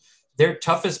twice. Their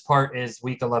toughest part is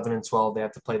week 11 and 12. They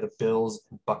have to play the Bills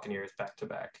and Buccaneers back to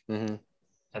back. And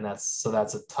that's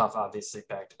a tough, obviously,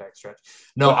 back to back stretch.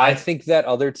 No, I think that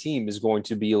other team is going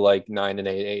to be like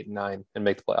 9-8, 8-9, and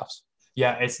make the playoffs.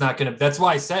 Yeah, it's not going to. That's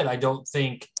why I said I don't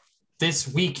think this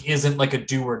week isn't like a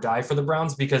do or die for the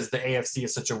Browns because the AFC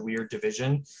is such a weird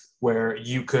division where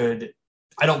you could.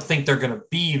 I don't think they're going to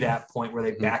be that point where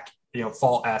they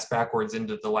fall ass backwards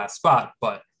into the last spot.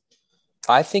 But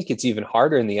I think it's even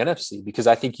harder in the NFC because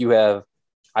I think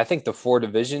the 4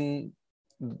 division.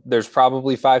 There's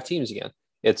probably 5 teams again.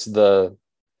 It's the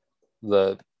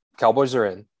Cowboys are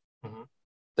in,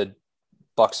 the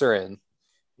Bucks are in,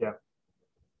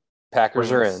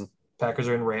 Packers are in,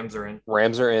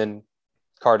 Rams are in,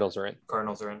 Cardinals are in.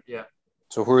 Yeah.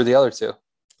 So who are the other 2?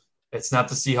 It's not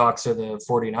the Seahawks or the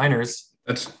 49ers.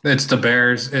 It's the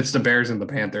Bears. It's the Bears and the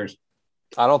Panthers.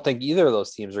 I don't think either of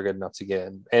those teams are good enough to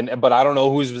get in. But I don't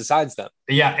know who's besides them.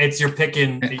 Yeah, you're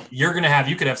picking. You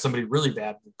could have somebody really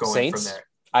bad going Saints? from there.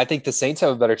 I think the Saints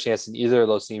have a better chance than either of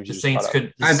those teams. The Saints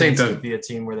could be a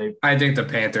team where they. I think the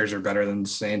Panthers are better than the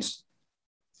Saints.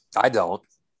 I don't.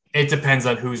 It depends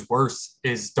on who's worse.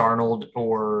 Is Darnold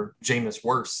or Jameis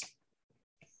worse?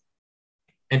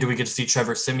 And do we get to see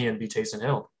Trevor Siemian beat Taysom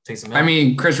Hill? I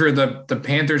mean, Christopher, the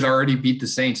Panthers already beat the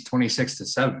Saints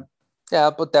 26-7. Yeah,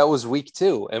 but that was week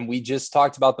 2, and we just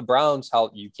talked about the Browns. How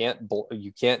you can't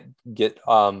get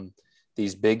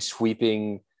these big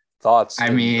sweeping thoughts.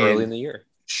 Early in the year.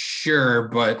 Sure,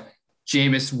 but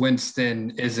Jameis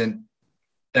Winston isn't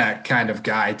that kind of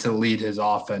guy to lead his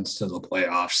offense to the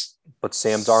playoffs. But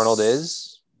Sam Darnold is.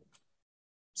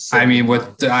 I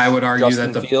would argue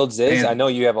Justin that the Fields is. I know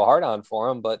you have a hard on for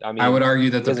him, but I would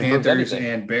argue that the Panthers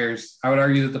and Bears. I would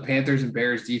argue that the Panthers and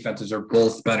Bears defenses are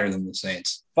both better than the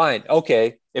Saints. Fine,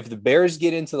 okay. If the Bears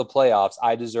get into the playoffs,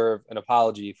 I deserve an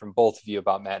apology from both of you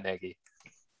about Matt Nagy,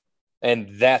 and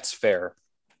that's fair.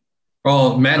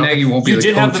 Well, Matt Nagy won't be. You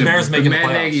did have the Bears making the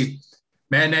playoffs.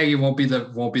 Matt Nagy won't be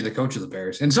the coach of the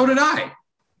Bears, and so did I.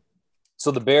 So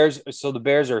the Bears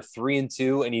are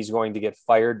 3-2, and he's going to get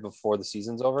fired before the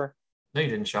season's over. No, you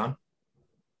didn't, Sean.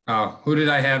 Oh, who did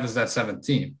I have as that 7th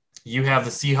team? You have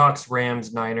the Seahawks,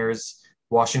 Rams, Niners,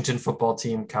 Washington football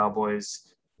team,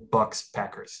 Cowboys, Bucks,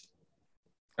 Packers.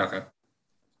 Okay.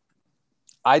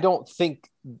 I don't think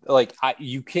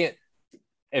you can't.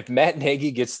 If Matt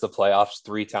Nagy gets the playoffs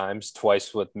 3 times,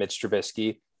 twice with Mitch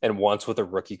Trubisky and once with a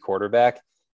rookie quarterback,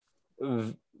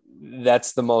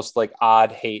 that's the most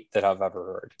odd hate that I've ever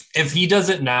heard. If he does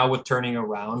it now with turning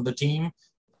around the team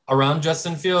around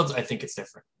Justin Fields, I think it's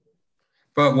different.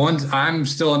 But I'm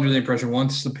still under the impression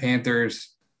once the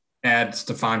Panthers add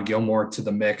Stephon Gilmore to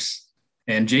the mix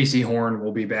and J.C. Horn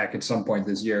will be back at some point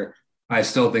this year, I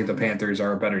still think the Panthers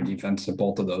are a better defense than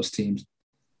both of those teams.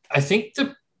 I think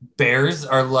the Bears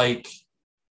are like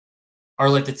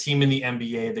the team in the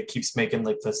NBA that keeps making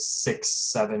the 6,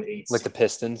 7, 8. Like the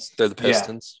Pistons. They're the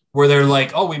Pistons. Yeah. Where they're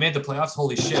like, oh, we made the playoffs.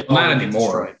 Holy shit. Not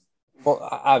anymore. Well,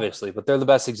 obviously, but they're the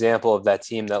best example of that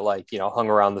team that hung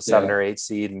around the 7 or 8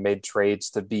 seed and made trades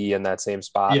to be in that same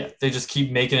spot. Yeah. They just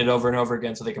keep making it over and over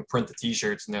again so they can print the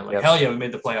t-shirts and they're like, hell yeah, we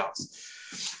made the playoffs.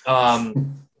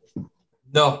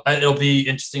 No, it'll be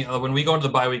interesting. When we go into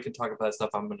the bye week and talk about that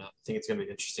stuff, I think it's going to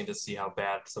be interesting to see how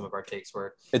bad some of our takes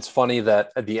were. It's funny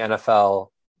that the NFL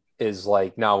is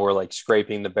now we're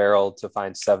scraping the barrel to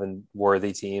find 7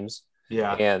 worthy teams.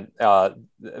 Yeah. And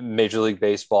Major League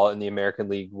Baseball and the American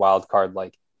League wild card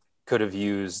could have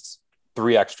used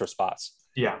 3 extra spots.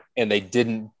 Yeah. And they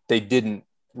didn't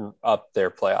up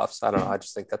their playoffs. I don't know. I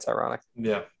just think that's ironic.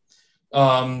 Yeah.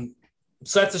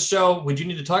 So that's the show. We do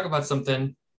need to talk about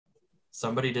something.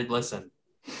 Somebody did listen.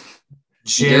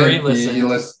 Jerry listened.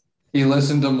 He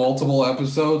listened to multiple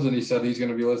episodes, and he said he's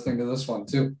going to be listening to this one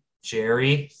too.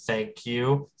 Jerry, thank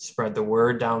you. Spread the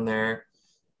word down there.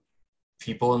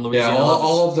 People in Louisiana. Yeah,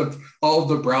 all of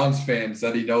the Browns fans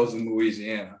that he knows in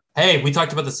Louisiana. Hey, we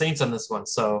talked about the Saints on this one,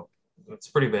 so it's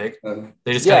pretty big.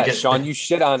 They just gotta get Sean. You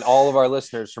shit on all of our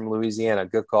listeners from Louisiana.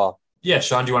 Good call. Yeah,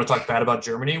 Sean, do you want to talk bad about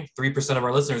Germany? 3% of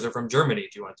our listeners are from Germany.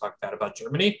 Do you want to talk bad about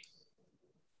Germany?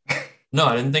 No,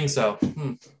 I didn't think so.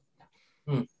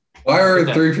 Why are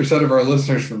 3% of our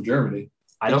listeners from Germany?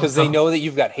 Because they know that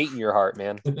you've got hate in your heart,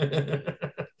 man.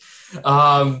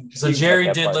 So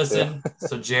Jerry did listen.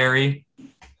 So Jerry,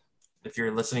 if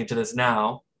you're listening to this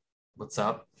now, what's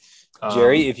up?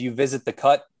 Jerry, if you visit the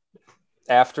cut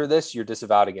after this, you're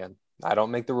disavowed again. I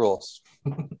don't make the rules.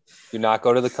 Do not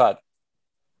go to the cut.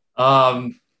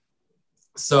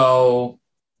 So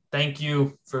thank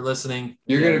you for listening.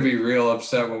 You're going to be real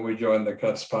upset when we join the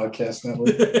Cuts podcast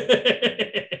network.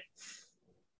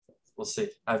 We'll see.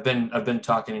 I've been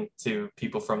talking to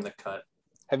people from the cut.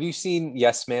 Have you seen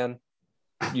Yes Man?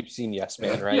 You've seen Yes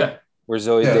Man, right? Yeah. Where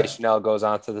Zoe Deschanel goes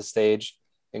onto the stage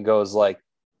and goes like,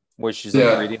 where she's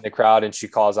like reading the crowd and she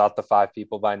calls out the 5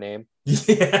 people by name.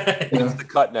 Yeah. It's the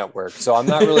Cut Network. So I'm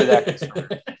not really that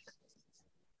concerned.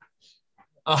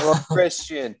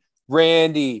 Christian,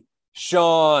 Randy,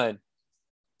 Sean,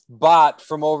 Bot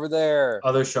from over there.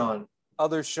 Other Sean.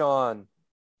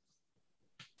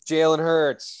 Jalen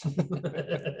Hurts.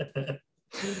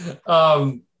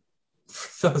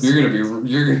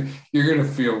 You're gonna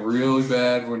feel really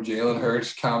bad when Jalen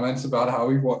Hurts comments about how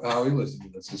he listened to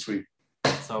this week.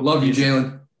 So love you,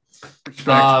 Jalen.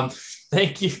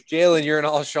 Thank you, Jalen. You're in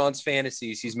all Sean's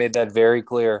fantasies. He's made that very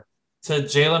clear. To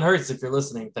Jalen Hurts, if you're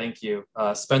listening, thank you.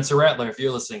 Spencer Rattler, if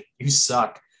you're listening, you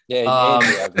suck. Yeah,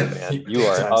 man. You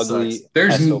are ugly.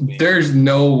 There's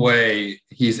no way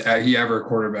he ever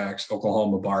quarterbacks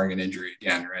Oklahoma barring an injury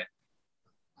again, right?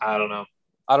 I don't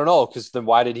know, because then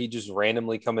why did he just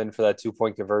randomly come in for that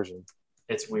 2-point conversion?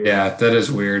 It's weird. Yeah, that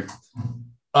is weird.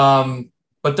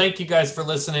 But thank you guys for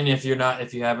listening. If you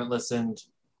haven't listened,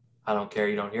 I don't care.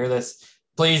 You don't hear this.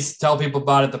 Please tell people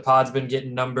about it. The pod's been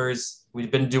getting numbers. We've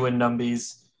been doing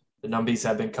numbies. The numbies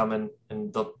have been coming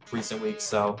in the recent weeks.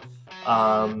 So,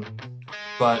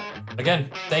 but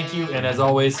again, thank you. And as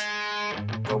always,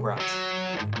 go Browns.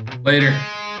 Later.